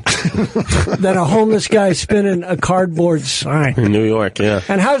lion than a homeless guy spinning a cardboard sign. In New York, yeah.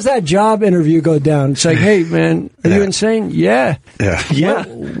 And how's that job interview go down? It's like, hey, man, are you insane? Yeah. Yeah.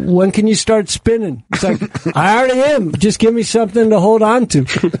 When can you start spinning? It's like, I already am. Just give me something to hold on to.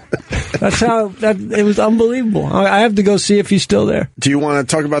 That's how, it was unbelievable. I have to go see if he's still there. Do you want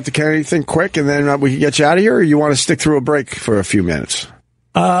to talk about the Kennedy thing quick, and then we can get you out of here, or you want to stick through a break for a few minutes?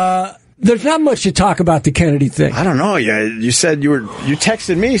 There's not much to talk about the Kennedy thing. I don't know. Yeah, you said you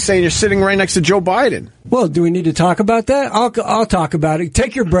texted me saying you're sitting right next to Joe Biden. Well, do we need to talk about that? I'll talk about it.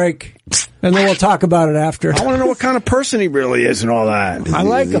 Take your break, and then we'll talk about it after. I want to know what kind of person he really is and all that. I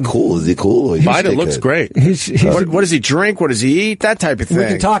like him. Cool? Is he cool? Biden looks great. What does he drink? What does he eat? That type of thing. We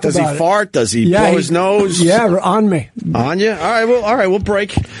can talk does about he it. fart? Does he blow his nose? Yeah, on me. On you? All right, we'll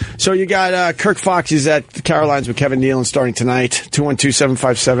break. So you got Kirk Fox is at Caroline's with Kevin Nealon starting tonight.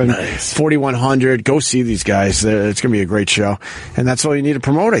 212-757-4100. Go see these guys. It's going to be a great show. And that's all you need to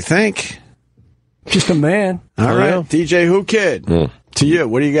promote, I think. Just a man. All right. DJ Who Kid. To you,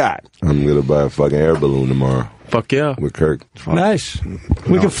 what do you got? I'm going to buy a fucking air balloon tomorrow. Fuck yeah. With Kirk. Nice.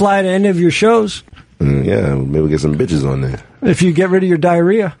 We can fly to any of your shows. Yeah, maybe get some bitches on there. If you get rid of your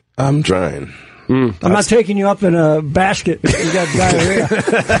diarrhea. I'm trying. I'm not taking you up in a basket if you got diarrhea.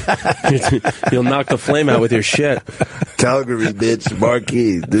 You'll knock the flame out with your shit. Calgary, bitch.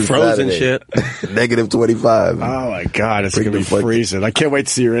 Marquee. Frozen Saturday. shit. Negative 25. Oh, my God. It's going to be freezing. I can't wait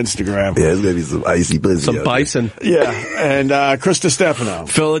to see your Instagram. Yeah, it's going to be some icy pussy. Some bison. Yeah. And Chris Distefano.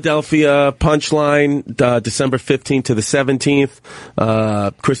 Philadelphia Punchline, December 15th to the 17th.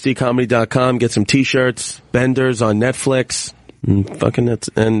 ChristyComedy.com. Get some T-shirts. Benders on Netflix.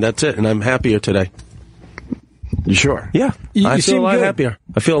 That's it. And I'm happier today. You sure? Yeah. I feel a lot good. happier.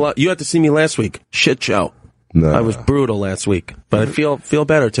 I feel a lot. You had to see me last week. Shit show. No. I was brutal last week, but I feel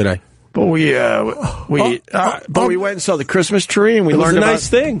better today. But we went and saw the Christmas tree, and we learned a about nice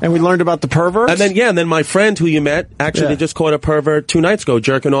thing. And we learned about the perverts. And then my friend who you met actually just caught a pervert 2 nights ago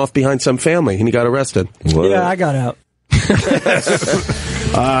jerking off behind some family, and he got arrested. Yeah, I got out.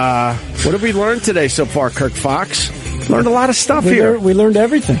 What have we learned today so far, Kirk Fox? Learned a lot of stuff here. We learned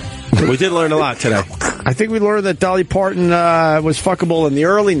everything. We did learn a lot today. I think we learned that Dolly Parton was fuckable in the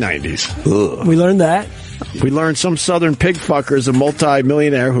early 90s. Ugh. We learned that. We learned some southern pig fucker is a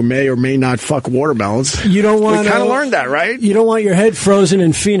multi-millionaire who may or may not fuck watermelons. You don't want. We kind of learned that, right? You don't want your head frozen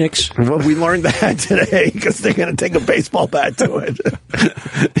in Phoenix. Well, we learned that today because they're going to take a baseball bat to it.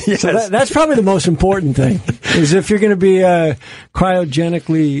 Yes. So that's probably the most important thing. Is if you're going to be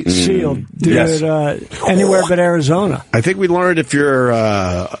cryogenically sealed, do it anywhere but Arizona. I think we learned if you're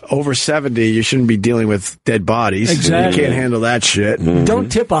over 70, you shouldn't be dealing with dead bodies. Exactly. You can't handle that shit.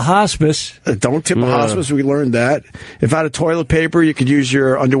 Don't tip a hospice. Don't tip a hospice. We learned that. If out of toilet paper, you could use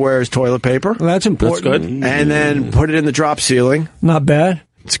your underwear as toilet paper. Well, that's important. That's good. And then put it in the drop ceiling. Not bad.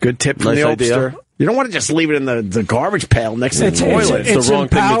 It's a good tip from Nice the idea. Oldster. You don't want to just leave it in the garbage pail next to the toilet. It's the wrong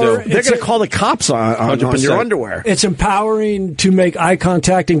thing to do. They're going to call the cops on your underwear. It's empowering to make eye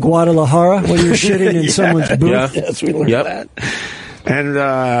contact in Guadalajara when you're shitting in someone's booth. Yeah. Yes, we learned that. And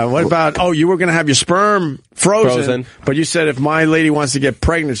what about, you were going to have your sperm frozen, but you said if my lady wants to get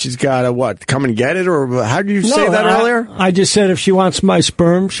pregnant, she's got to, come and get it? Or how did you say that earlier? I just said if she wants my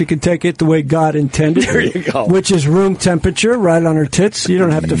sperm, she can take it the way God intended. There you go. Which is room temperature, right on her tits. You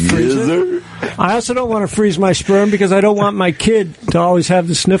don't have to freeze it. I also don't want to freeze my sperm because I don't want my kid to always have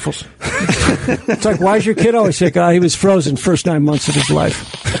the sniffles. It's like, why is your kid always sick? He was frozen first 9 months of his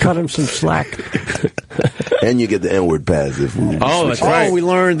life. Cut him some slack. And you get the N-word pass if we... That's right. We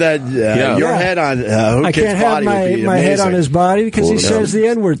learned that your head on who I can't have my head on his body because he says the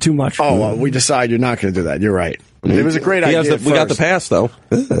N-word too much. We decide you're not going to do that. You're right. It was a great idea. We got the pass, though.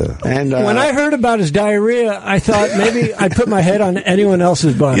 And when I heard about his diarrhea, I thought maybe I'd put my head on anyone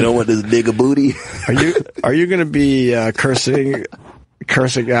else's body. You don't want this nigga booty? Are you going to be cursing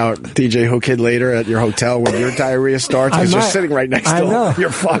out DJ Who Kid later at your hotel when your diarrhea starts? Because you're sitting right next to him.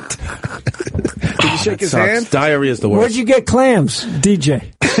 You're fucked. Did you shake his hand? Diarrhea is the worst. Where'd you get clams,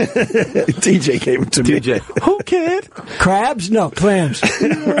 DJ? DJ gave it to me. DJ. Who Kid? Crabs? No, clams. Ass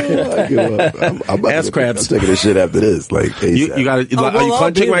crabs. I'm taking this shit after this. Like, you got it. Are you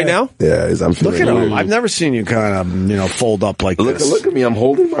clenching right now? Yeah, I'm Look at him. I've never seen you kind of, fold up like this. Look at me. I'm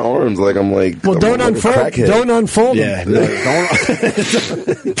holding my arms like I'm like. Well, don't unfold. Don't unfold them. Yeah,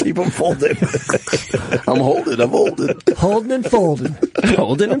 don't keep them folded. I'm holding and folding.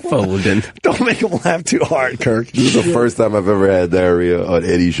 Holding and folding. Don't make him laugh too hard, Kirk. This is the first time I've ever had diarrhea on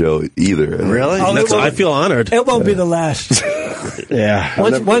any show either. Really? I feel honored. It won't be the last.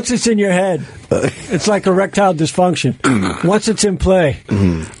 Yeah. Once it's in your head, it's like erectile dysfunction. Once it's in play,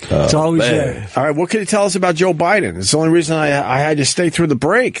 it's always there. All right, what can you tell us about Joe Biden? It's the only reason I had to stay through the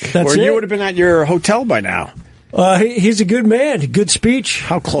break. That's you it. would have been at your hotel by now. He's a good man. Good speech.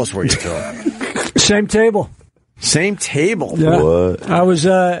 How close were you to him? Same table. Same table? Yeah. What? I was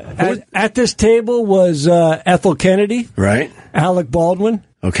at this table was Ethel Kennedy. Right. Alec Baldwin.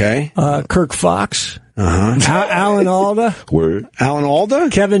 Okay. Kirk Fox. Uh-huh. Alan Alda. Word. Alan Alda?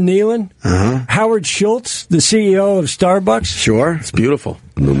 Kevin Nealon. Uh-huh. Howard Schultz, the CEO of Starbucks. Sure. It's beautiful.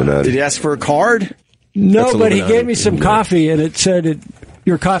 Illuminati. Did he ask for a card? No, That's but he Illuminati. gave me some coffee, and it said,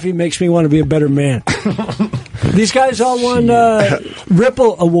 your coffee makes me want to be a better man. These guys all won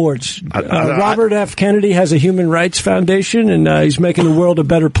Ripple Awards. Robert F. Kennedy has a human rights foundation, and he's making the world a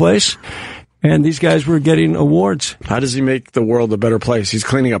better place. And these guys were getting awards. How does he make the world a better place? He's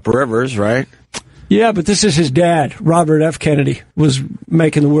cleaning up rivers, right? Yeah, but this is his dad, Robert F. Kennedy, was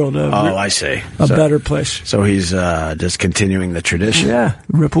making the world I see. a better place. So he's just continuing the tradition. Yeah,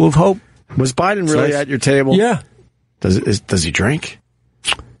 ripple of hope. Was Biden really at your table? Yeah. Does he drink?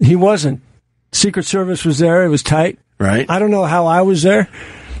 He wasn't. Secret Service was there. It was tight. Right. I don't know how I was there,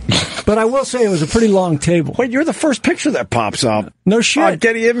 but I will say it was a pretty long table. Wait, you're the first picture that pops up. No shit. On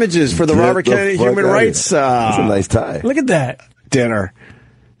Getty Images for the Robert Kennedy Human Rights That's a nice tie. Look at that. dinner.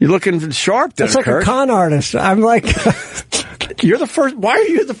 You're looking sharp there, That's like Kirk. a con artist. I'm like... You're the first. Why are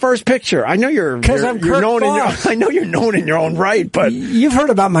you the first picture? I know you're. Because I'm Kirk known Fox. I know you're known in your own right, but you've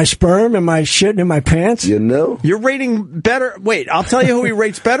heard about my sperm and my shit in my pants. You know, you're rating better. Wait, I'll tell you who he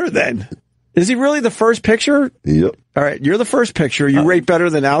rates better. Then is he really the first picture? Yep. All right, you're the first picture. You rate better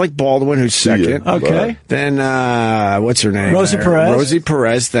than Alec Baldwin, who's second. Okay. Then what's her name? Rosie Perez. Rosie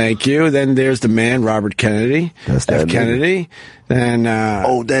Perez. Thank you. Then there's the man, Robert Kennedy. That's F. that Kennedy. Then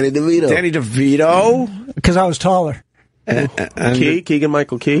Danny DeVito. Danny DeVito. Because I was taller. And Keegan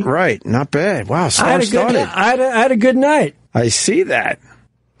Michael Key. Right, not bad. Wow, I had a good night. I see that.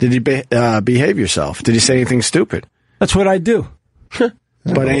 Did you behave yourself? Did you say anything stupid? That's what I do.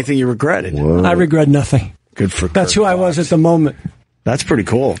 But anything you regretted? What? I regret nothing. Good for That's Kirk who I was at the moment. That's pretty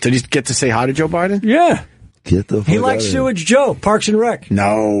cool. Did you get to say hi to Joe Biden? Yeah. Get the fuck He out likes of here. Sewage Joe, Parks and Rec.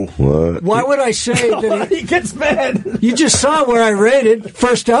 No. What? Why would I say that He gets mad. You just saw where I rated.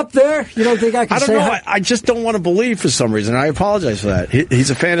 First up there? You don't think I can I don't say know. hi? I just don't want to believe for some reason. I apologize for that. He's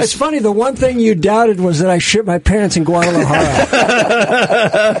a fan of... It's funny, the one thing you doubted was that I shit my pants in Guadalajara.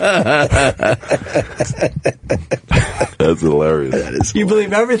 That's hilarious. That is You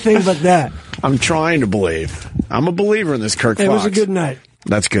believe everything but that. I'm trying to believe. I'm a believer in this Kirk Fox. It was a good night.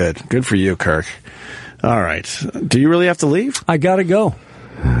 That's good. Good for you, Kirk. All right. Do you really have to leave? I gotta go.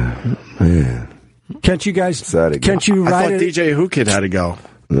 Man. Can't you guys, can't you I ride thought it? DJ Who Kid had to go.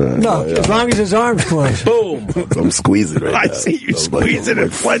 No, as long as his arm's closed. Boom. I'm squeezing right now. I see you squeezing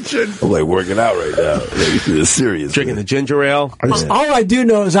and clenching. I'm like working out right now. Like, it's serious. Drinking the ginger ale. All I do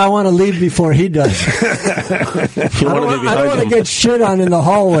know is I want to leave before he does. I don't want to get shit on in the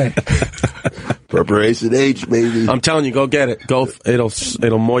hallway. Preparation H, baby. I'm telling you, go get it. Go.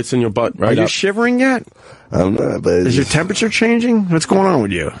 It'll moisten your butt right Are you up. shivering yet? I'm not, but Is your temperature changing? What's going on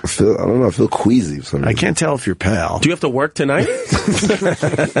with you? I don't know. I feel queasy for some reason. I can't tell if you're pale. Do you have to work tonight? Fucking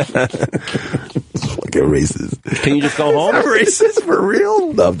racist. Can you just go home? Racist for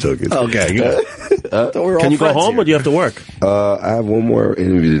real? No, I'm joking. Okay, good. Can you go home or do you have to work? I have one more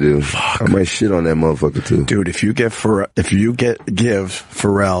interview to do. I might shit on that motherfucker too. Dude, if you give Pharrell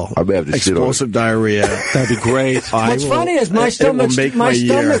I may have to shit on explosive diarrhea, that'd be great. What's funny is my stomach make my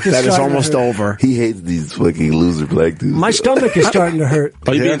stomach year. is That is starting almost to hurt. over. He hates these fucking loser black dudes. My stomach is starting to hurt.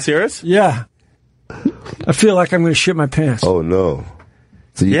 Are you being serious? Yeah. I feel like I'm going to shit my pants. Oh no.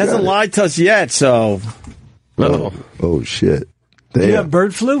 So He hasn't lied to us yet, so... Oh shit. Damn. Do you have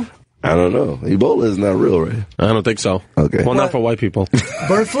bird flu? I don't know. Ebola is not real, right? I don't think so. Okay. Well, not for white people.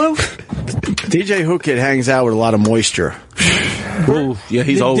 Bird flu? DJ Who Kid hangs out with a lot of moisture. Ooh, yeah,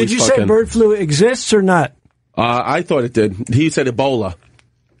 he's always Did you fucking... say bird flu exists or not? I thought it did. He said Ebola.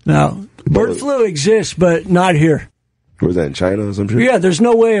 No. Bird flu exists, but not here. Was that in China or some shit? Yeah, there's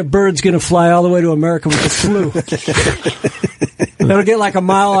no way a bird's going to fly all the way to America with the flu. It'll get like a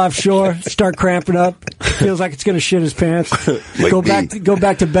mile offshore, start cramping up, feels like it's going to shit his pants. Like go me.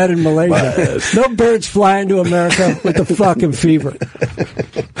 back to bed in Malaysia. No birds flying to America with the fucking fever.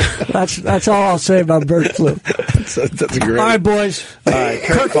 That's all I'll say about bird flu. That's great. All right, boys. All right,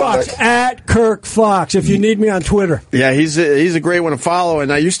 Kirk Fox at Kirk Fox. If you need me on Twitter. Yeah, he's a great one to follow.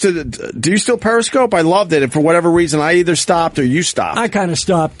 And I used to. Do you still Periscope? I loved it. And for whatever reason, I either stopped or you stopped. I kind of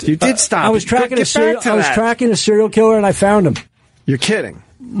stopped. You did stop. I was tracking a serial killer, and I found him. You're kidding.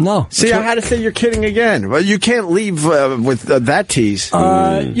 No. See, I had to say you're kidding again. Well, you can't leave with that tease.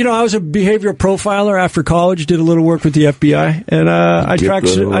 I was a behavioral profiler after college, did a little work with the FBI, and I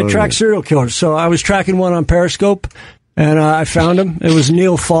tracked serial killers. So I was tracking one on Periscope, and I found him. It was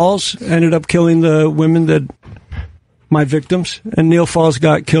Neil Falls, ended up killing the women that my victims, and Neil Falls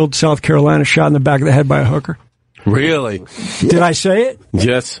got killed, South Carolina, shot in the back of the head by a hooker. Really? Did I say it?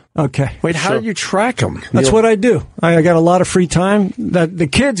 Yes. Okay. Wait, how did you track him? That's what I do. I got a lot of free time. That the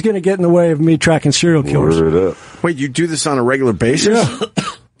kid's going to get in the way of me tracking serial killers. Word up. Wait, you do this on a regular basis? Yeah.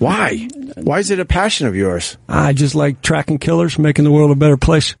 Why? Why is it a passion of yours? I just like tracking killers, making the world a better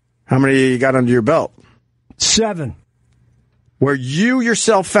place. How many you got under your belt? 7. Where you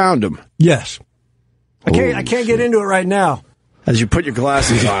yourself found them? Yes. I can't get into it right now. As you put your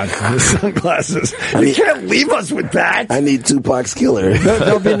glasses on, the sunglasses. You can't leave us with that. I need Tupac's killer.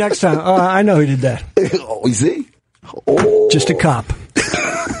 That'll be next time. I know who did that. Oh, you see? Oh. Just a cop.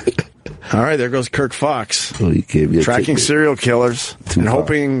 All right, there goes Kirk Fox. Oh, you can't be tracking serial killers and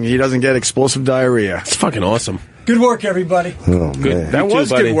hoping he doesn't get explosive diarrhea. It's fucking awesome. Good work, everybody. Oh, man. That was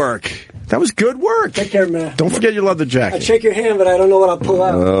good work. That was good work. Take care, man. Don't forget your leather jacket. I shake your hand, but I don't know what I'll pull out.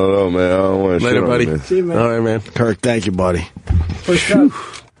 I don't know, man. I don't want to Later, buddy. man. See you, man. All right, man. Kirk, thank you, buddy. First up.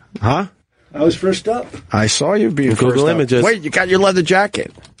 Huh? I was first up. I saw you being Google first up. Images. Wait, you got your leather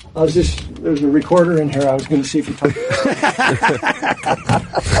jacket. There's a recorder in here. I was going to see if you talk.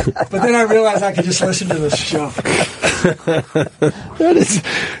 But then I realized I could just listen to this show.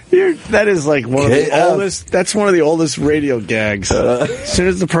 That is like one of the oldest. That's one of the oldest radio gags. As soon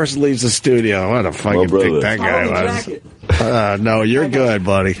as the person leaves the studio, what a fucking pick that guy was. No, you're good,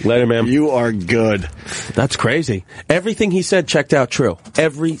 buddy. Later, man. You are good. That's crazy. Everything he said checked out true.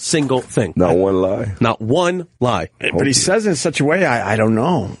 Every single thing. Not one lie. Not one lie. But he says it in such a way, I don't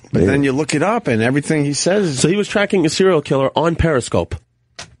know. But then you look it up, and everything he says. So he was tracking a serial killer on Periscope.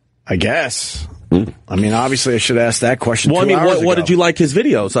 I guess. I mean, obviously, I should ask that question. Well, I mean, 2 hours what ago. did you like his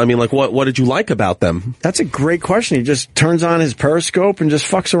videos? I mean, like, what did you like about them? That's a great question. He just turns on his Periscope and just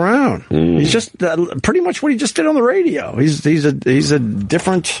fucks around. He's just pretty much what he just did on the radio. He's a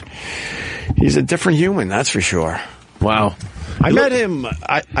different human. That's for sure. Wow. I met him.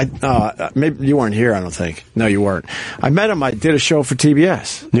 Maybe you weren't here. I don't think. No, you weren't. I met him. I did a show for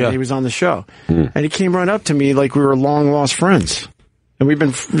TBS. Yeah. And he was on the show, and he came right up to me like we were long lost friends. And we've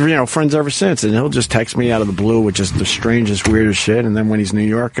been, friends ever since. And he'll just text me out of the blue with just the strangest, weirdest shit. And then when he's in New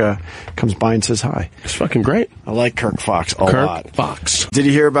York, comes by and says hi. It's fucking great. I like Kirk Fox a lot. Kirk Fox. Did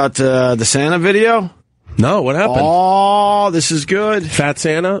you hear about the Santa video? No, what happened? Oh, this is good. Fat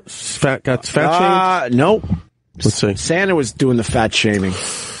Santa? Got fat shamed? Nope. Let's see. Santa was doing the fat shaming.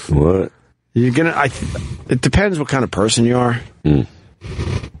 What? You're gonna. It depends what kind of person you are.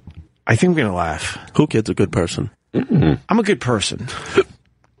 I think I'm gonna laugh. Who kid's a good person? I'm a good person.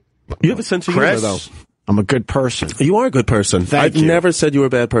 You have a sense of humor, though. I'm a good person. You are a good person. I've never said you were a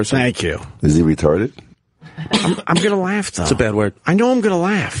bad person. Thank you. Is he retarded? I'm going to laugh, though. It's a bad word. I know I'm going to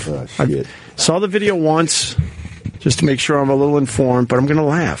laugh. Oh, shit. I saw the video once just to make sure I'm a little informed, but I'm going to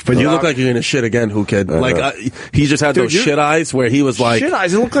laugh. But you look like you're going to shit again, who kid? Like, he just had those shit eyes where he was like... Shit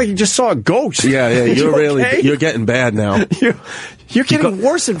eyes? It looked like he just saw a ghost. Yeah, you're getting bad now. You're getting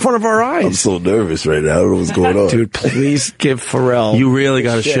worse in front of our eyes. I'm so nervous right now. I don't know what's going on. Dude, please give Pharrell... You really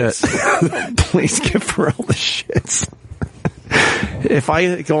got to shit. Please give Pharrell the shits. If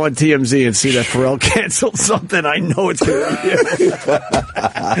I go on TMZ and see that Pharrell canceled something, I know it's going to be you.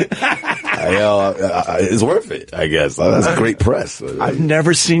 It's worth it, I guess. That's great press. I've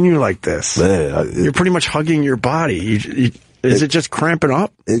never seen you like this. Man, you're pretty much hugging your body. Is it just cramping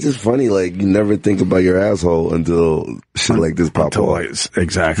up? It's just funny, like, you never think about your asshole until shit like this pop up.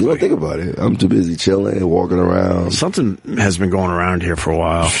 Exactly. You don't think about it. I'm too busy chilling, walking around. Something has been going around here for a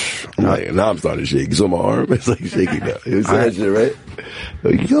while. Now I'm starting to shake. You saw my arm? It's like shaking now. You see that shit, right?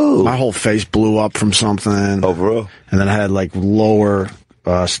 Like, yo. My whole face blew up from something. Oh, for real? And then I had, like, lower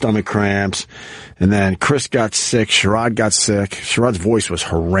stomach cramps. And then Chris got sick. Sherrod got sick. Sherrod's voice was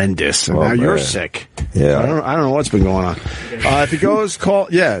horrendous. And now you're sick. Yeah. I don't know what's been going on. If he goes, call.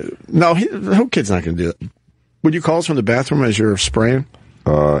 Yeah. No, no kid's not going to do that. Would you call us from the bathroom as you're spraying?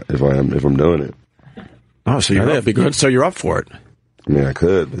 If I'm doing it. Oh, so you're up. Be good. So you're up for it. I mean, I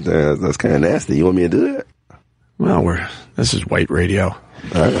could, but that's kind of nasty. You want me to do that? Well, this is white radio.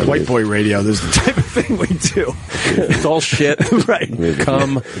 White boy radio. This is the type of thing we do. It's all shit. Right.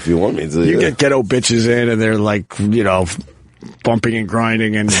 Come. If you want me to. You get ghetto bitches in and they're like, bumping and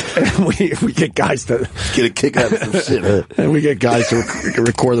grinding, and we get guys to get a kick out of some shit. And we get guys to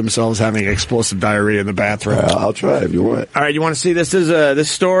record themselves having explosive diarrhea in the bathroom. I'll try if you want. All right, you want to see this? This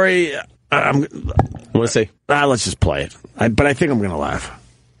story. I want to see. Let's just play it. But I think I'm going to laugh.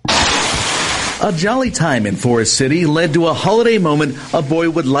 A jolly time in Forest City led to a holiday moment a boy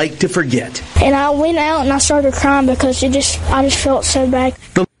would like to forget. And I went out and I started crying because I just felt so bad.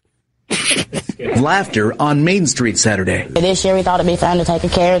 Laughter on Main Street Saturday. This year we thought it'd be fun to take a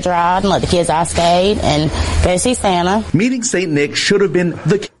carriage ride and let the kids ice skate and go see Santa. Meeting St. Nick should have been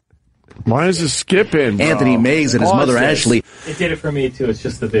the... Why is this skipping, bro? Anthony Mays and his mother Ashley. It did it for me too. It's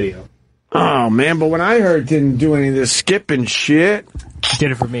just the video. Oh man, but when I heard it didn't do any of this skipping shit. It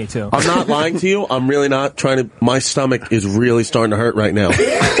did it for me too. I'm not lying to you. I'm really not trying to. My stomach is really starting to hurt right now.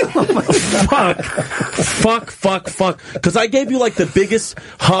 Fuck. Because I gave you like the biggest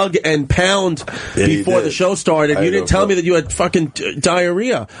hug and pound before the show started. You didn't tell me that you had fucking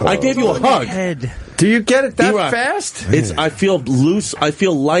diarrhea. I gave you a hug. Do you get it that fast? I feel loose. I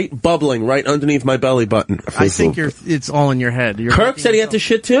feel light bubbling right underneath my belly button. I think it's all in your head. Kirk said he had to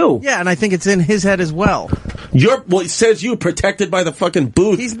shit too. Yeah, and I think it's in his head as well. It says you protected by the fucking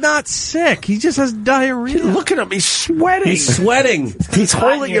booth. He's not sick. He just has diarrhea. Look at him. He's sweating. He's sweating. He's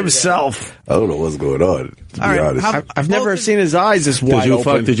holding himself. I don't know what's going on, to be honest. I've never seen his eyes this wide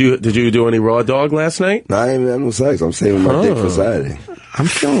open. Did you do any raw dog last night? No, I ain't had no sex. I'm saving my dick for Saturday. I'm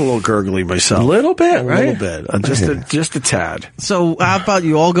feeling a little gurgly myself. A little bit, right? A little bit. Just a tad. So how about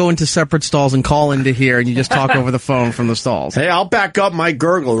you all go into separate stalls and call into here and you just talk over the phone from the stalls? Hey, I'll back up my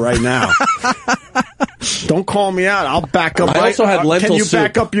gurgle right now. Don't call me out. I'll back up. I also had lentil Can you soup.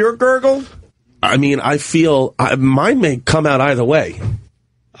 back up your gurgle? I mean, I feel mine may come out either way.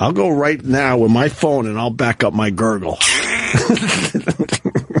 I'll go right now with my phone and I'll back up my gurgle.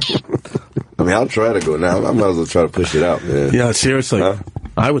 I mean, I'll try to go now. I might as well try to push it out, man. Yeah, seriously.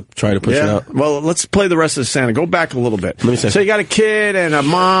 I would try to push it out. Well, let's play the rest of the Santa. Go back a little bit. Let me see. So you got a kid and a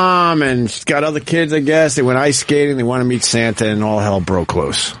mom and she's got other kids, I guess. They went ice skating. They want to meet Santa and all hell broke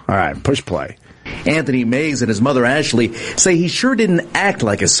loose. All right, push play. Anthony Mays and his mother Ashley say he sure didn't act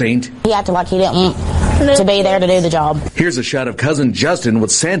like a saint. He acted like he didn't want to be there to do the job. Here's a shot of cousin Justin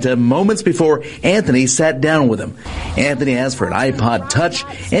with Santa moments before Anthony sat down with him. Anthony asked for an iPod Touch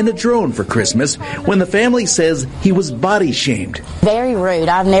and a drone for Christmas when the family says he was body shamed. Very rude.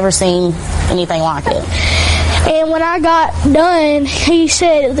 I've never seen anything like it. And when I got done, he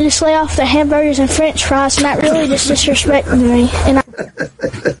said, just lay off the hamburgers and french fries, and that really just disrespected me. And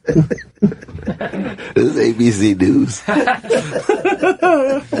This is ABC News.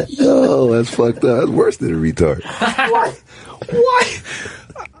 Oh, that's fucked up. That's worse than a retard. Why?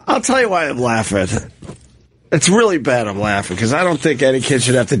 I'll tell you why I'm laughing. It's really bad I'm laughing, because I don't think any kid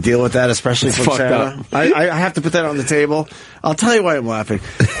should have to deal with that, especially from Santa. I have to put that on the table. I'll tell you why I'm laughing.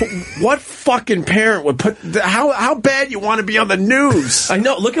 What fucking parent would put... How bad you want to be on the news? I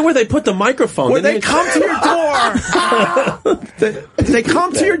know. Look at where they put the microphone. When they come to your door... they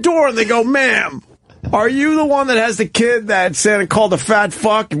come to your door and they go, ma'am, are you the one that has the kid that Santa called a fat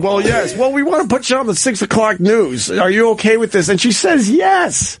fuck? Well, yes. Well, we want to put you on the 6 o'clock news. Are you okay with this? And she says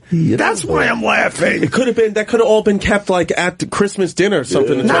yes. That's why I'm laughing. It could have been, that could have all been kept like at the Christmas dinner or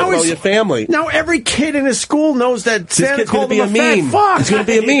something to talk about your family. Now every kid in his school knows that Santa called him a meme. fat fuck. It's going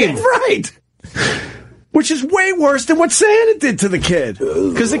to be a meme. Right. Which is way worse than what Santa did to the kid.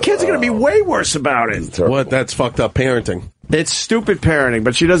 Because the kids are going to be way worse about it. What? That's fucked up parenting. It's stupid parenting,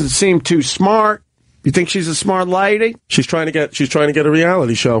 but she doesn't seem too smart. You think she's a smart lady? She's trying to get a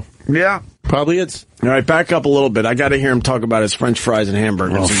reality show. Yeah. Probably is. All right, back up a little bit. I got to hear him talk about his French fries and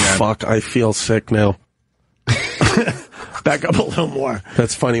hamburgers again. Fuck, I feel sick now. Back up a little more.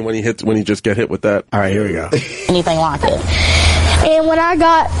 That's funny when you just get hit with that. All right, here we go. Anything like it. And when I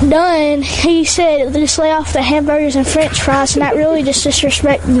got done, he said, just lay off the hamburgers and french fries, and that really just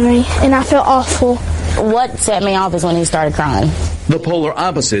disrespected me, and I felt awful. What set me off is when he started crying. The polar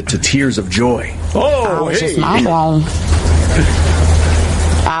opposite to tears of joy. I was just mind blown.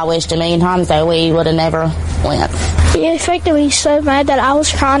 I wished a million times that we would have never went. It affected me so bad that I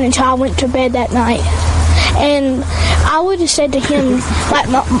was crying until I went to bed that night. And I would have said to him, like,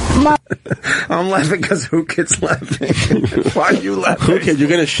 my I'm laughing because who kid's laughing? Why are you laughing? Who kid? You're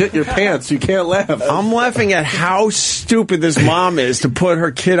going to shit your pants. You can't laugh. I'm laughing at how stupid this mom is to put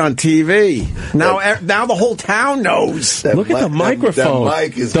her kid on TV. Now the whole town knows. Look at the microphone.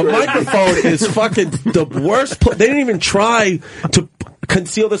 The microphone is fucking the worst. They didn't even try to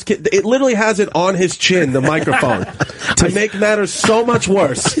conceal this kid. It literally has it on his chin, the microphone, to make matters so much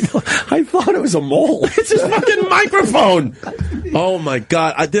worse. I thought it was a mole. It's his fucking microphone. Oh my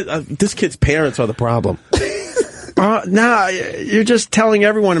God. This kid's parents are the problem. Nah, you're just telling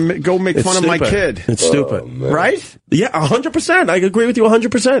everyone to go make fun of my kid. It's stupid. Right? Yeah, 100%. I agree with you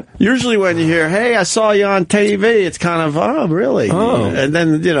 100%. Usually when you hear, hey, I saw you on TV, it's kind of, oh, really? Oh. And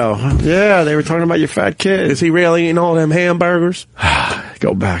then, yeah, they were talking about your fat kid. Is he really eating all them hamburgers?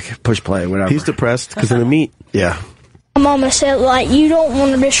 Go back, push play, whatever. He's depressed because of the meat. Yeah. My mama said, like, you don't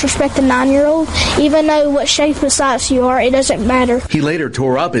want to disrespect a 9-year-old. Even though what shape and size you are, it doesn't matter. He later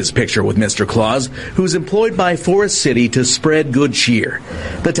tore up his picture with Mr. Claus, who's employed by Forest City to spread good cheer.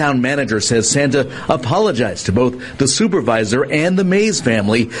 The town manager says Santa apologized to both the supervisor and the Mays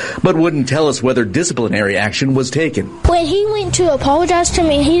family, but wouldn't tell us whether disciplinary action was taken. When he went to apologize to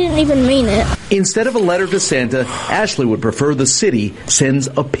me, he didn't even mean it. Instead of a letter to Santa, Ashley would prefer the city sends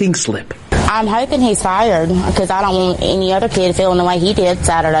a pink slip. I'm hoping he's fired because I don't want any other kid feeling the way he did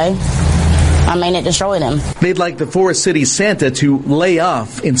Saturday. I mean, it destroyed him. They'd like the Forest City Santa to lay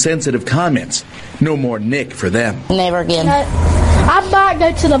off insensitive comments. No more Nick for them. Never again. I might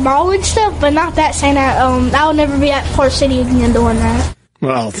go to the mall and stuff, but not that Santa. I'll never be at Forest City again doing that.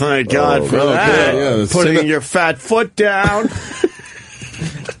 Well, thank God for that. Yeah, putting your fat foot down.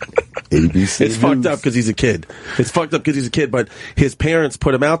 ABC It's fucked up because he's a kid. But his parents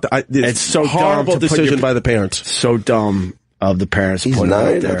put him out there. It's so horrible decision by the parents. So dumb of the parents. He's put 9. him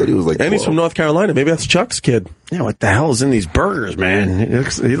out I there. thought he was like 12. And he's from North Carolina. Maybe that's Chuck's kid. Yeah, what the hell is in these burgers, man?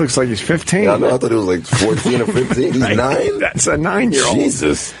 He looks like he's 15. Yeah, I thought it was like 14 or 15. He's 9? That's a 9-year-old.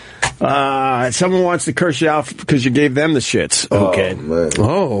 Jesus. Someone wants to curse you out because you gave them the shits. Okay. Man.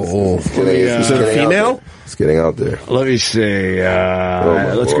 Oh. Is it a female? It's getting out there. Let me see.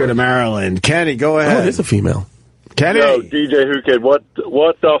 Let's go to Maryland. Kenny, go ahead. Oh, it is a female. Kenny. Yo, DJ Who Kid, what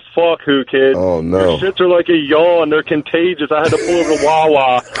the fuck, Who Kid? Oh, no. Your shits are like a yawn. They're contagious. I had to pull over to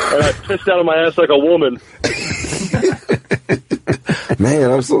Wawa, and I pissed out of my ass like a woman.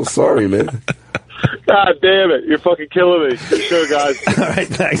 Man, I'm so sorry, man. God damn it. You're fucking killing me. Good show, guys. All right,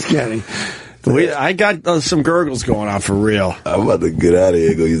 thanks, Kenny. I got some gurgles going on for real. I'm about to get out of here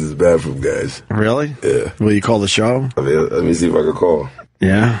and go use this bathroom, guys. Really? Yeah. Will you call the show? I mean, let me see if I can call.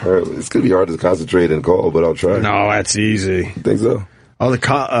 Yeah. It's going to be hard to concentrate and call, but I'll try. No, that's easy. Think so? Oh, the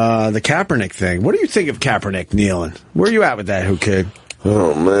Kaepernick thing. What do you think of Kaepernick kneeling? Where are you at with that, Who Kid?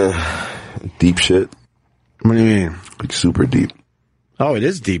 Oh, man. Deep shit. What do you mean? Like super deep. Oh, it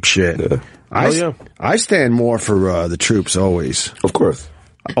is deep shit. Yeah. I stand more for the troops always. Of course.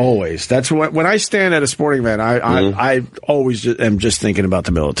 Always. That's when I stand at a sporting event, I always am just thinking about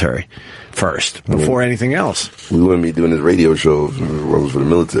the military first before anything else. We wouldn't be doing this radio show if it was for the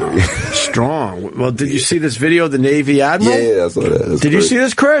military. Strong. Well, did you see this video of the Navy Admiral? Yeah, I saw that. Did you see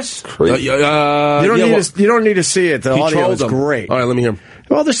this, Chris? Crazy. You don't need to see it. The audio is great. All right, let me hear him.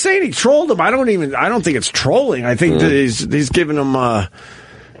 Well, they're saying he trolled him. I don't think it's trolling. I think that he's giving him a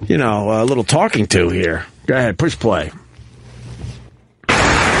little talking to here. Go ahead, push play.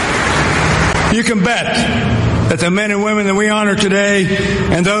 You can bet that the men and women that we honor today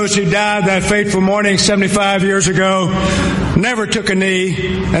and those who died that fateful morning 75 years ago never took a knee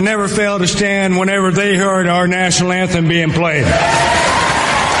and never failed to stand whenever they heard our national anthem being played.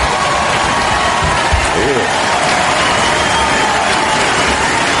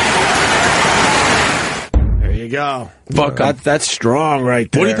 There you go. That's strong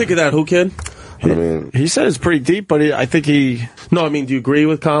right there. What do you think of that, Who Kid? He said it's pretty deep, but I think he... No, I mean, do you agree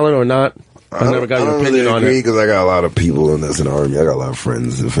with Colin or not? I never got your opinion on it. Because I got a lot of people in the Army. I got a lot of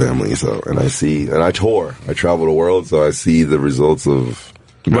friends and family. And I tour. I travel the world, so I see the results of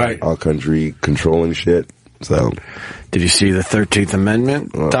our country controlling shit. So, did you see the 13th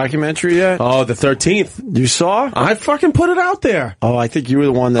Amendment documentary yet? Oh, the 13th. You saw? I fucking put it out there. Oh, I think you were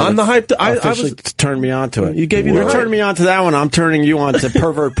the one that... I'm the hype. officially turned me on to it. You gave me You're turning me on to that one. I'm turning you on to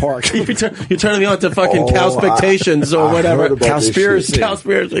Pervert Park. You're turning me on to fucking Cowspectations or whatever.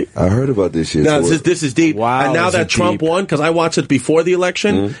 Cowspiracy. I heard about this shit. No, this is deep. Wow. And now that Trump won, because I watched it before the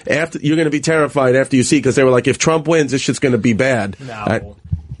election, after you're going to be terrified after you see, because they were like, if Trump wins, this shit's going to be bad. No.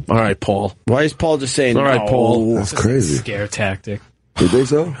 All right, Paul. Why is Paul just saying all right, Paul? That's crazy. Scare tactic. You think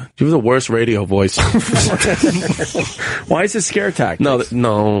so? You have the worst radio voice. Why is it scare tactic?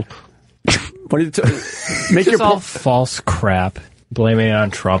 No. What do you make your all false crap? Blaming it on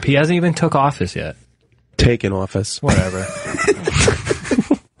Trump. He hasn't even took office yet. Taken office. Whatever.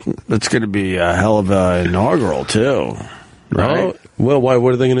 That's going to be a hell of an inaugural too. Right? Oh, well, why?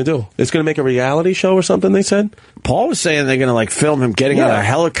 What are they going to do? It's going to make a reality show or something, they said? Paul was saying they're going to film him getting on a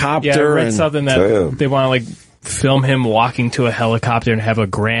helicopter. Yeah, I read something that they want to film him walking to a helicopter and have a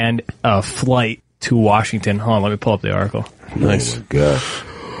grand flight to Washington. Hold on, let me pull up the article. Nice. Oh my God.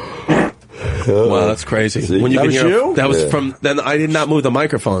 Wow, that's crazy. See? When you that was from. Then I did not move the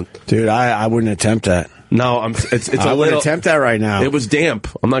microphone, dude. I wouldn't attempt that. No, I wouldn't attempt that right now. It was damp.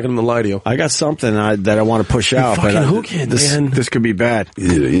 I'm not going to lie to you. I got something that I want to push out. Fucking Who Kid, man. This could be bad.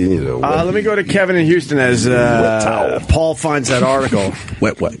 Let me go to Kevin in Houston as Paul finds that article.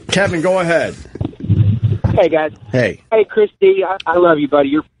 Wet. Kevin, go ahead. Hey guys. Hey, Chris D. I love you, buddy.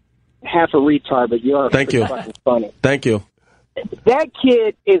 You're half a retard, but you are. Thank you. Fucking funny. Thank you. That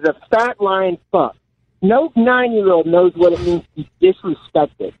kid is a fat lying fuck. No 9-year-old knows what it means to be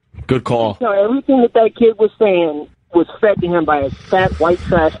disrespected. Good call. So everything that kid was saying was fed to him by his fat white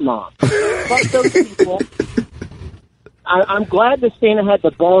trash mom. Fuck those people. I'm glad that Santa had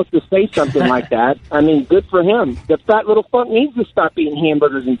the balls to say something like that. I mean, good for him. The fat little fuck needs to stop eating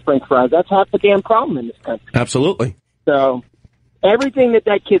hamburgers and french fries. That's half the damn problem in this country. Absolutely. So everything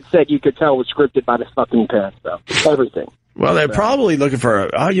that kid said, you could tell was scripted by the fucking parents, though. Everything. Well, they're probably looking for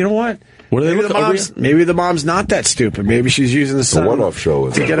you know what? What are they looking for? Maybe the mom's not that stupid. Maybe she's using the son one-off show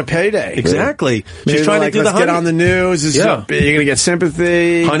to get a payday. Exactly. Maybe She's trying to do let's get on the news. You're going to get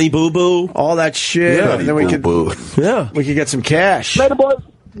sympathy. Honey Boo Boo. All that shit. Yeah. And then we could get some cash. Later, boys.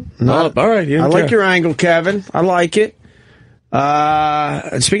 No, all right. I like your angle, Kevin. I like it.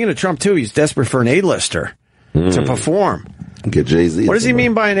 And speaking of Trump, too, he's desperate for an A-lister to perform. Get Jay-Z. What does he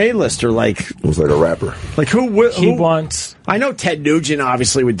mean by an A-lister? Like, looks like a rapper. Like who he wants? I know Ted Nugent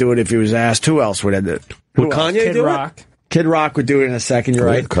obviously would do it if he was asked. Who else would do it? Would Kanye do it? Kid Rock would do it in a second. You're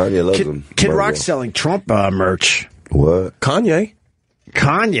right. Kanye loves him. Kid Rock's selling Trump merch. What? Kanye.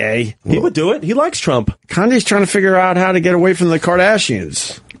 He would do it. He likes Trump. Kanye's trying to figure out how to get away from the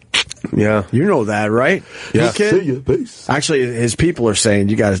Kardashians. Yeah, you know that, right? Yeah. Hey, kid? See you. Peace. Actually, his people are saying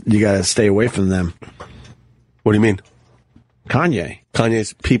you got to stay away from them. What do you mean?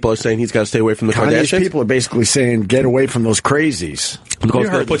 Kanye's people are saying he's got to stay away from the Kardashians? Kanye's people are basically saying get away from those crazies. Because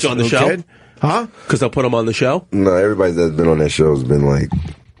they'll put you on the show? Kid? Huh? Because they'll put him on the show? No, everybody that's been on that show has been like,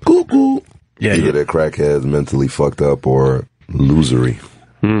 cuckoo. Yeah, either they're crackheads, mentally fucked up, or losery.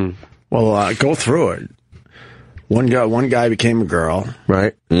 Well, go through it. One guy became a girl.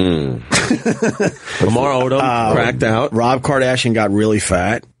 Right. Lamar Odom cracked out. Rob Kardashian got really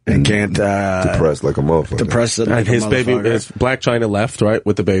fat and can't... depressed like a motherfucker. Depressed like and his baby, his Black China left, right,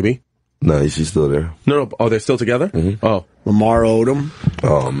 with the baby. No, she's still there. No. Oh, they're still together? Mm-hmm. Oh. Lamar Odom.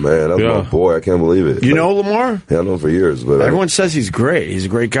 Oh, man, that's my boy. I can't believe it. You know Lamar? Yeah, I know him for years. But everyone says he's great. He's a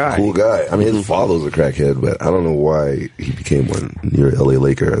great guy. Cool guy. I mean, his father's a crackhead, but I don't know why he became one near LA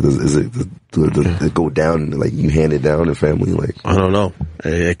Laker. Does it go down, like you hand it down in family? Like I don't know.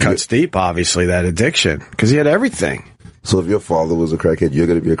 It cuts deep, obviously, that addiction. Because he had everything. So if your father was a crackhead, you're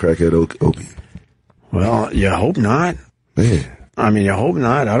going to be a crackhead, Opie? Well, you hope not. Man. I mean, you hope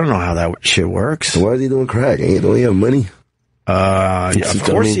not. I don't know how that shit works. So why is he doing crack? Don't he have money? Yeah, of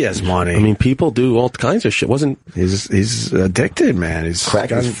course he has money. I mean, people do all kinds of shit. He's addicted, man.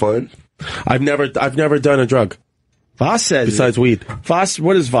 Crack is fun. I've never done a drug. Voss says besides weed. Voss,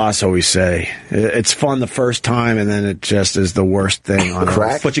 what does Voss always say? It's fun the first time, and then it just is the worst thing on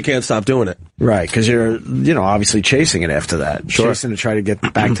crack. earth. But you can't stop doing it, right? Because you're, obviously chasing it after that. Sure. Chasing to try to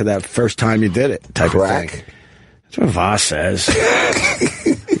get back to that first time you did it type of thing. That's what Voss says.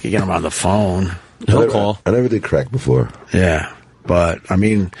 You get him on the phone. He'll call. I never did crack before. Yeah. But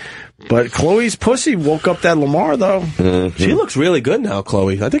Chloe's pussy woke up that Lamar, though. Mm-hmm. She looks really good now,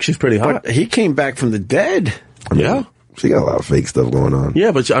 Chloe. I think she's pretty hot. But he came back from the dead. Yeah. She got a lot of fake stuff going on.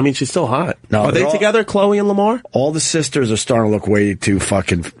 Yeah, but I mean, she's still hot. No, are they together, Chloe and Lamar? All the sisters are starting to look way too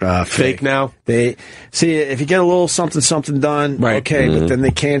fucking fake now. They see if you get a little something done, right? Okay, but then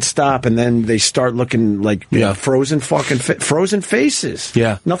they can't stop, and then they start looking like frozen faces.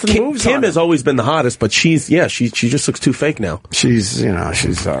 Yeah, nothing moves. Kim has always been the hottest, but she just looks too fake now. She's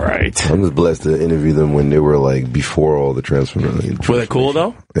all right. I'm just blessed to interview them when they were like before all the transformation. Were they cool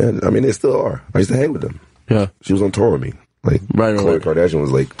though? Yeah, I mean they still are. I used to hang with them. Yeah, she was on tour with me. Like Khloe Kardashian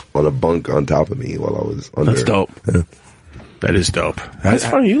was like on a bunk on top of me while I was under. That's dope. Yeah. That is dope. That's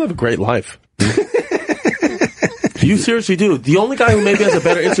funny. You live a great life. You seriously do. The only guy who maybe has a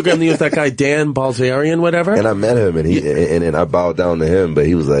better Instagram than you is that guy Dan Balzerian, whatever. And I met him, and I bowed down to him, but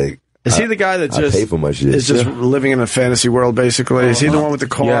he was like, "Is he the guy that just pay for my shit? Is just living in a fantasy world, basically? Is he the one with the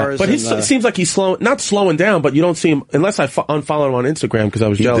cars? Yeah. But it seems like he's not slowing down, but you don't see him unless I unfollow him on Instagram because I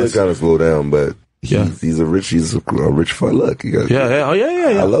was jealous. He did kind of slow down, but. He's a rich fuck. Look, yeah.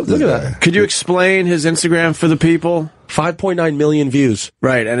 I love this guy. Could you explain his Instagram for the people? 5.9 million views.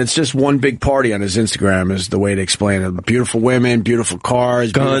 Right, and it's just one big party on his Instagram is the way to explain it. Beautiful women, beautiful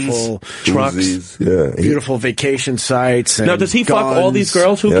cars, guns, beautiful trucks, beautiful vacation sites. And now, does he fuck all these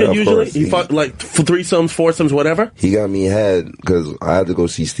girls who can usually? He fuck like threesomes, foursomes, whatever? He got me head because I had to go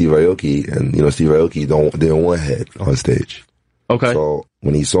see Steve Aoki, and Steve Aoki didn't want head on stage. Okay. So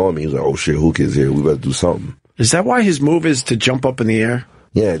when he saw me, he was like, "Oh shit, Hook is here. We better do something." Is that why his move is to jump up in the air?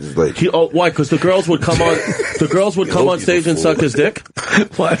 Yeah, just like why? Because the girls would come on. The girls would come on stage and suck his dick.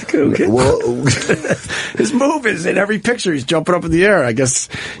 What? Well, his move is in every picture. He's jumping up in the air. I guess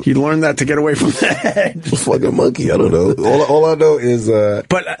he learned that to get away from the head. Fucking monkey. I don't know. All I know is,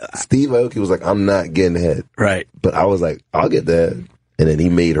 Steve Aoki was like, "I'm not getting head." Right. But I was like, "I'll get that," and then he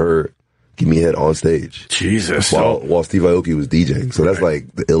made her give me head on stage. Jesus. While Steve Aoki was DJing. So that's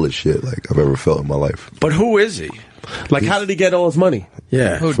like the illest shit like I've ever felt in my life. But who is he? Like, how did he get all his money?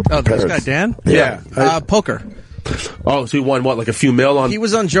 Yeah. This guy Dan? Yeah. Poker. Oh, so he won like a few mil on? He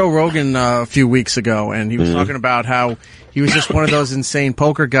was on Joe Rogan a few weeks ago, and he was talking about how he was just one of those insane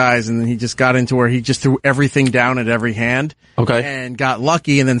poker guys, and then he just got into where he just threw everything down at every hand. Okay. And got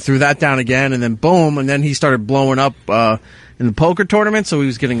lucky, and then threw that down again, and then boom, and then he started blowing up in the poker tournament, so he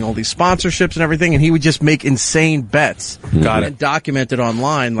was getting all these sponsorships and everything, and he would just make insane bets. Got it. And document it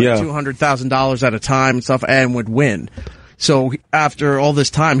online, like $200,000 at a time and stuff, and would win. So after all this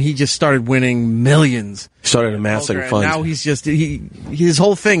time, he just started winning millions. Started amassing funds. Now he's just his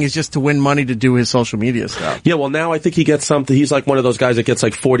whole thing is just to win money to do his social media stuff. Yeah, well now I think he gets something. He's like one of those guys that gets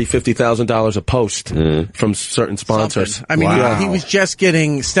like $40,000-$50,000 a post from certain sponsors. Something. I mean, he was just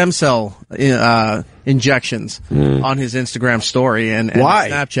getting stem cell injections on his Instagram story and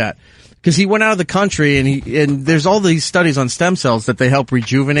Snapchat. Because he went out of the country and there's all these studies on stem cells that they help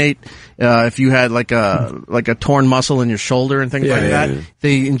rejuvenate if you had like a torn muscle in your shoulder and things like that.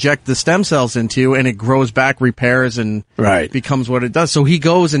 They inject the stem cells into you and it grows back, repairs, and becomes what it does. So he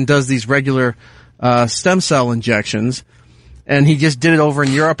goes and does these regular stem cell injections, and he just did it over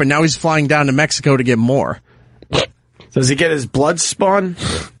in Europe, and now he's flying down to Mexico to get more. Does he get his blood spun?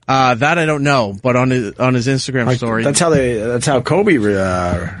 That I don't know, but on his Instagram story, that's how Kobe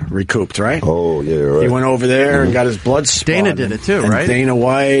recouped, right? Oh yeah, right. He went over there and got his blood spun. Dana did it too, right? Dana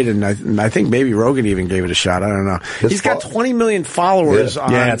White, and I think maybe Rogan even gave it a shot. I don't know. He's got 20 million followers.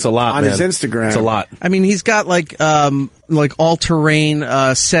 Yeah, it's a lot on man. his Instagram. It's a lot. I mean, he's got like all-terrain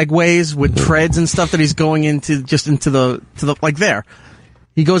segways with treads and stuff that he's going into the like there.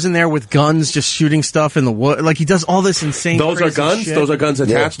 He goes in there with guns, just shooting stuff in the wood. Like, he does all this insane Those are guns? shit. Those are guns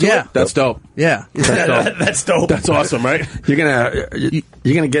attached to it? That's dope. Yeah. That's dope. That's awesome, right? You're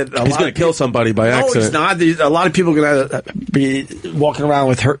gonna get He's gonna kill somebody by accident. No, he's not. A lot of people are gonna be walking around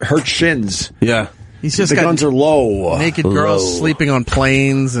with hurt shins. Yeah. He's just the got guns are low. Naked girls sleeping on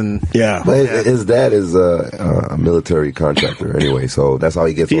planes and But his dad is a military contractor anyway, so that's how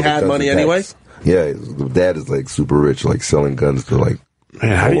he gets. He all the had guns money and anyway? tax. Yeah, his dad is like super rich, like selling guns to like all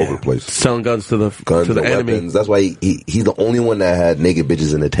over the place. Selling guns to the enemy. Weapons. That's why he's the only one that had naked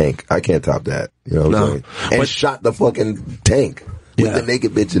bitches in the tank. I can't top that. You know what I'm saying? And shot the fucking tank with the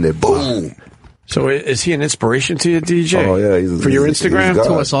naked bitch in it. Boom. So is he an inspiration to you, DJ? Oh yeah, for your Instagram? he's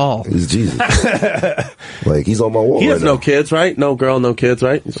to us all. He's Jesus. Like he's on my wall. He has right no now. kids, right? No girl, no kids,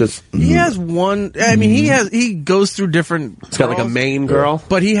 right? It's just he has one. I mean, he goes through different. He's got like a main girl,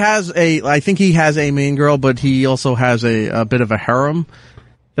 but he has I think he has a main girl, but he also has a bit of a harem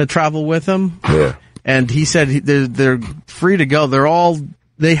that travel with him. Yeah, and he said they're free to go.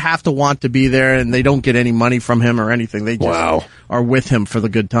 They have to want to be there, and they don't get any money from him or anything. They just are with him for the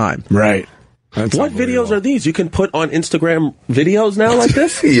good time. Right. What videos are these? You can put on Instagram videos now like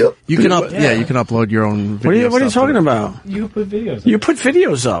this? Yep. You can you can upload your own video. What are you talking about? You put videos up. You put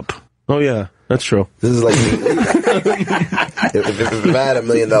videos up. Oh yeah, that's true. This is like if I had $1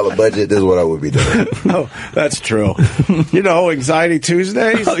 million budget, this is what I would be doing. No, that's true. You know, Anxiety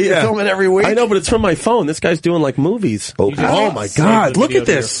Tuesdays. Oh, yeah. Film it every week. I know, but it's from my phone. This guy's doing like movies. Oh my God! Look at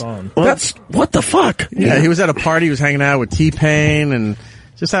this. That's what the fuck. Yeah, he was at a party. He was hanging out with T-Pain and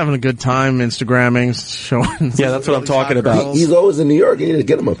just having a good time, Instagramming, showing. Yeah, that's what I'm talking about. He's always in New York. You need to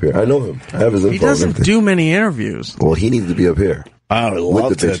get him up here. I know him. I have his info. He doesn't do many interviews. Well, he needs to be up here. I would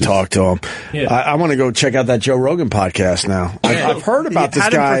love to talk to him. Yeah. I want to go check out that Joe Rogan podcast now. I've heard about this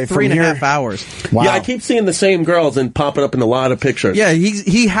guy for 3.5 hours. Wow. Yeah, I keep seeing the same girls and popping up in a lot of pictures. Yeah,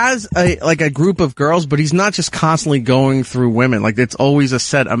 he has a group of girls, but he's not just constantly going through women. Like, it's always a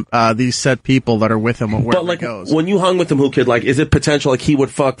set these set people that are with him wherever but like, he goes. when you hung with him, who kid, like, is it potential like he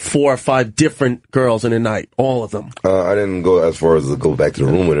would fuck 4 or 5 different girls in a night, all of them? I didn't go as far as to go back to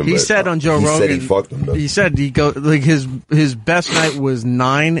the room with him. He but, said on Joe he Rogan, said he fucked them. Though. He said his best night was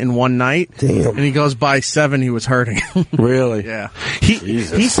 9 in one night. Damn. And he goes by 7, he was hurting. Really? Yeah.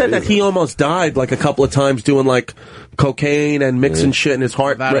 He said that he almost died like a couple of times doing like cocaine and mixing shit in his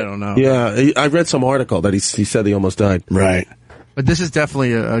heart. That I don't know. Yeah, I read some article that he said he almost died. Right. But this is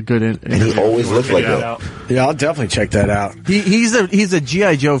definitely a good. And he always looks like that. Yeah, I'll definitely check that out. He's a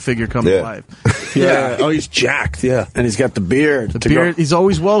G.I. Joe figure come to life. Yeah. Oh, he's jacked. Yeah, and he's got the beard. The beard. He's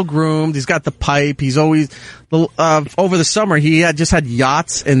always well groomed. He's got the pipe. He's always over the summer. He just had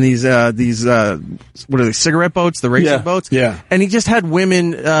yachts and these what are they, cigarette boats, the racing boats. Yeah, and he just had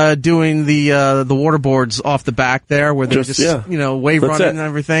women doing the water boards off the back there, where they just wave running and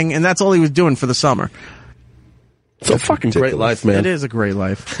everything. And that's all he was doing for the summer. It's a fucking great life, man. It is a great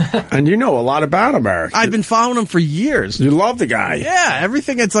life. And you know a lot about him, Eric. I've been following him for years. You love the guy. Yeah,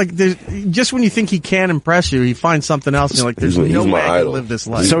 everything. It's like, just when you think he can impress you, he finds something else, and you're like, there's no way I can live this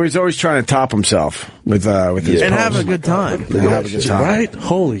life. So he's always trying to top himself with his and have a good time. Right?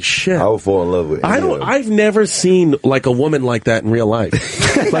 Holy shit. I would fall in love with him. I've never seen like a woman like that in real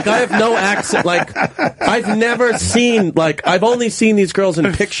life. Like, I have no accent. Like, I've never seen, like, I've only seen these girls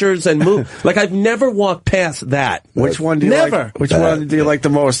in pictures and movies. Like, I've never walked past that. Which one do you like? Which one do you like the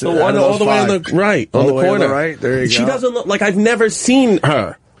most? The one all the way on the right, on the corner. Right, there you go. She doesn't look like I've never seen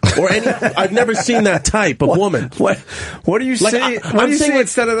her. Or I've never seen that type of woman. What do you say? What do you say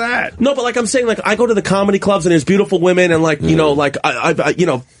instead of that? No, but like I'm saying, like I go to the comedy clubs and there's beautiful women and like like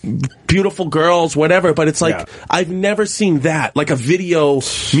I beautiful girls, whatever. But it's like I've never seen that, like a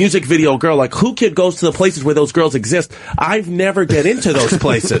music video girl. Like who kid goes to the places where those girls exist? I've never get into those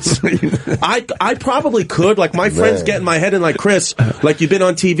places. I probably could. Like my friends get in my head and like, Chris, like you've been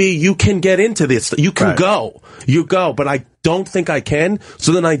on TV, you can get into this. You can go. You go, but I don't think I can,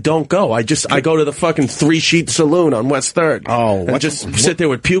 so then I don't go. I go to the fucking 3-sheet saloon on West 3rd. Oh, and just sit there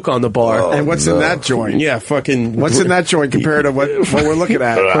with puke on the bar. And what's in that joint? Yeah, fucking. What's in that joint compared to what we're looking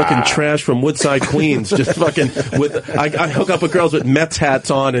at? Fucking trash from Woodside, Queens. Just fucking I hook up with girls with Mets hats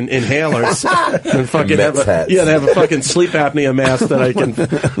on and inhalers, and fucking they have a fucking sleep apnea mask that I can.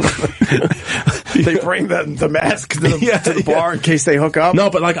 They bring the mask to the bar in case they hook up. No,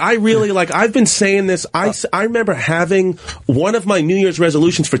 but like I really like. I've been saying this. I remember having one of my New Year's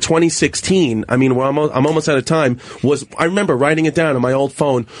resolutions for 2016. I mean, I'm almost out of time. I remember writing it down on my old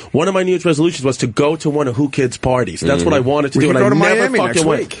phone. One of my New Year's resolutions was to go to one of Who Kids parties. That's what I wanted to do, and I never fucking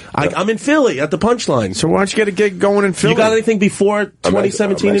went. I'm in Philly at the Punchline. So why don't you get a gig going in Philly? You got anything before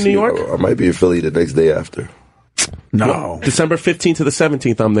 2017 in New York? I might be in Philly the next day after. No. December 15th to the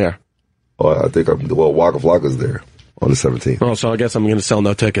 17th, I'm there. Oh, I think Waka Flocka's there on the 17th. Oh, so I guess I'm going to sell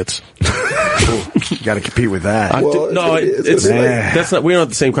no tickets. You got to compete with that. That's not. We don't have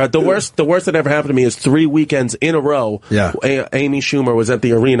the same crowd. The worst that ever happened to me is 3 weekends in a row. Yeah. Amy Schumer was at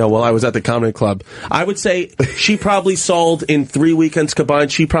the arena while I was at the comedy club. I would say she probably sold in 3 weekends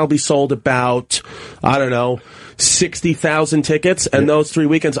combined. She probably sold about 60,000 tickets, and those 3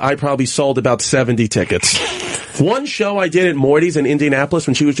 weekends I probably sold about 70 tickets. One show I did at Morty's in Indianapolis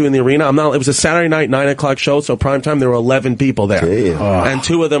when she was doing the arena. It was a Saturday night 9:00 show, so prime time there were 11 people there, and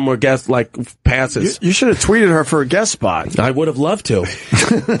 2 of them were guest passes. You should have tweeted her for a guest spot. I would have loved to,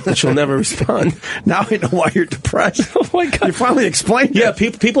 but she'll never respond. Now I know why you're depressed. Oh my god! You finally explained. Yeah,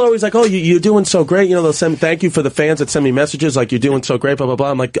 people are always like, "Oh, you're doing so great." They'll send thank you for the fans that send me messages like you're doing so great, blah blah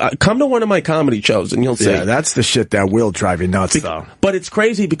blah. I'm like, come to one of my comedy shows and you'll see. Yeah, that's the shit that will drive you nuts, though. But it's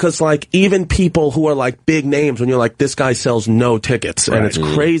crazy because like even people who are like big names, when you're like, this guy sells no tickets, and it's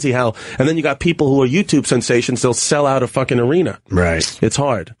crazy how. And then you got people who are YouTube sensations; they'll sell out a fucking arena. Right. It's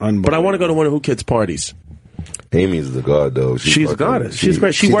hard. But I want to go to one of Who Kids parties. Amy's the god, though. She's a goddess. She's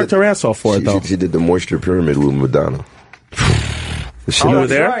great. She worked her ass off for it, though. She did the moisture pyramid with Madonna. You were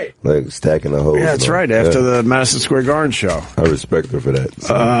there? Right. Like stacking the hose. Yeah, that's right. After the Madison Square Garden show. I respect her for that.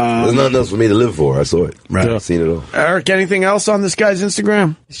 So, there's nothing else for me to live for. I saw it. Right. I've seen it all. Eric, anything else on this guy's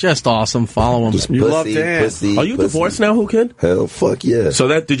Instagram? It's just awesome. Follow him. You love Dan. Are you divorced now, Who Kid? Hell, fuck yeah. So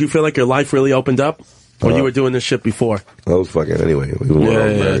did you feel like your life really opened up? Or you were doing this shit before? I was fucking anyway. We were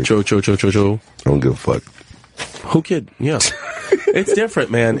married. True. I don't give a fuck. Who Kid? Yeah. It's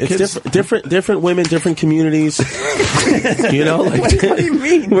different, man. It's different women, different communities. What do you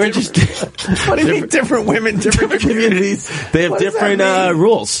mean? What do you mean different women, different communities? They have different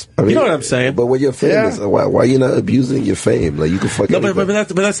rules. You know what I'm saying? But when you're famous, why are you not abusing your fame? Like you can fuck. No, but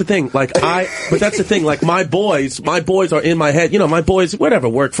that's the thing. But that's the thing. Like my boys are in my head. My boys, whatever,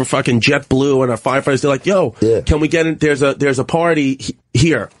 work for fucking JetBlue and are firefighters. They're like, yo, can we get in? There's a party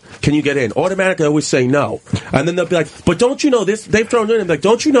here. Can you get in? Automatically, I always say no. And then they'll be like, but don't you know this? They've thrown in and like,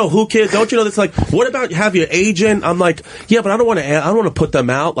 don't you know Who Kid? Don't you know this? Like, what about have your agent? I'm like, yeah, but I don't want to put them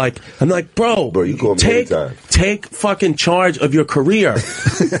out. Like, I'm like, bro, you call me anytime. Take fucking charge of your career.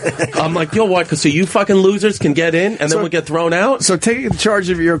 I'm like, yo, what? Because so you fucking losers can get in and then we'll get thrown out? So taking charge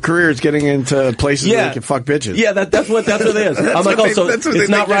of your career is getting into places where you can fuck bitches. Yeah, that's what it is. I'm like,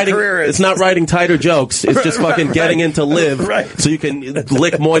 it's not writing tighter jokes. It's just fucking getting into live so you can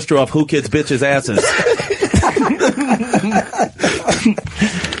lick moisture off Who Kids bitches' asses.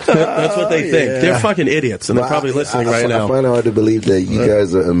 That's what they think. They're fucking idiots, and they're probably listening right now. I find it hard to believe that you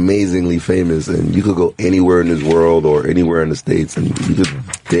guys are amazingly famous, and you could go anywhere in this world or anywhere in the States, and you could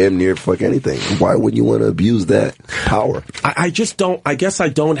damn near fuck anything. Why would you want to abuse that power? I just don't. I guess I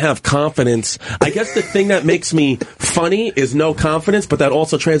don't have confidence. I guess the thing that makes me funny is no confidence, but that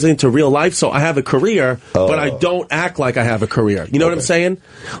also translates into real life. So I have a career, but I don't act like I have a career. You know what I'm saying?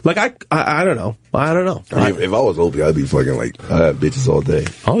 Like I don't know. I don't know. I mean, if I was Opie, I'd be fucking like, I have bitches all day.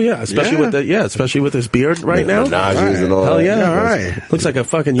 Oh yeah, especially with his beard right now. And all Hell that. yeah, all right. Looks like a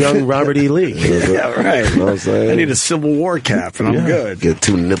fucking young Robert E. Lee. Yeah, right. You know what I'm saying? I need a Civil War cap, and I'm good. Get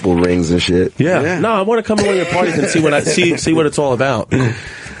 2 nipple rings and shit. Yeah. No, I want to come to one of your parties and see what it's all about.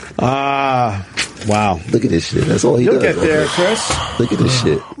 Wow. Look at this shit. That's all he You'll does. You'll get there, Chris. Look at this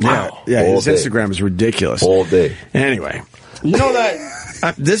shit. Yeah. All his day. Instagram is ridiculous. All day. Anyway, you know that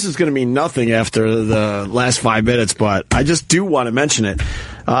this is going to mean nothing after the last 5 minutes, but I just do want to mention it.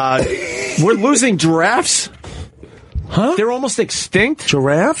 We're losing giraffes. Huh? They're almost extinct.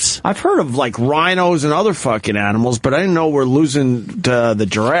 Giraffes? I've heard of like rhinos and other fucking animals, but I didn't know we're losing the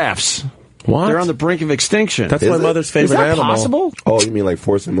giraffes. What? They're on the brink of extinction. That's my mother's favorite animal. Is that possible? Oh, you mean like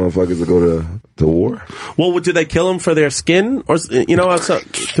forcing motherfuckers to go to war? Well, do they kill them for their skin, or do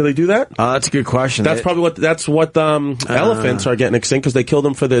they do that? That's a good question. That's probably what elephants are getting extinct because they kill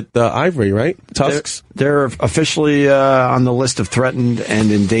them for the ivory, right? Tusks. They're officially on the list of threatened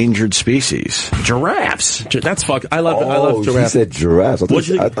and endangered species. Giraffes. That's fucked. I love giraffes. He said giraffes. I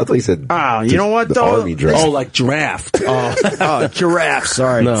thought he said. You know what though? Army giraffe. Oh, like draft. Giraffes.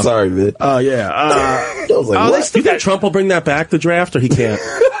 Sorry. No. Sorry, man. Oh yeah. I was like, what? Do you think Trump will bring that back, the draft, or he can't?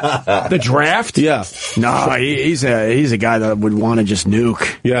 The draft? Yeah. No, he's a guy that would want to just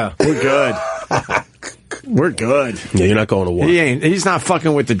nuke. Yeah. We're good. We're good. Yeah, you're not going to war. He's not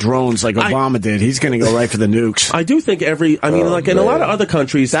fucking with the drones like Obama did. He's going to go right for the nukes. I do think in a lot of other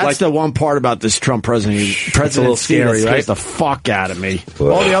countries, that's the one part about this Trump president. President scary, right? The fuck out of me.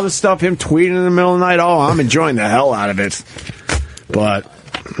 Well, all the other stuff, him tweeting in the middle of the night. Oh, I'm enjoying the hell out of it. But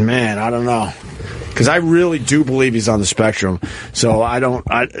man, I don't know. Because I really do believe he's on the spectrum. So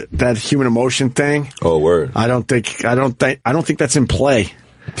that human emotion thing. Oh, word. I don't think that's in play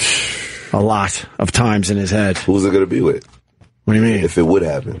a lot of times in his head. Who's it going to be with? What do you mean? If it would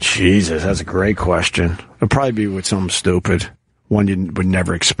happen. Jesus, that's a great question. It'll probably be with something stupid. One you would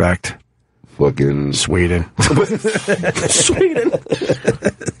never expect. Fucking Sweden. Sweden.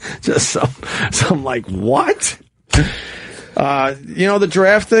 Just some like, what? The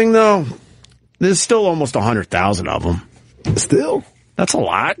draft thing, though, there's still almost 100,000 of them. Still? That's a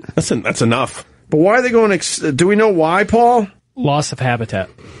lot. That's enough. But why are they going do we know why, Paul? Loss of habitat.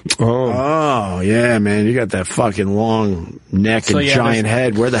 Oh, yeah, man. You got that fucking long neck and giant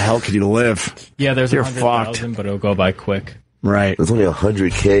head. Where the hell could you live? Yeah, there's 100,000, but it'll go by quick. Right. There's only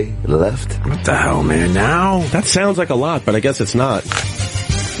 100K left. What the hell, man? Now? That sounds like a lot, but I guess it's not.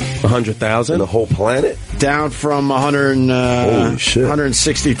 100,000? The whole planet? Down from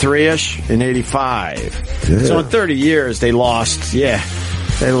 163-ish in 85. Yeah. So in 30 years, they lost like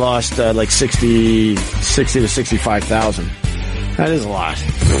 60 to 65,000. That is a lot.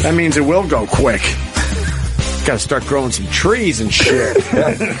 That means it will go quick. Got to start growing some trees and shit.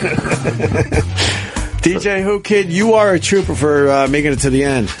 DJ Who Kid, you are a trooper for making it to the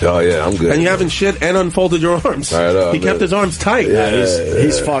end. Oh, yeah, I'm good. And you haven't shit and unfolded your arms. He kept his arms tight. Yeah,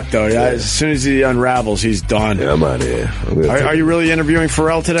 he's fucked, though. Yeah. As soon as he unravels, he's done. Yeah, I'm out of here. Are you really interviewing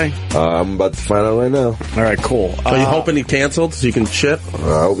Pharrell today? I'm about to find out right now. All right, cool. Are you hoping he canceled so you can shit?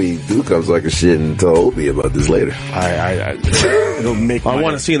 I hope he comes so I can shit and tell Opie about this later. It'll make I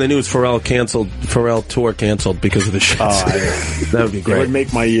want to see in the news Pharrell tour canceled because of the shit. That would be great. It would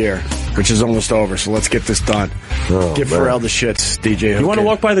make my year, which is almost over, so let's get this done. Give Pharrell the shits, DJ. You want to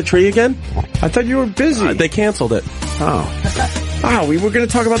walk by the tree again? I thought you were busy. They canceled it. We were going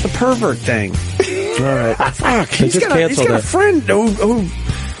to talk about the pervert thing. All right. Fuck. He's got a friend who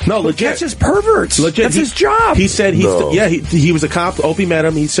No, legit. Catches perverts. Legit. That's his job. He said he was a cop. Opie met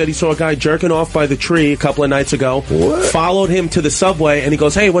him. He said he saw a guy jerking off by the tree a couple of nights ago. What? Followed him to the subway, and he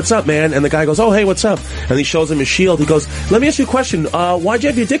goes, "Hey, what's up, man?" And the guy goes, "Oh, hey, what's up?" And he shows him his shield. He goes, "Let me ask you a question. Why'd you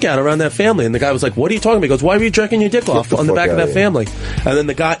have your dick out around that family?" And the guy was like, "What are you talking about?" He goes, "Why were you jerking your dick off on the back of that family?" And then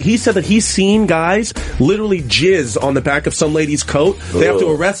the guy, he said that he's seen guys literally jizz on the back of some lady's coat. They have to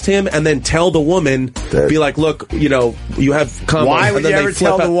arrest him and then tell the woman, be like, "Look, you have condoms." Why would you ever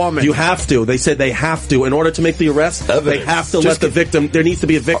tell the woman? You have to. They said they have to. In order to make the arrest, they have to let the victim, there needs to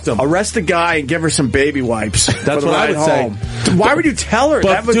be a victim. Arrest the guy and give her some baby wipes. That's what I would say. Why would you tell her?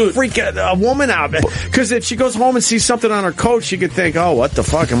 But, that would freak a woman out. Because if she goes home and sees something on her coat, she could think, oh, what the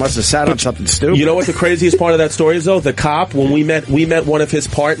fuck? I must have sat on something stupid. You know what the craziest part of that story is, though? The cop, when we met one of his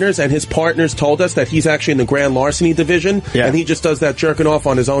partners, and his partners told us that he's actually in the grand larceny division, and he just does that jerking off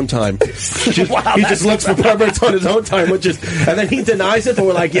on his own time. He just looks for perverts on his own time, and then he denies it, but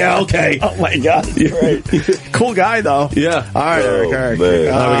we're like, yeah, okay. Oh, my God. You're right. Cool guy, though. Yeah. All right, Eric. We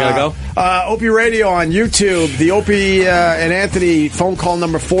gotta go? Opie Radio on YouTube. The Opie and Anthony phone call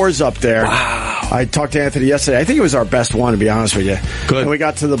number 4 is up there. Wow. I talked to Anthony yesterday. I think it was our best one, to be honest with you. Good. And we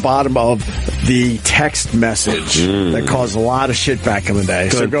got to the bottom of the text message that caused a lot of shit back in the day.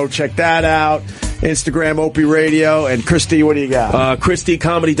 Good. So go check that out. Instagram, Opie Radio. And Christy, what do you got?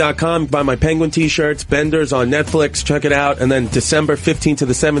 ChristyComedy.com. Buy my Penguin t-shirts. Benders on Netflix. Check it out. And then December 15th to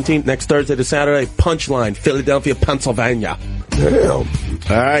the 17th, next Thursday to Saturday, Punchline, Philadelphia, Pennsylvania. Damn. All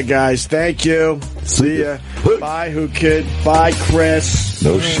right, guys. Thank you. See ya. Bye, Who Kid. Bye, Chris.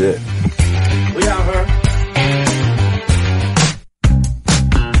 No shit. We out her.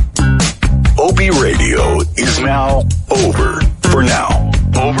 Opie Radio is now over for now.